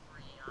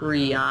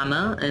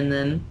Rihanna, and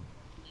then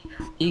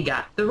you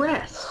got the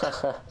rest.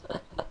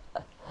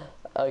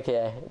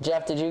 Okay,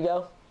 Jeff, did you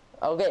go?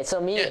 Okay,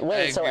 so Yeah, I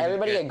wait, so agree with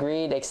everybody you.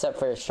 agreed except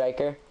for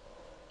Striker.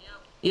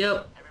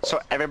 Yep. So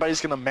everybody's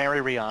gonna marry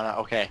Rihanna.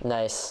 Okay.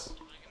 Nice.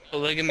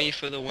 Polygamy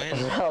for the win.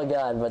 Oh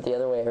god, but the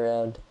other way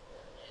around.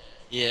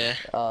 Yeah.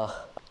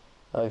 Oh,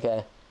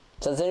 okay.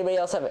 So does anybody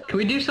else have it? Can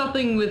we do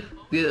something with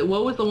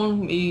what was the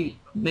one we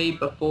made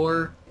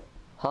before?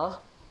 Huh?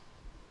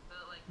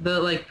 The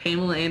like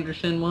Pamela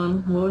Anderson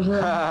one. What was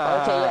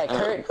that? Okay, yeah,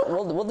 Kurt.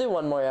 We'll do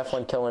one more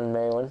F1 kill one,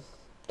 marry one.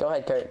 Go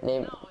ahead, Kurt.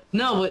 Name.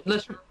 No, but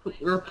let's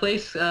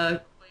replace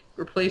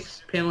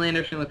Pamela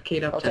Anderson with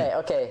Kate Upton.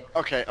 Okay.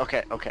 Okay.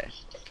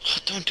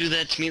 Don't do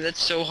that to me.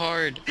 That's so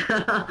hard.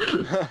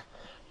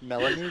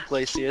 Melanie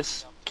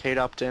Iglesias, Kate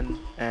Upton,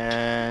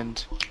 and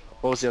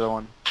what was the other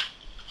one?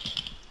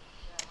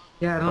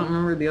 Yeah, I don't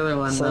remember the other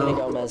one Selena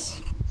though.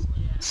 Gomez.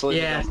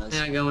 Selena Yeah, Gomez.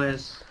 Selena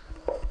Gomez.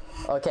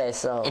 Okay,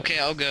 so Okay,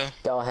 I'll go.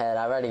 go ahead.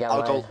 I already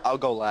got mine. I'll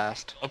go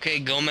last. Okay,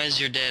 Gomez,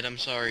 you're dead. I'm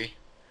sorry.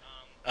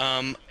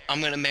 I'm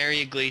gonna marry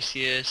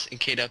Iglesias and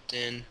Kate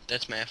Upton.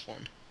 That's my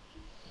F1.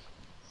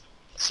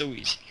 So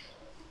easy.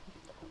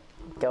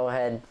 Go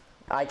ahead.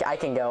 I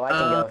can go. I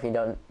can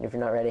go if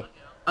you're not ready.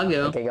 I'll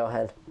go. Okay, go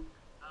ahead.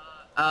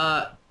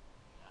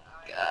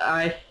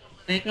 I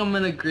think I'm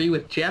gonna agree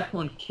with Jeff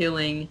on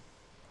killing,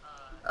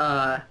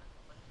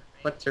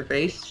 what's her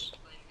face?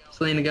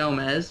 Selena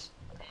Gomez.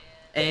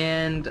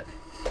 And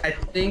I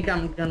think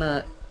I'm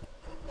gonna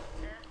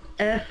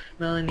F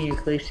Melanie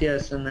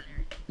Iglesias and then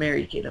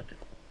marry Kate Upton.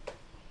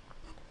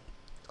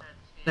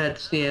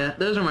 Yeah,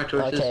 those are my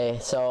choices. Okay,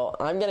 so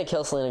I'm gonna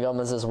kill Selena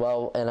Gomez as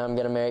well, and I'm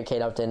gonna marry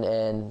Kate Upton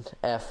and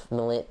F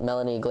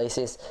Melanie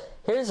Iglesias.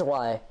 Here's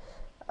why.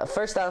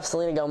 First off,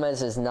 Selena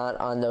Gomez is not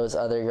on those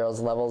other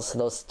girls' levels.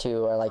 Those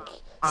two are like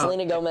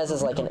Selena Gomez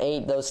is like an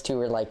 8. Those two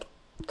are like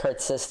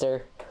Kurt's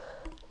sister,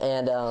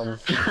 and Oh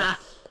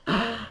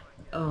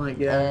my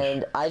gosh.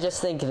 and I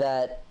just think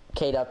that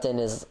Kate Upton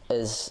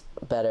is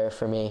better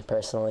for me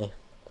personally.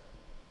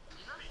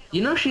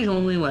 You know she's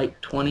only like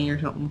 20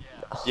 or something.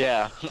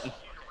 Yeah.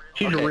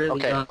 She's Okay, really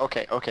okay, young.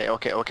 okay.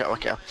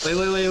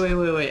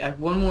 Wait. I have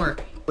one more.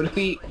 What if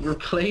we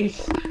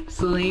replace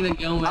Selena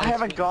Gomez? I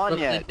haven't with gone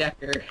Brooklyn yet.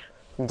 Decker?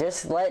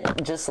 Just let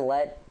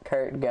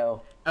Kurt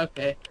go.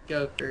 Okay,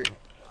 go Kurt.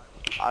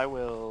 I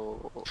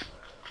will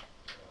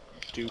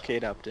do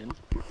Kate Upton,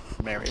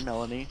 marry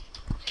Melanie,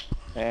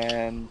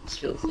 and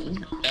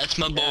Chilson. That's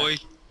my boy.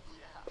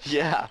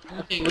 yeah.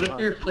 Okay, what if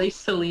we replace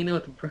Selena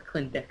with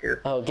Brooklyn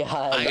Decker? Oh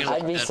god, I gotta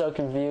I'd be look that so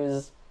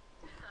confused.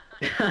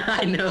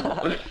 I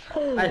know.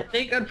 I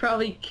think I'd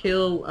probably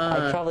kill.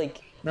 I'd probably.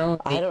 Melanie.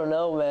 I don't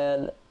know,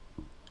 man.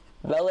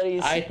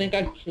 Melody's. I think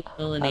I'd kill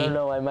Melanie. I don't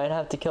know. I might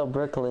have to kill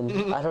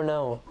Brooklyn. I don't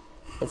know.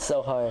 It's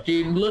so hard.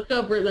 Dude, look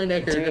up Brooklyn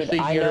Decker. Dude, just to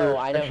I hear know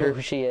her. who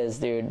she is,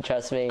 dude.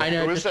 Trust me. I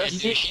know. Who is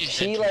just- that?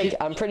 She like,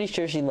 I'm pretty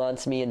sure she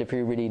launched me into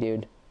puberty,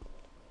 dude.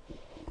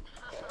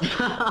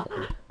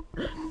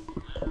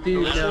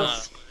 Dude, no.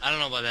 I don't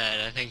know about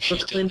that. I think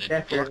she's still Brooklyn dead.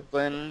 Decker.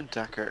 Brooklyn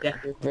Decker.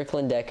 Decker.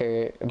 Brooklyn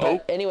Decker. But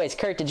Oh. anyways,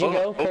 Kurt, did you Oh,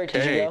 go? Kurt,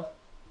 did you okay. go?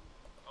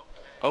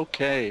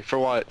 Okay, for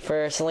what?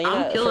 For Selena,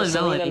 I'm killing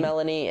Melanie.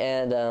 Melanie,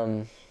 and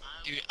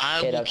Dude,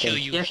 I Kate will Upton. kill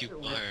you Yes, if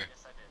you are.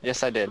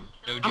 Yes, I did.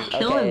 No I'm joke.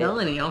 killing Okay.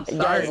 Melanie. I'm sorry.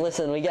 guys,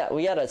 listen, we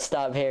gotta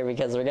stop here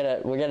because we're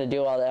gonna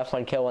do all the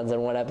F1 kill ones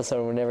in one episode.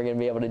 And we're never gonna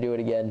be able to do it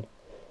again.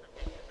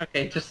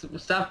 Okay, just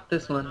stop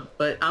this one.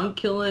 But I'm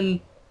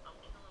killing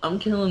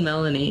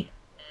Melanie,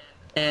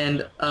 and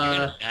You're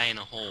gonna die in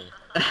a hole.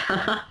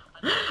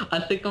 I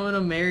think I'm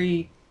gonna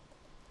marry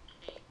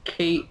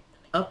Kate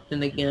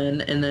Upton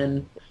again, and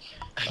then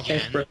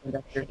Again. Brooklyn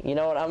Decker. You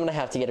know what? I'm gonna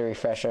have to get a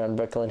refresher on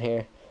Brooklyn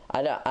here.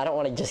 I don't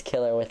want to just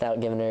kill her without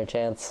giving her a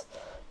chance,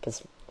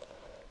 cause,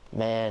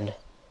 man,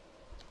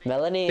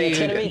 Melanie, it's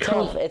Dude, gonna be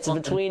tough. It's come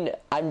on. between.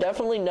 I'm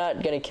definitely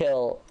not gonna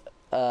kill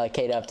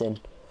Kate Upton.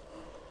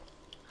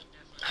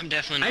 I'm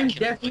definitely not I'm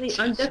killing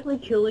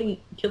definitely Alexis.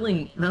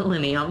 killing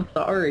Melanie. I'm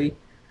sorry.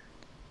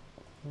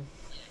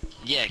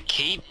 Yeah,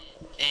 Kate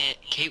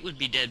would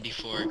be dead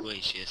before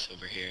Iglesias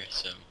over here,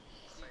 so.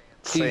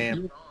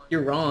 Same. Dude,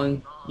 you're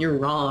wrong. You're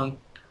wrong.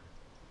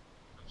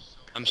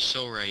 I'm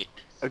so right.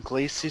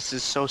 Iglesias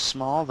is so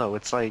small though.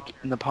 It's like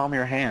in the palm of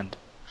your hand.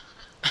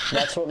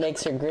 That's what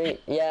makes her great.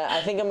 Yeah,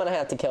 I think I'm gonna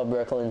have to kill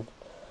Brooklyn.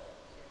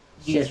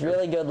 She's Yeah.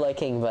 really good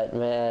looking, but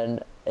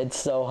man, it's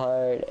so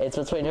hard. It's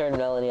between her and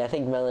Melanie. I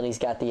think Melanie's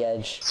got the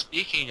edge.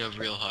 Speaking of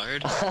real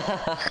hard,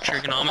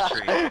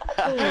 trigonometry.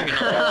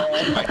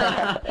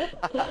 Trigonometry.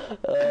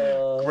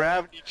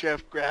 Gravity,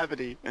 Jeff,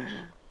 gravity.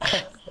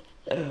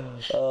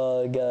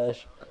 Oh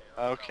gosh.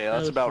 Okay,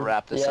 let's about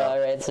wrap this Yeah, up.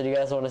 alright, so do you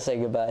guys want to say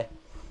goodbye?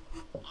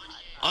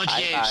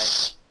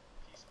 Adios.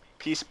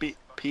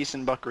 Peace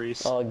and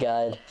buckeries. Oh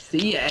god.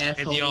 See ya, May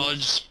the asshole.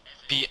 odds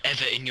be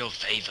ever in your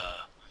favor.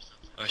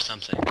 Or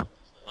something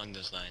along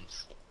those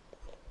lines.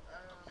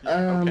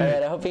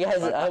 Alright, I hope you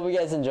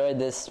guys enjoyed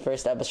this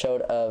first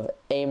episode of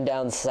Aim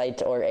Down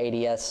Sight or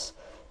ADS.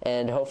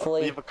 And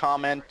hopefully Leave a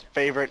comment,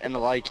 favorite, and a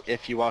like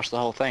if you watch the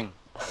whole thing.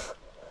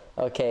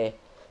 okay.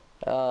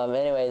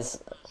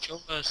 Anyways, Show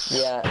us.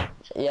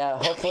 yeah,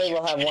 hopefully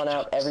we'll have one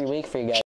out every week for you guys.